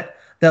upset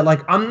that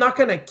like I'm not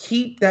gonna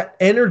keep that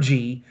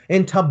energy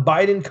into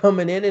Biden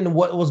coming in and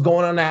what was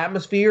going on in the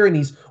atmosphere and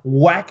these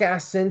whack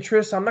ass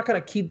centrists. I'm not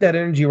gonna keep that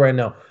energy right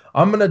now.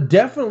 I'm gonna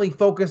definitely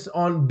focus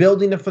on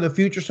building it for the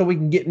future so we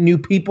can get new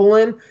people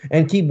in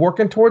and keep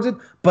working towards it.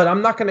 But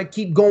I'm not gonna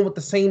keep going with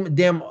the same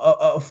damn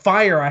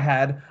fire I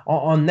had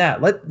on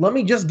that. Let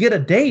me just get a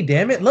day,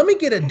 damn it. Let me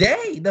get a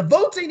day. The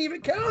votes ain't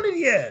even counted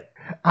yet.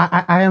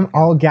 I am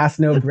all gas,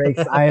 no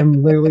brakes. I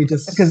am literally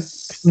just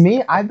because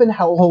I've been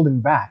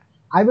holding back.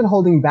 I've been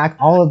holding back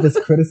all of this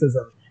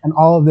criticism and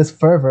all of this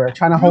fervor,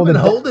 trying to hold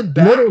it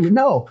back. Literally,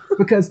 no,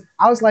 because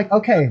I was like,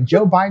 okay,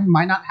 Joe Biden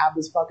might not have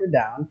this fucker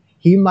down.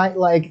 He might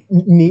like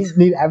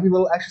need every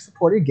little extra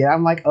support he get.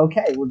 I'm like,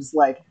 okay, we're just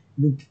like,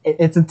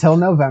 it's until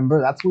November.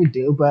 That's what we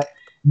do. But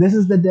this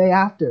is the day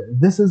after.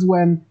 This is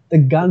when the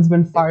gun's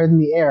been fired in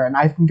the air, and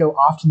I can go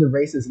off to the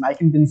races, and I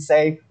can then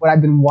say what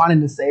I've been wanting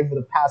to say for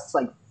the past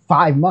like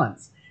 5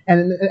 months.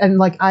 And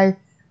like I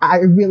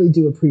really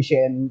do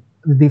appreciate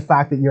the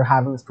fact that you're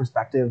having this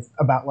perspective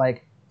about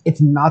like it's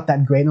not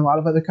that great in a lot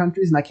of other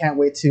countries, and I can't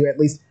wait to at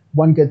least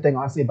one good thing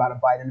honestly about a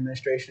Biden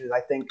administration is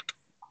I think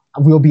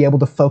we'll be able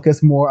to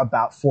focus more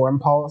about foreign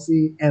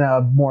policy in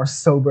a more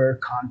sober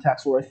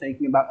context where we're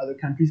thinking about other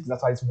countries because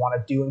that's what I just want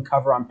to do and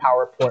cover on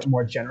PowerPoint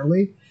more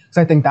generally.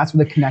 So I think that's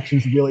where the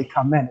connections really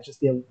come in. It's just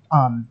the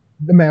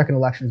American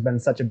election has been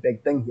such a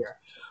big thing here,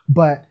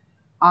 but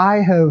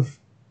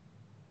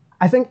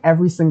I think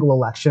every single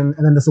election,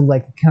 and then this will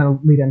like kind of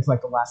lead into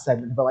like the last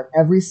segment, but like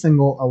every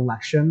single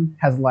election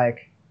has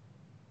like,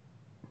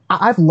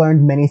 I've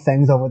learned many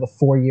things over the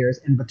 4 years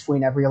in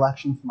between every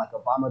election, from like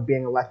Obama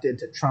being elected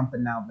to Trump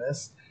and now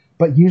this.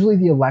 But usually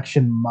the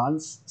election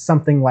months,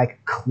 something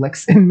like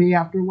clicks in me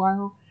after a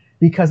while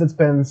because it's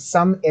been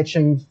some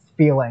itching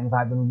feeling that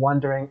I've been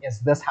wondering, is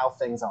this how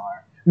things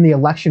are? And the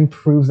election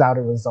proves out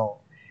a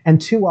result.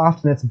 And too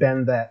often it's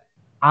been that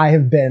I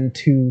have been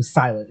too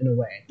silent in a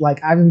way.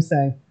 Like I've been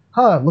saying,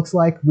 it looks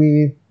like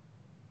we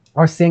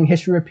are seeing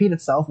history repeat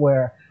itself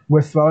where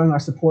we're throwing our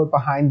support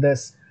behind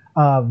this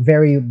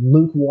very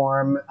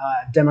lukewarm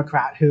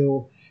Democrat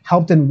who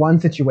helped in one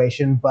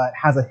situation but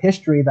has a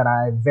history that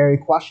I very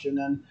question.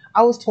 And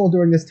I was told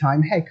during this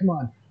time, hey, come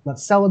on,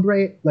 let's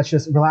celebrate. Let's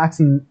just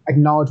relax and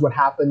acknowledge what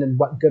happened and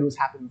what good was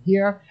happening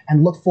here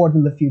and look forward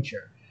to the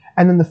future.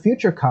 And then the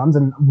future comes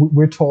and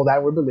we're told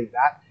that, we believe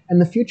that. And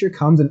the future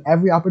comes and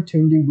every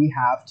opportunity we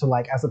have to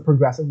like, as a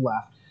progressive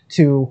left,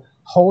 to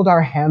hold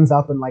our hands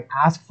up and like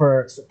ask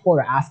for support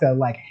or ask a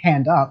like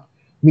hand up,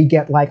 we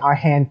get like our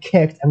hand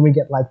kicked and we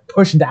get like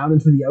pushed down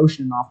into the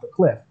ocean and off the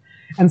cliff.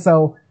 And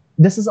so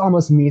this is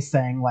almost me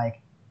saying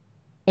like,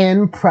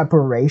 in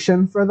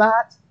preparation for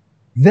that,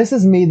 this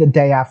is me the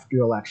day after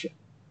the election.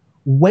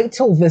 Wait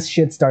till this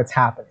shit starts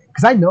happening.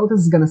 Because I know this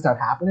is going to start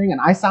happening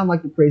and I sound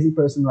like the crazy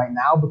person right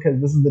now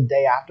because this is the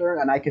day after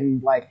and I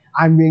can like,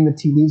 I'm reading the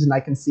tea leaves and I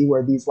can see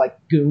where these like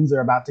goons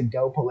are about to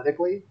go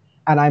politically.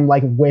 And I'm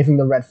like waving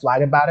the red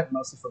flag about it,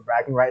 mostly for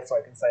bragging rights, so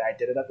I can say I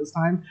did it at this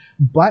time.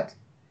 But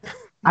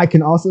I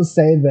can also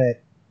say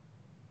that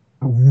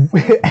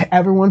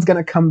everyone's going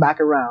to come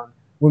back around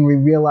when we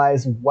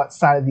realize what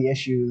side of the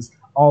issues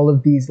all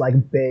of these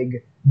like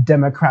big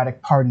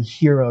Democratic Party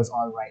heroes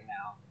are right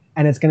now.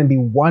 And it's going to be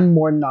one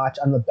more notch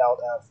on the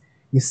belt of,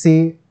 you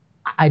see,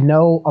 I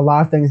know a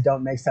lot of things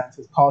don't make sense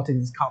because politics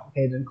is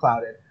complicated and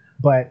clouded,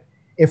 but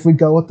if we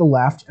go with the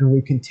left and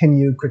we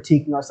continue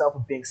critiquing ourselves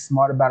of being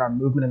smart about our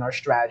movement and our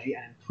strategy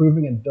and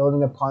improving and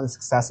building upon the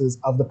successes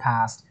of the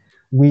past,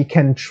 we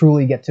can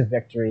truly get to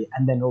victory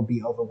and then it'll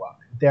be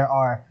overwhelming. There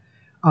are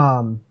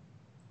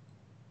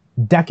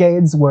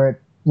decades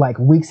where like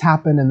weeks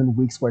happen and then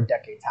weeks where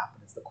decades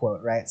happen is the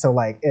quote, right? So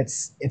like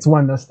it's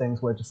one of those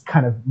things where it just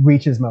kind of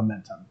reaches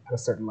momentum at a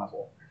certain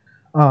level.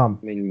 I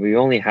mean, we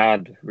only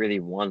had really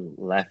one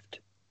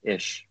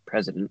left-ish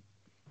president,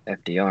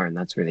 FDR, and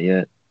that's really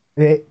it.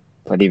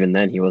 But even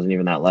then, he wasn't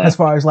even that left. As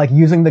far as like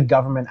using the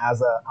government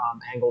as a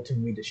angle to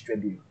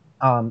redistribute,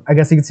 I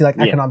guess you could see like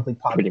economically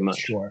popular,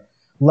 sure.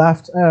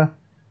 Left,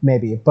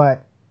 maybe.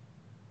 But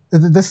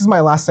this is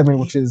my last segment,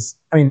 which is,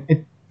 I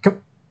mean,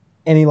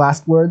 any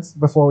last words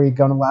before we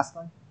go to the last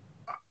thing?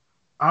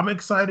 I'm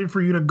excited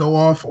for you to go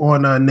off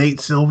on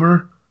Nate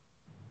Silver.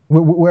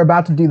 We're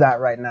about to do that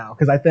right now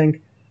because I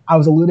think I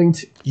was alluding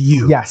to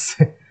you. Yes.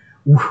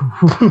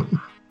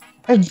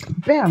 Hey,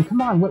 Bam,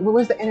 come on.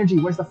 Where's the energy?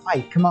 Where's the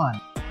fight? Come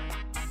on.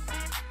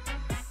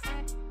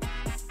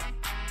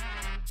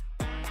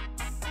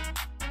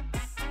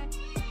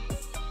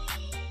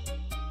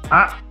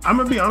 I'm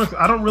gonna be honest.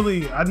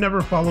 I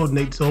never followed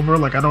Nate Silver.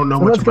 Like, I don't know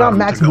much let's about get on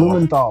Max him.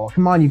 Blumenthal.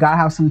 Come on, you gotta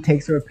have some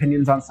takes or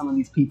opinions on some of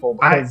these people.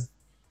 Because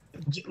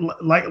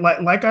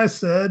like I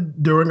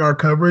said during our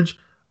coverage,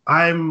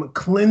 I'm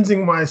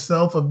cleansing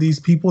myself of these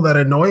people that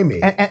annoy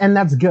me, and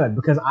that's good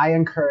because I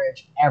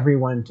encourage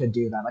everyone to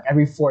do that. Like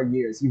every 4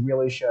 years, you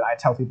really should. I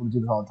tell people to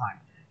do this all the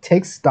time.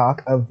 Take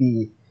stock of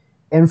the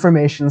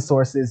information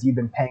sources you've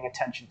been paying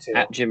attention to.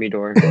 At Jimmy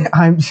Dore.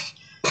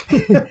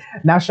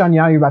 Now, Sean,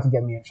 you're about to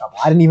get me in trouble.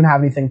 I didn't even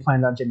have anything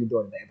planned on Jimmy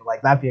Dore today. But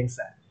like that being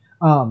said,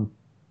 man.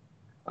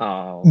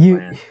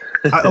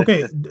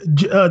 Okay,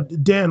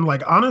 Dan.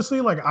 Like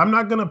honestly, like I'm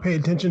not gonna pay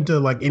attention to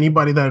like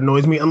anybody that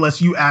annoys me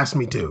unless you ask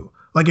me to.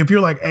 Like if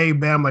you're like, hey,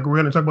 Bam, like we're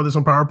gonna talk about this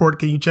on Power Report.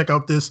 Can you check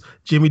out this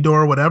Jimmy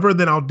Dore or whatever?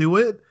 Then I'll do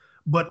it.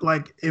 But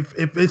like if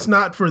it's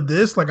not for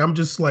this, like I'm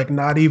just like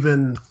not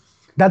even.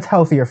 That's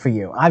healthier for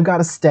you. I've got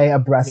to stay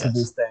abreast of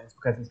these things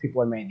because these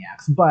people are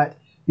maniacs. But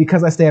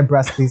because I stay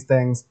abreast of these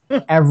things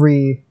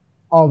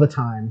all the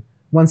time,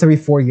 once every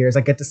 4 years,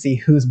 I get to see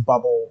whose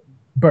bubble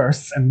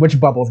bursts and which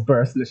bubbles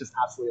burst, and it's just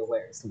absolutely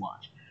hilarious to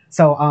watch.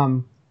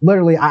 So,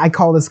 literally, I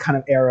call this kind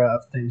of era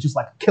of things just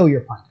like kill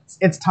your pundits.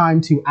 It's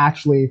time to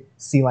actually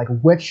see like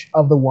which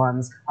of the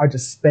ones are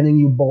just spinning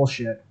you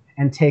bullshit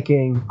and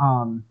taking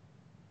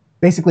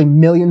basically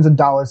millions of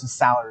dollars of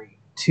salary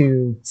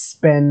to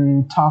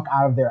talk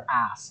out of their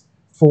ass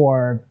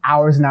for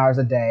hours and hours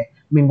a day.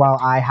 Meanwhile,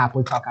 I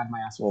happily talk out of my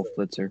ass. Wolf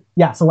Blitzer.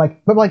 Yeah, so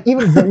like, but like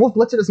even Wolf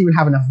Blitzer doesn't even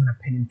have enough of an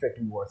opinion for it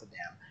to be worth a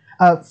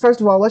damn.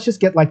 First of all, let's just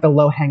get like the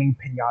low-hanging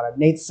pinata,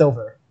 Nate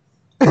Silver,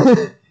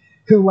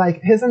 who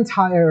like his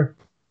entire,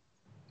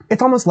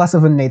 it's almost less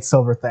of a Nate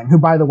Silver thing, who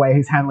by the way,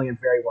 he's handling it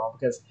very well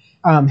because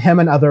him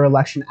and other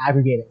election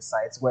aggregating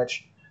sites,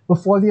 which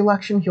before the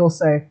election, he'll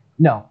say,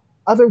 no,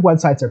 other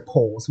websites are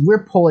polls.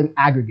 We're polling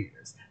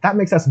aggregators. That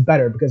makes us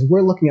better because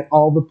we're looking at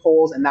all the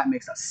polls and that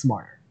makes us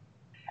smarter.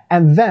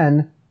 And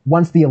then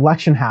once the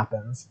election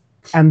happens,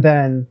 and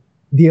then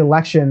the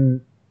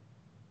election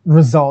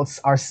results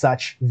are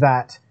such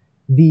that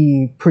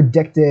the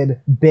predicted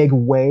big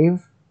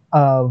wave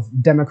of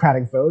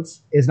Democratic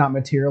votes is not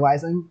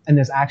materializing, and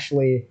there's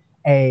actually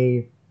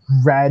a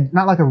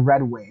not like a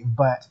red wave,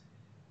 but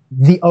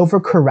the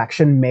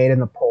overcorrection made in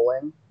the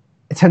polling,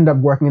 it ended up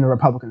working in the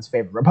Republicans'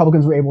 favor.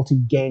 Republicans were able to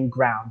gain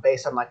ground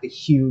based on like the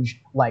huge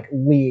like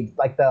lead,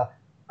 like the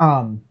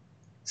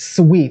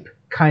sweep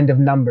kind of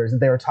numbers that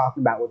they were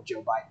talking about with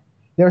Joe Biden.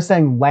 They were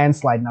saying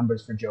landslide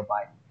numbers for Joe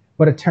Biden,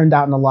 but it turned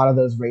out in a lot of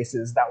those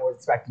races that were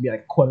expected to be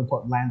like quote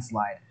unquote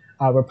landslide,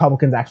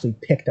 Republicans actually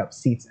picked up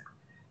seats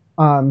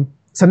in.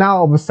 So now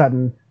all of a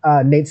sudden,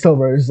 Nate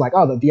Silver is like,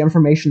 oh, the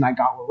information I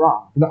got were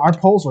wrong. Our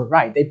polls were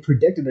right. They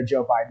predicted a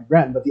Joe Biden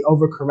win, but the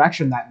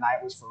overcorrection that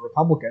night was for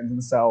Republicans,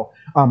 and so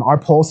our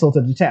polls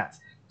tilted a chance.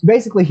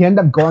 Basically, he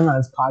ended up going on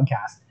his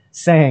podcast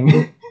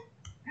saying,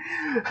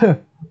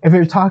 if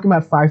you're talking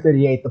about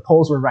 538, the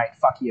polls were right.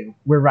 Fuck you.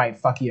 We're right.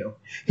 Fuck you.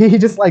 He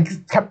just like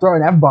kept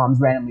throwing F-bombs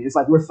randomly. It's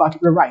like, we're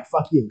right.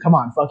 Fuck you. Come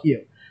on. Fuck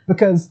you.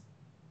 Because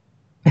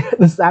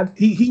the sad...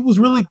 He was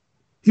really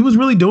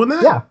doing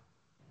that? Yeah.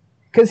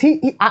 Because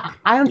I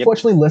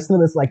unfortunately listen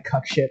to this like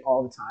cuck shit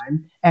all the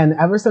time, and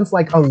ever since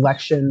like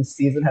election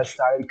season has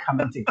started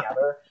coming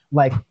together,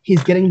 like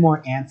he's getting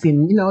more antsy,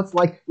 and you know it's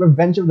like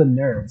Revenge of the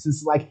Nerds.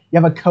 It's like you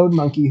have a code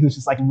monkey who's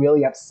just like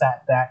really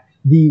upset that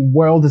the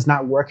world is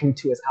not working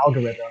to his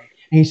algorithm,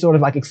 and he's sort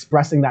of like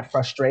expressing that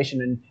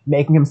frustration and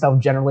making himself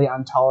generally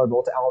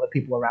intolerable to all the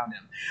people around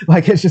him.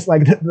 Like it's just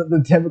like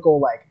the typical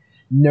like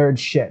nerd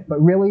shit,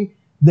 but really.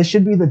 This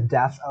should be the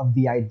death of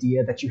the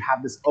idea that you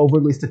have this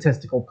overly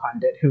statistical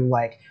pundit who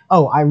like,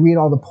 oh, I read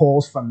all the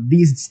polls from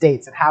these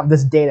states and have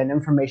this data and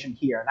information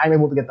here, and I'm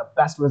able to get the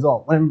best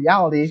result. When in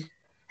reality,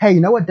 hey, you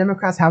know what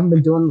Democrats haven't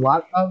been doing a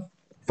lot of?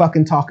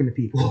 Fucking talking to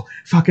people.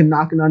 Fucking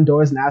knocking on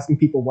doors and asking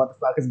people what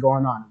the fuck is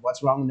going on,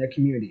 what's wrong in their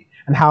community,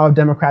 and how have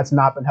Democrats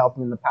not been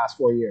helping in the past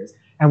 4 years,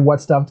 and what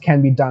stuff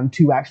can be done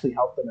to actually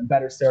help them and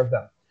better serve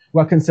them.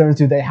 What concerns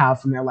do they have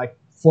from their like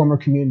former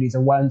communities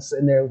or once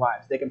in their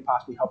lives they can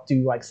possibly help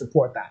to like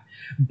support that.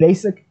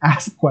 Basic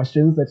ass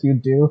questions that you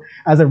do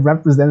as a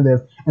representative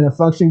in a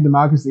functioning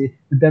democracy,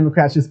 the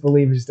Democrats just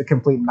believe is just a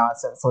complete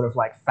nonsense sort of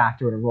like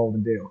factor and a role to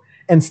do.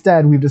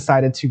 Instead, we've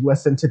decided to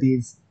listen to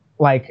these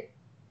like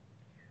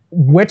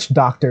witch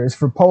doctors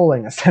for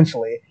polling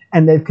essentially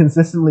and they've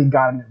consistently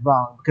gotten it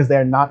wrong because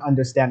they're not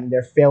understanding.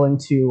 They're failing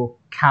to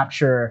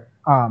capture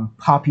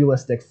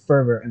populistic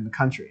fervor in the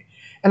country.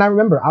 And I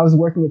remember I was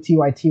working at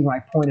TYT when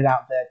I pointed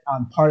out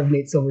that part of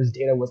Nate Silver's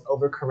data was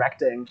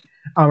overcorrecting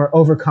or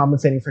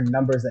overcompensating for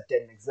numbers that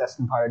didn't exist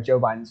in part of Joe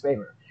Biden's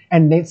favor.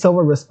 And Nate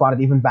Silver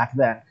responded even back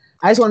then.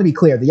 I just want to be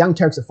clear, the Young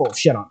Turks are full of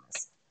shit on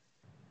this.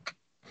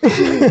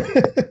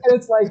 And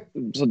it's like,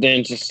 So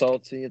Dan's just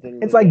salty.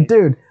 it's like,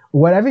 dude,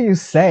 whatever you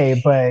say,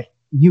 but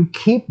you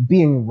keep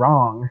being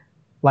wrong,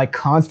 like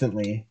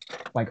constantly,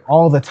 like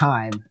all the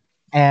time,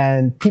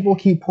 and people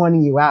keep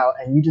pointing you out,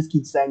 and you just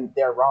keep saying that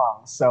they're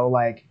wrong. So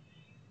like,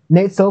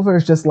 Nate Silver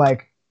is just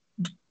like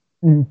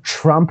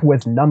Trump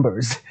with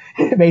numbers,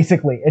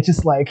 basically. It's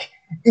just like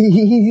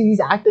he's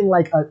acting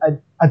like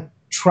a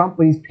Trump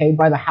when he's paid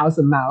by the House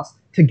of Mouse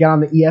to get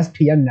on the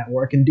ESPN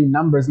network and do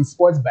numbers and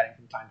sports betting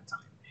from time to time.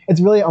 It's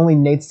really only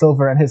Nate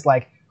Silver and his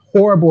like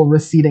horrible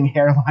receding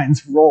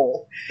hairline's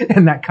role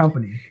in that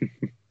company.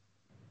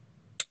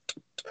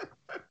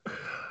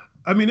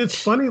 I mean, it's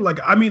funny. Like,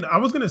 I mean, I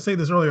was going to say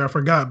this earlier, I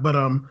forgot, but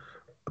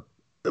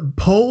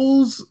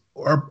polls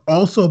are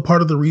also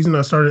part of the reason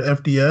I started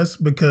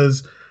FDS,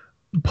 because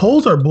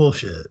polls are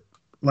bullshit.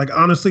 Like,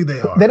 honestly,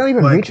 they are. They don't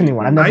even like, reach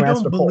anyone. I've never I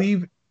answered don't a poll.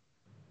 believe.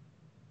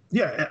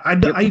 Yeah, I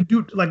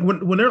do. Like,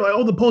 when they're like,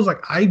 oh, the polls,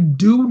 like, I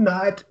do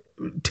not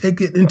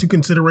take it into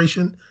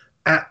consideration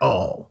at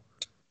all,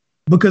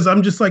 because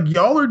I'm just like,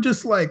 y'all are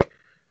just like,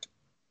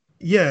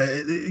 yeah,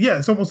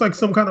 it's almost like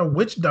some kind of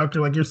witch doctor.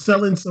 Like, you're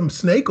selling some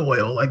snake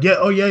oil. Like,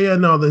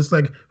 no, there's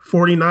like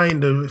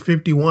 49 to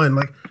 51.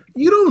 Like,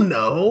 you don't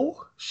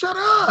know. Shut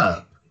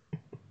up.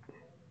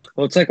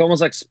 Well, it's like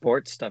almost like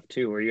sports stuff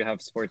too, where you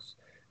have sports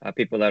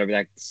people that are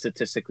like,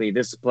 statistically,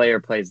 this player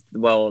plays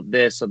well,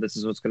 so this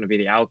is what's going to be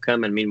the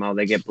outcome, and meanwhile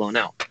they get blown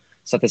out.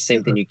 It's not the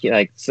same thing. You can,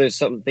 like, so there's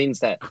some things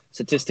that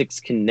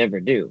statistics can never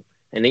do.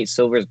 And Nate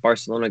Silver's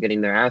Barcelona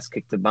getting their ass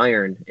kicked to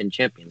Bayern in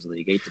Champions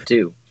League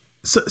 8-2.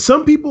 So,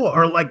 some people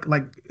are like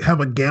have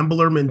a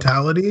gambler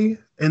mentality,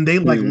 and they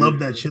like love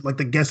that shit, like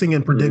the guessing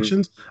and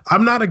predictions.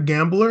 I'm not a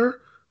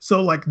gambler,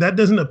 so like that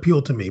doesn't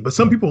appeal to me. But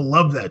some people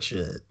love that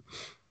shit.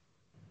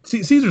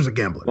 Caesar's a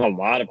gambler. Well, a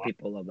lot of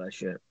people love that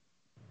shit.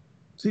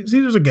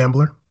 Caesar's a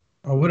gambler.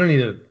 Oh, we don't need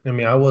to. I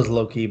mean, I was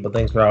low key, but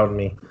thanks for outing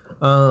me.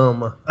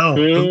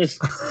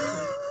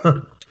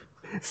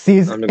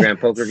 Caesar,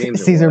 Underground poker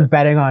games. Caesar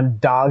betting on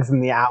dogs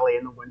in the alley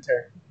in the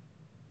winter.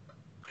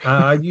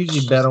 I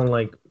usually bet on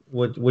like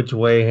which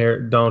way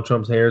Donald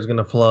Trump's hair is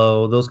gonna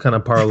flow. Those kind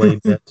of parlay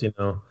bets, you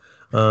know.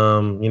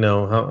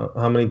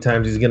 How many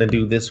times he's gonna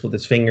do this with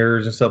his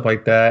fingers and stuff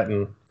like that,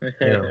 and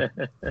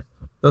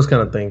those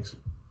kind of things.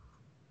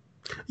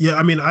 Yeah,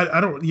 I mean,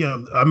 I don't.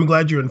 Yeah, I'm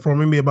glad you're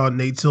informing me about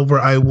Nate Silver.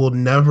 I will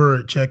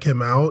never check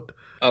him out.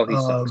 Oh, he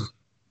sucks.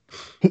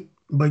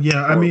 But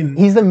yeah, I mean,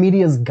 he's the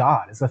media's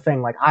god. Is the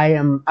thing. Like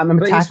I'm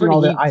attacking all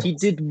their idols.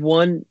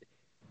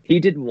 He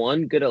did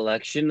one good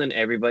election, and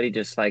everybody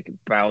just like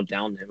bowed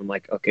down to him. I'm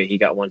like, okay, he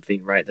got one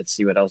thing right. Let's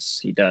see what else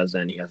he does,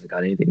 and he hasn't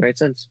got anything right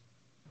since.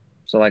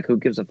 So like, who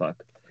gives a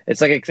fuck? It's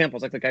like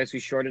examples, like the guys who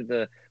shorted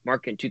the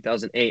market in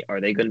 2008.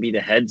 Are they going to be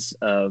the heads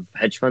of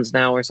hedge funds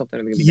now or something?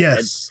 Are they going to be the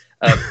heads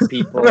of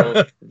people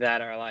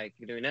that are like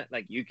doing that?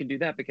 Like, you can do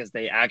that because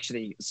they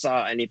actually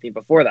saw anything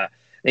before that.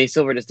 Nate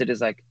Silver just did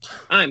his like,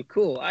 I'm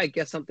cool, I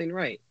guess something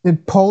right.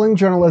 Polling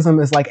journalism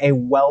is like a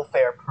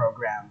welfare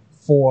program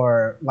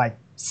for like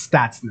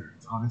stats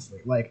nerds, honestly.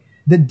 Like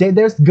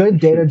there's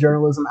good data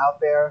journalism out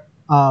there.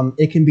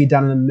 It can be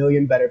done in a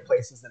million better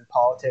places than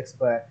politics,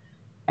 but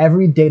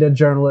every data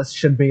journalist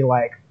should be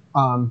like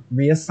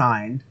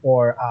reassigned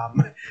or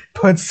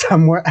put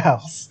somewhere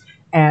else,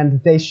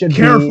 and they should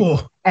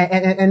careful.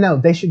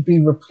 They should be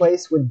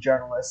replaced with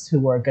journalists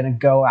who are going to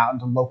go out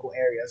into local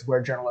areas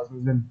where journalism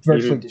has been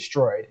virtually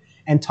destroyed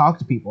and talk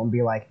to people and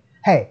be like,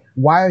 hey,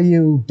 why are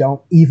you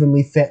don't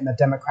evenly fit in the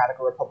Democratic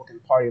or Republican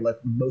Party? Like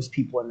most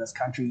people in this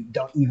country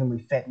don't evenly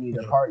fit in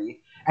either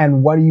party.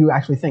 And what do you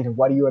actually think? And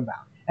what are you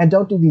about? And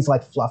don't do these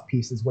like fluff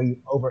pieces where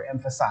you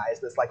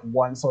overemphasize this like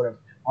one sort of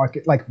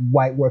like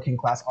white working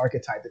class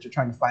archetype that you're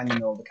trying to find in the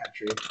middle of the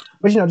country.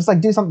 But just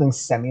like do something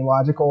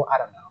semi-logical. I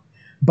don't know.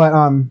 But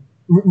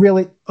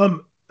really,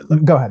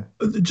 go ahead.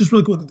 Just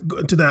really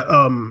quick to that.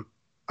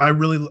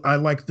 I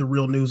like The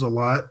Real News a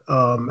lot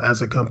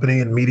as a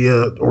company and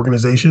media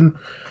organization,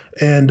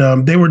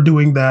 and they were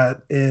doing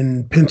that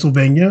in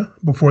Pennsylvania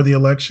before the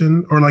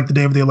election, or like the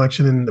day of the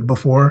election and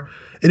before,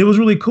 and it was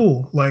really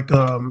cool. Like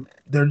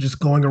they're just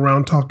going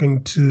around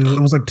talking to.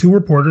 It was like two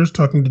reporters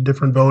talking to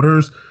different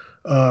voters,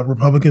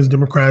 Republicans,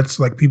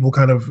 Democrats, like people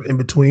kind of in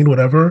between,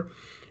 whatever,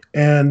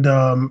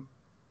 and.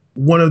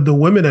 One of the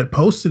women had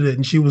posted it,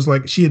 and she was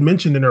like, she had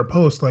mentioned in her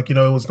post, like, it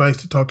was nice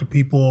to talk to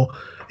people.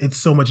 It's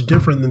so much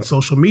different than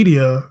social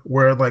media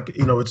where like,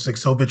 it's like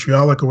so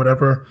vitriolic or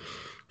whatever.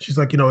 She's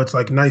like, it's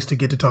like nice to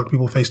get to talk to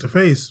people face to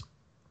face.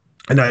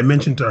 And I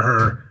mentioned to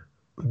her,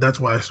 that's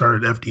why I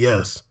started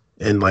FDS.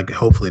 And like,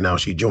 hopefully now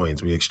she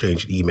joins. We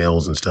exchanged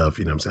emails and stuff,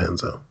 you know what I'm saying?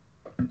 So.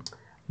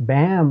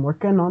 Bam,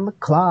 working on the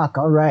clock.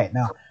 All right.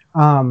 Now,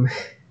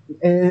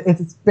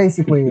 it's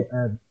basically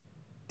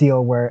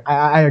deal where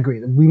I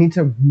agree. We need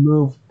to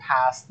move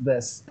past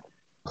this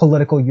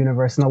political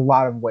universe in a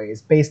lot of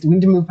ways. We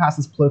need to move past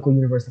this political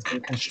universe that's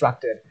been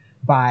constructed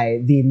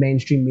by the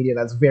mainstream media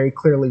that's very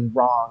clearly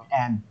wrong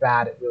and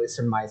bad at really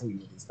surmising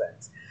these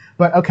things.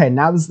 But okay,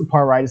 now this is the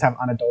part where I just have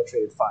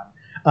unadulterated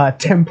fun.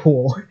 Tim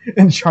Pool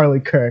and Charlie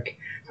Kirk,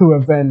 who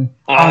have been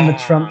on the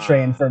Trump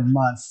train for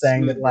months,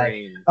 saying that like,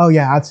 oh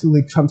yeah,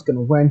 absolutely, Trump's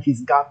gonna win.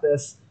 He's got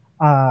this.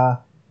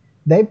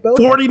 They both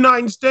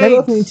 49 states. They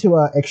both need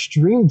to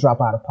extreme drop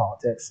out of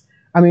politics.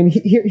 I mean,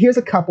 here's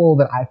a couple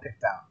that I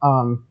picked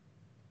out.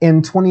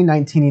 In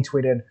 2019, he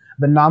tweeted,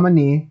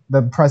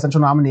 the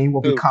presidential nominee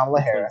will be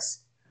Kamala Harris.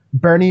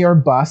 Bernie or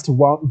bust,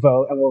 won't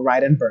vote and will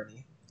write in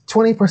Bernie.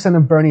 20%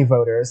 of Bernie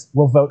voters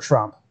will vote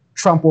Trump.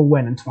 Trump will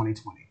win in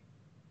 2020.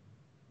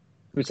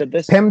 Who said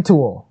this? Tim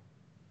Tool.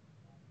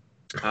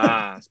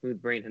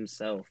 Smooth Brain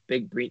himself.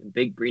 Big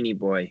Breeny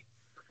boy.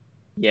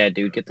 Yeah,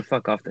 dude, get the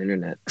fuck off the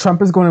internet.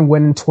 Trump is going to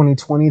win in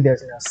 2020.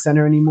 There's no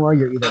center anymore.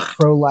 You're either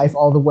pro-life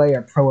all the way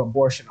or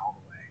pro-abortion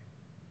all the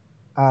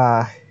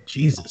way.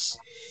 Jesus.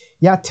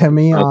 Yeah,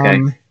 Timmy. Okay.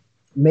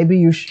 Maybe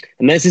you should.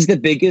 And this is the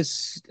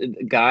biggest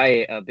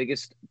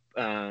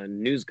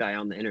news guy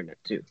on the internet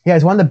too. Yeah,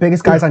 he's one of the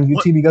biggest guys on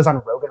YouTube. He goes on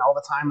Rogan all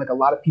the time. Like a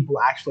lot of people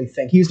actually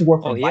think he used to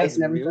work for Vice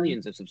and everything.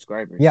 Millions of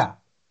subscribers. Yeah.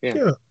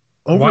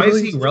 Why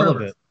is he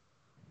relevant?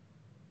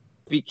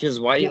 Because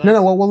why?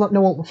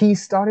 No. He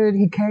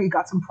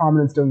got some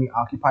prominence during the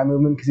Occupy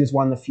movement because he was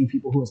one of the few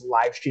people who was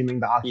live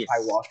streaming the Occupy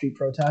Wall Street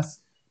protests.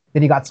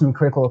 Then he got some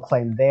critical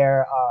acclaim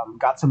there.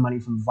 Got some money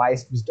from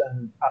Vice. Was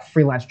done a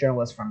freelance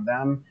journalist from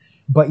them.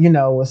 But,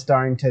 was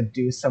starting to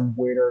do some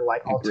weirder,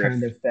 like,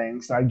 alternative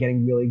things. Started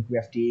getting really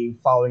grifty,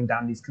 following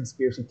down these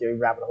conspiracy theory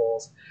rabbit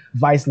holes.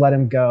 Vice let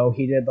him go.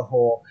 He did the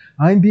whole,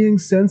 I'm being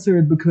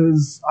censored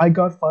because I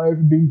got fired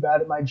for being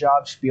bad at my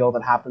job spiel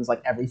that happens,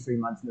 like, every 3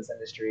 months in this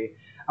industry.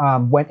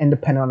 Went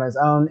independent on his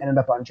own, ended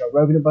up on Joe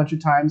Rogan a bunch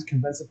of times,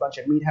 convinced a bunch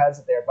of meatheads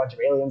that there are a bunch of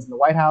aliens in the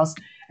White House.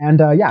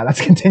 And,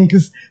 that's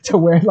continues to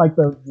where, like,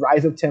 the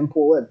rise of Tim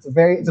Pool. It's a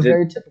very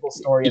typical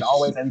story. It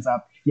always ends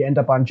up, you end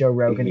up on Joe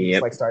Rogan and you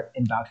just, like, start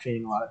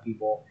indoctrinating a lot of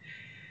people.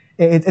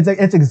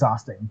 It's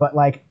exhausting, but,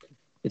 like...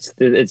 It's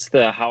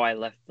the how I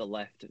left the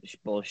left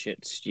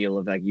bullshit steal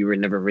of, like, you were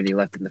never really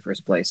left in the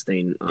first place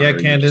thing. Yeah,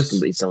 Candace.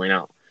 Completely selling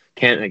out.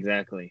 Can't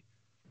exactly.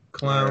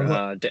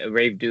 Clown.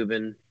 Rave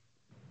Dubin.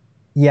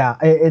 Yeah,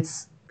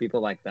 it's...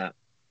 People like that.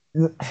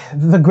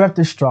 The grift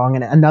is strong,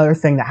 and another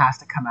thing that has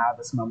to come out of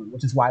this moment,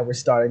 which is why we're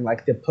starting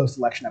like the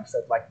post-election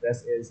episodes like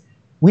this, is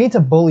we need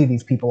to bully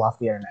these people off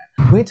the internet.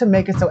 We need to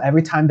make it so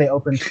every time they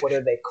open Twitter,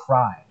 they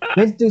cry.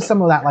 We need to do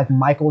some of that like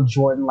Michael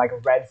Jordan, like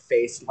red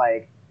face,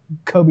 like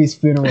Kobe's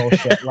funeral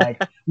shit.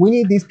 Like we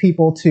need these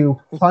people to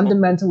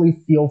fundamentally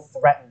feel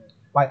threatened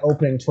by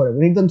opening Twitter.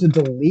 We need them to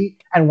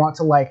delete and want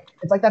to like,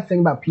 it's like that thing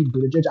about Pete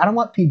Buttigieg. I don't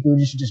want Pete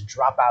Buttigieg to just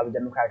drop out of the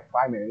Democratic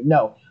primary.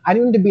 No, I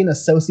need him to be an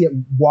associate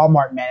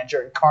Walmart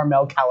manager in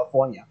Carmel,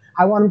 California.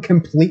 I want him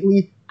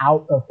completely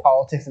out of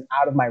politics and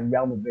out of my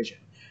realm of vision.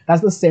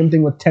 That's the same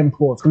thing with Tim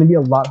Pool. It's going to be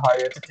a lot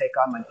harder to take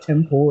on like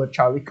Tim Pool or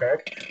Charlie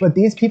Kirk, but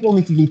these people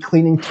need to be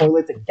cleaning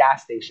toilets at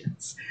gas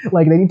stations.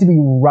 Like they need to be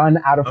run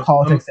out of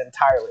politics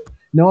entirely.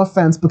 No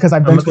offense, because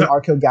I've been to an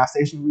Arco gas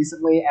station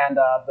recently, and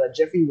the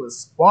Jiffy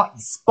was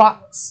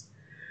spotless.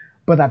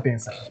 But that being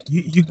said,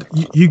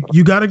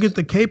 you got to get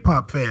the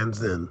K-pop fans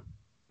then.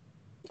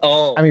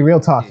 Oh, I mean, real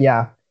talk,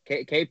 yeah.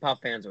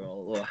 K-pop fans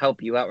will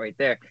help you out right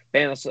there.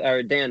 Dan,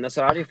 that's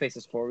what Audio Face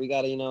is for. We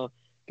got to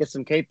get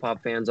some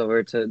K-pop fans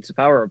over to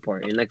Power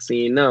Report, and next thing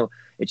you know,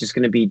 it's just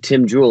going to be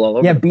Tim Jewell all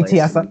over the place.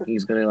 Yeah, BTS.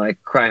 He's going to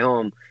like cry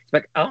home. He's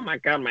like, oh my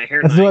god, my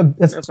hair. That's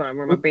what I'm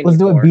wearing my beanie. Let's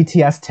do a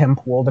BTS Tim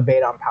Pool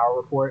debate on Power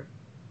Report.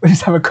 We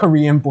just have a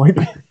Korean boy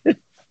band.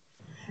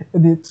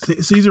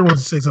 Caesar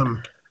wants to say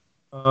something.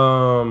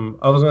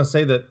 I was gonna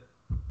say that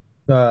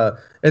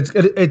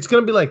it's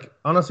gonna be like,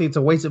 honestly, it's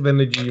a waste of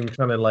energy in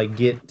trying to like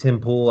get Tim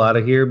Pool out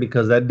of here,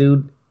 because that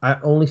dude, I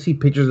only see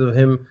pictures of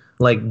him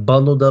like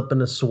bundled up in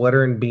a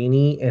sweater and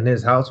beanie in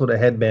his house with a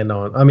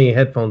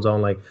headphones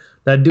on. Like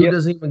that dude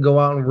doesn't even go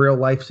out in real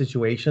life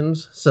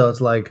situations. So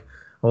it's like,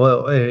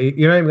 well, hey,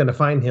 you're not even gonna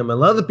find him. And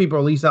a lot of the people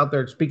are at least out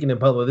there speaking in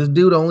public. This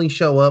dude only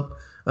show up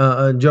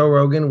Joe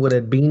Rogan with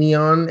a beanie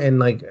on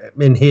and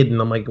hidden.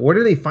 I'm like, where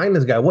do they find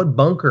this guy? What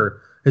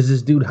bunker is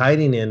this dude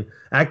hiding in,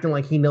 acting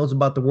like he knows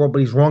about the world, but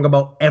he's wrong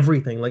about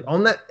everything? Like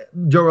on that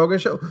Joe Rogan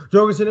show, Joe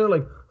Rogan's sitting there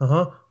like,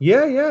 the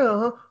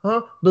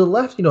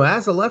left,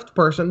 as a left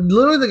person,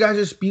 literally the guy's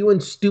just spewing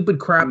stupid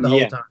crap the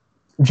whole time.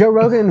 Joe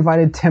Rogan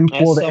invited Tim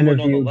Pool to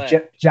interview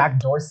Jack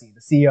Dorsey,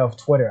 the CEO of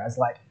Twitter, as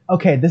like,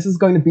 okay, this is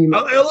going to be...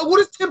 What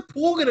is Tim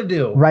Pool going to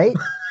do? Right?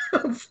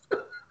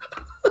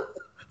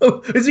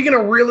 Is he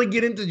gonna really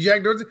get into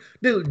Jack Dorsey?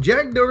 Dude,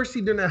 Jack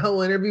Dorsey during that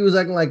whole interview was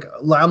acting like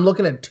I'm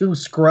looking at two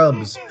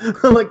scrubs.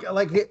 like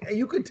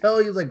you could tell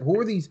he was like, who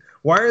are these?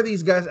 Why are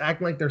these guys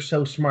acting like they're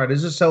so smart?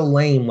 This is so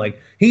lame. Like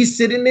he's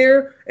sitting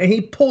there and he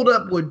pulled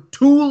up with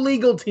two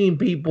legal team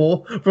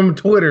people from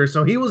Twitter,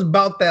 so he was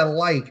about that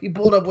life. He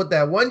pulled up with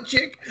that one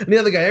chick and the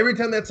other guy. Every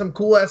time that's some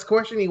cool ass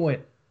question, he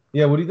went,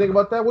 Yeah, what do you think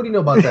about that? What do you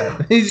know about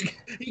that?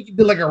 He can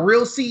do like a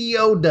real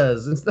CEO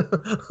does.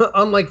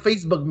 Unlike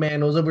Facebook man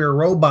who was over here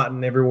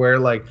roboting everywhere.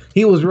 Like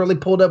he was really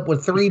pulled up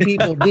with 3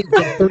 people, did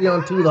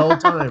 3-on-2 the whole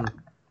time.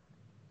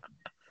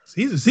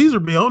 Caesar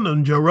be on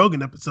them Joe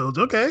Rogan episodes.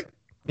 Okay.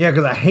 Yeah,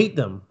 because I hate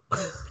them.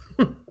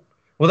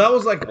 Well, that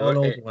was like an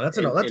old one. That's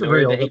a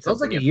very old. That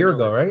was like a year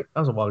ago, right? That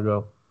was a while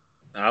ago.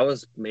 That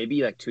was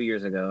maybe like 2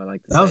 years ago. I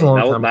like to that was a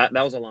long time.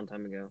 That was a long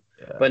time ago.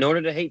 Yeah. But in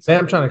order to hate something,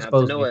 I'm trying to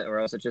expose know it, or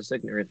else it's just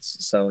ignorance.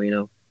 So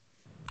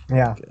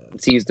Yeah.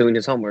 He's doing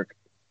his homework.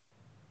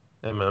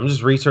 Hey man, I'm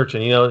just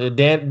researching.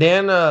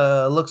 Dan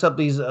looks up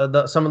these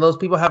some of those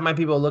people. Have my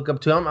people look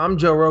up to. I'm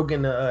Joe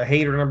Rogan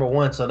hater number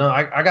 1. So no,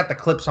 I got the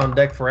clips on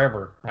deck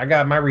forever. I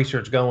got my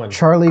research going.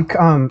 Charlie,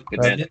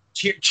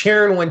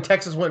 cheering when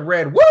Texas went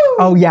red. Woo!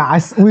 Oh yeah,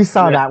 we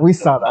saw that. We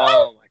saw that.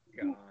 Oh my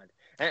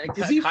god!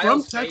 Is he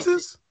from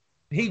Texas?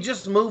 He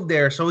just moved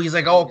there, so he's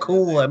like, "Oh,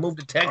 cool! I moved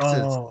to Texas.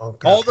 Oh,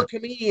 gotcha. All the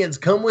comedians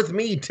come with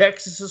me.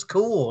 Texas is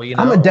cool."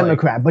 I'm a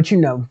Democrat, but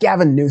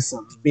Gavin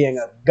Newsom being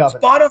a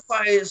governor.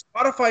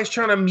 Spotify's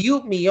trying to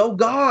mute me. Oh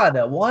God,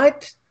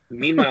 what?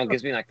 Meanwhile, it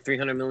gives me like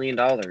 $300 million.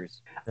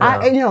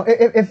 Yeah.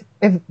 If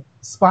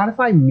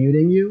Spotify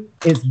muting you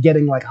is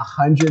getting like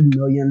 $100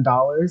 million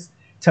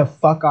to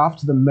fuck off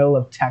to the middle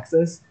of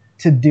Texas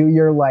to do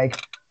your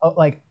like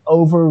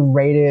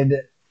overrated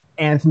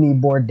Anthony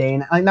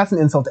Bourdain. I mean, that's an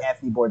insult to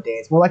Anthony Bourdain.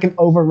 It's more like an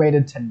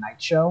overrated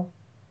Tonight Show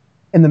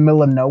in the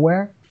middle of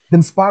nowhere. Then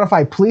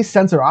Spotify, please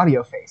censor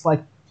Audio Face.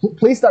 Like,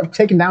 please start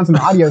taking down some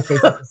Audio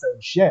Face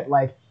episodes. Shit.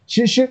 Like,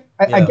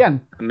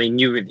 again. I mean,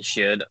 you really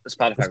should.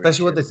 Spotify,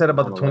 especially what they said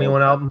about the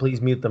 21 album. Please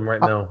mute them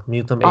right now.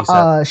 Mute them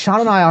ASAP. Sean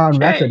and I are on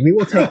record. We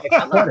will take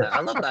a quarter. I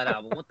love that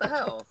album. What the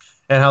hell?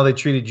 And how they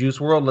treated Juice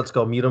WRLD. Let's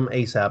go mute them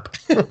ASAP.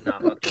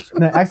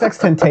 No,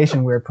 XXXTentacion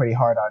we were pretty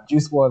hard on.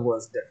 Juice WRLD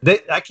was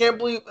different. I can't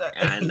believe.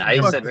 And I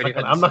said,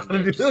 I'm not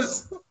going to do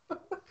this.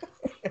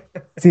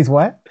 Sees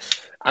what?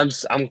 I'm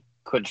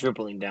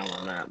quadrupling down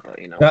on that,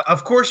 but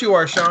of course you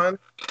are, Sean.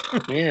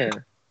 Yeah.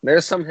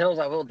 There's some hills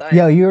I will die.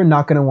 Yo, you're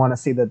not going to want to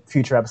see the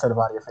future episode of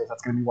Audio Face.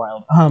 That's going to be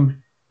wild.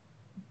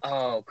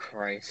 Oh,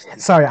 Christ.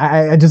 Sorry,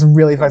 I just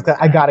really...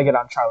 I got to get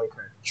on Charlie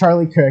Kirk.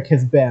 Charlie Kirk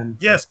has been...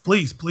 Yes,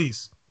 please.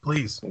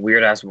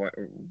 Weird-ass white...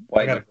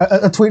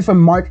 A tweet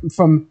from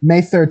May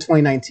 3rd,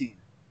 2019.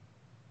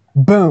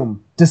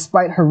 Boom.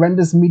 Despite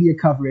horrendous media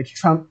coverage,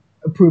 Trump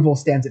approval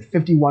stands at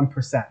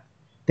 51%.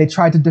 They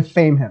tried to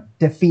defame him,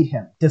 defeat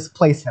him,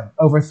 displace him,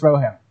 overthrow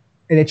him.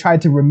 And they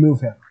tried to remove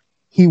him.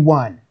 He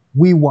won.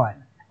 We won.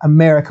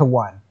 America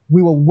won.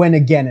 We will win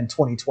again in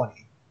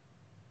 2020.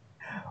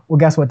 Well,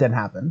 guess what didn't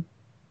happen?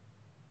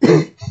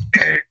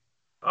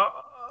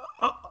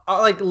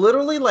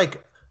 Literally,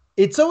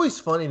 it's always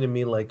funny to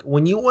me,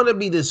 when you want to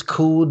be this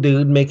cool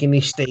dude making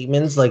these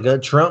statements,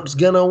 Trump's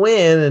gonna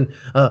win and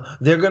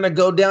they're gonna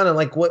go down, and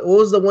what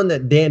was the one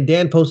that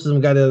Dan posted? Some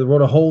guy that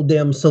wrote a whole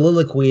damn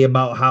soliloquy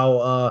about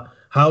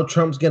how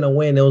Trump's gonna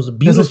win. It was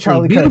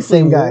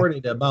beautifully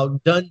worded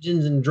about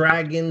Dungeons and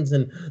Dragons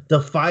and the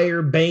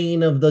fire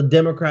bane of the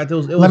Democrats.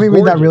 Let me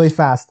read that really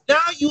fast. Now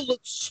you look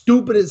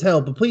stupid as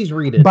hell, but please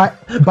read it.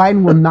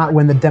 Biden will not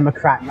win the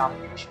Democrat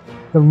nomination.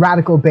 The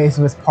radical base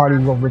of his party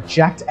will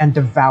reject and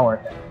devour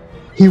him.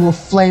 He will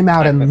flame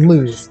out and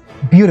lose,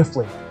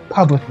 beautifully,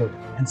 publicly,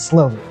 and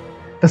slowly.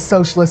 The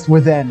socialists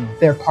within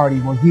their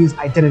party will use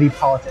identity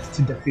politics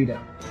to defeat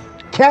him.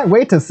 Can't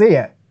wait to see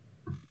it.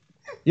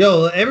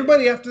 Yo,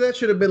 everybody after that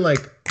should have been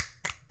like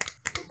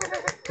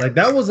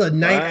that was a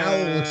Night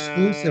Owl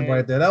exclusive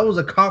right there. That was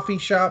a coffee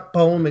shop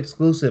poem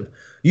exclusive.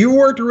 You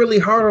worked really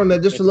hard on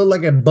that just to look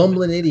like a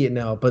bumbling idiot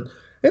now, but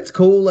it's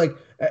cool. But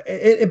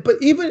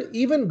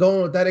even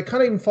going with that, it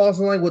kind of even falls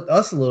in line with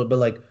us a little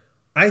bit.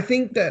 I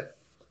think that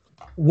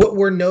what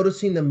we're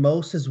noticing the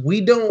most is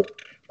we don't,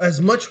 as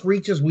much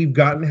reach as we've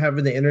gotten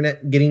having the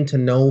internet, getting to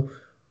know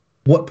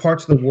what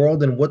parts of the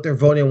world and what they're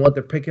voting and what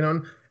they're picking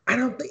on. I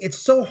don't think it's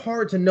so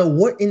hard to know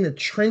what in the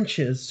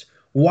trenches,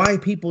 why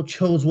people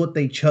chose what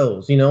they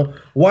chose,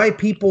 why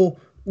people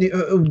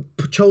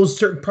chose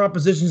certain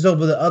propositions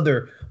over the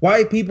other,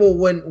 why people,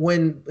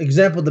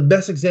 the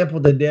best example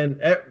that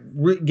Dan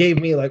gave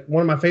me,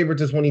 one of my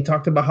favorites is when he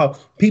talked about how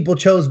people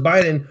chose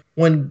Biden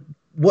when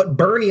what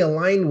Bernie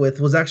aligned with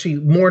was actually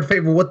more in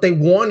favor of what they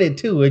wanted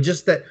too. It's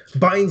just that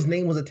Biden's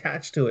name was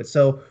attached to it.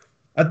 So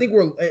I think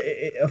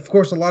of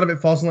course, a lot of it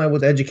falls in line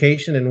with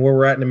education and where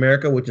we're at in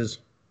America, which is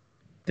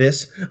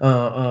this,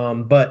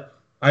 but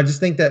I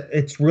just think that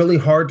it's really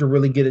hard to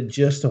really get a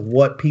gist of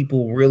what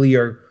people really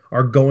are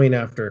going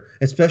after,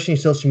 especially in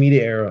social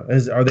media era.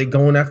 Are they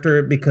going after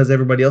it because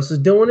everybody else is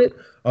doing it?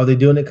 Are they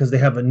doing it because they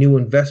have a new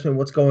investment?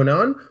 What's going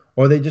on?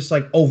 Or are they just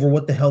over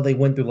what the hell they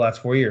went through the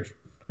last 4 years?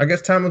 I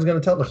guess time is going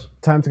to tell us.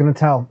 Time's going to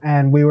tell,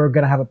 and we were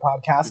going to have a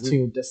podcast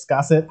to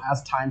discuss it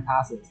as time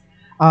passes.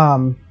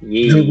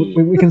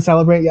 We can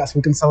celebrate. Yes,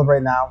 we can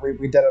celebrate now.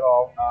 We did it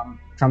all.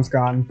 Trump's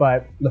gone,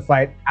 but the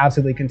fight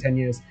absolutely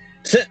continues.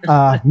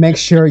 Make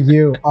sure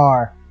you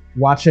are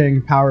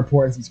watching Power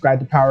Report and subscribe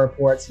to Power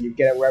Report so you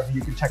get it wherever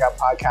you can check out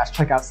podcasts.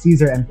 Check out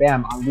Caesar and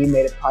Bam on We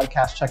Made It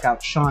Podcast. Check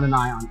out Sean and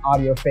I on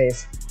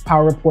AudioFace.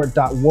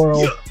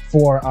 PowerReport.world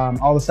for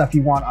all the stuff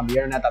you want on the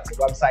internet. That's the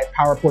website.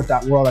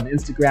 PowerReport.world on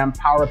Instagram.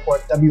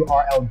 PowerReport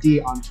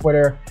WRLD on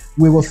Twitter.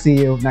 We will see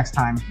you next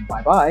time.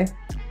 Bye-bye.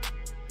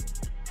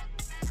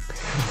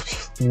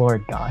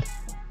 Lord God.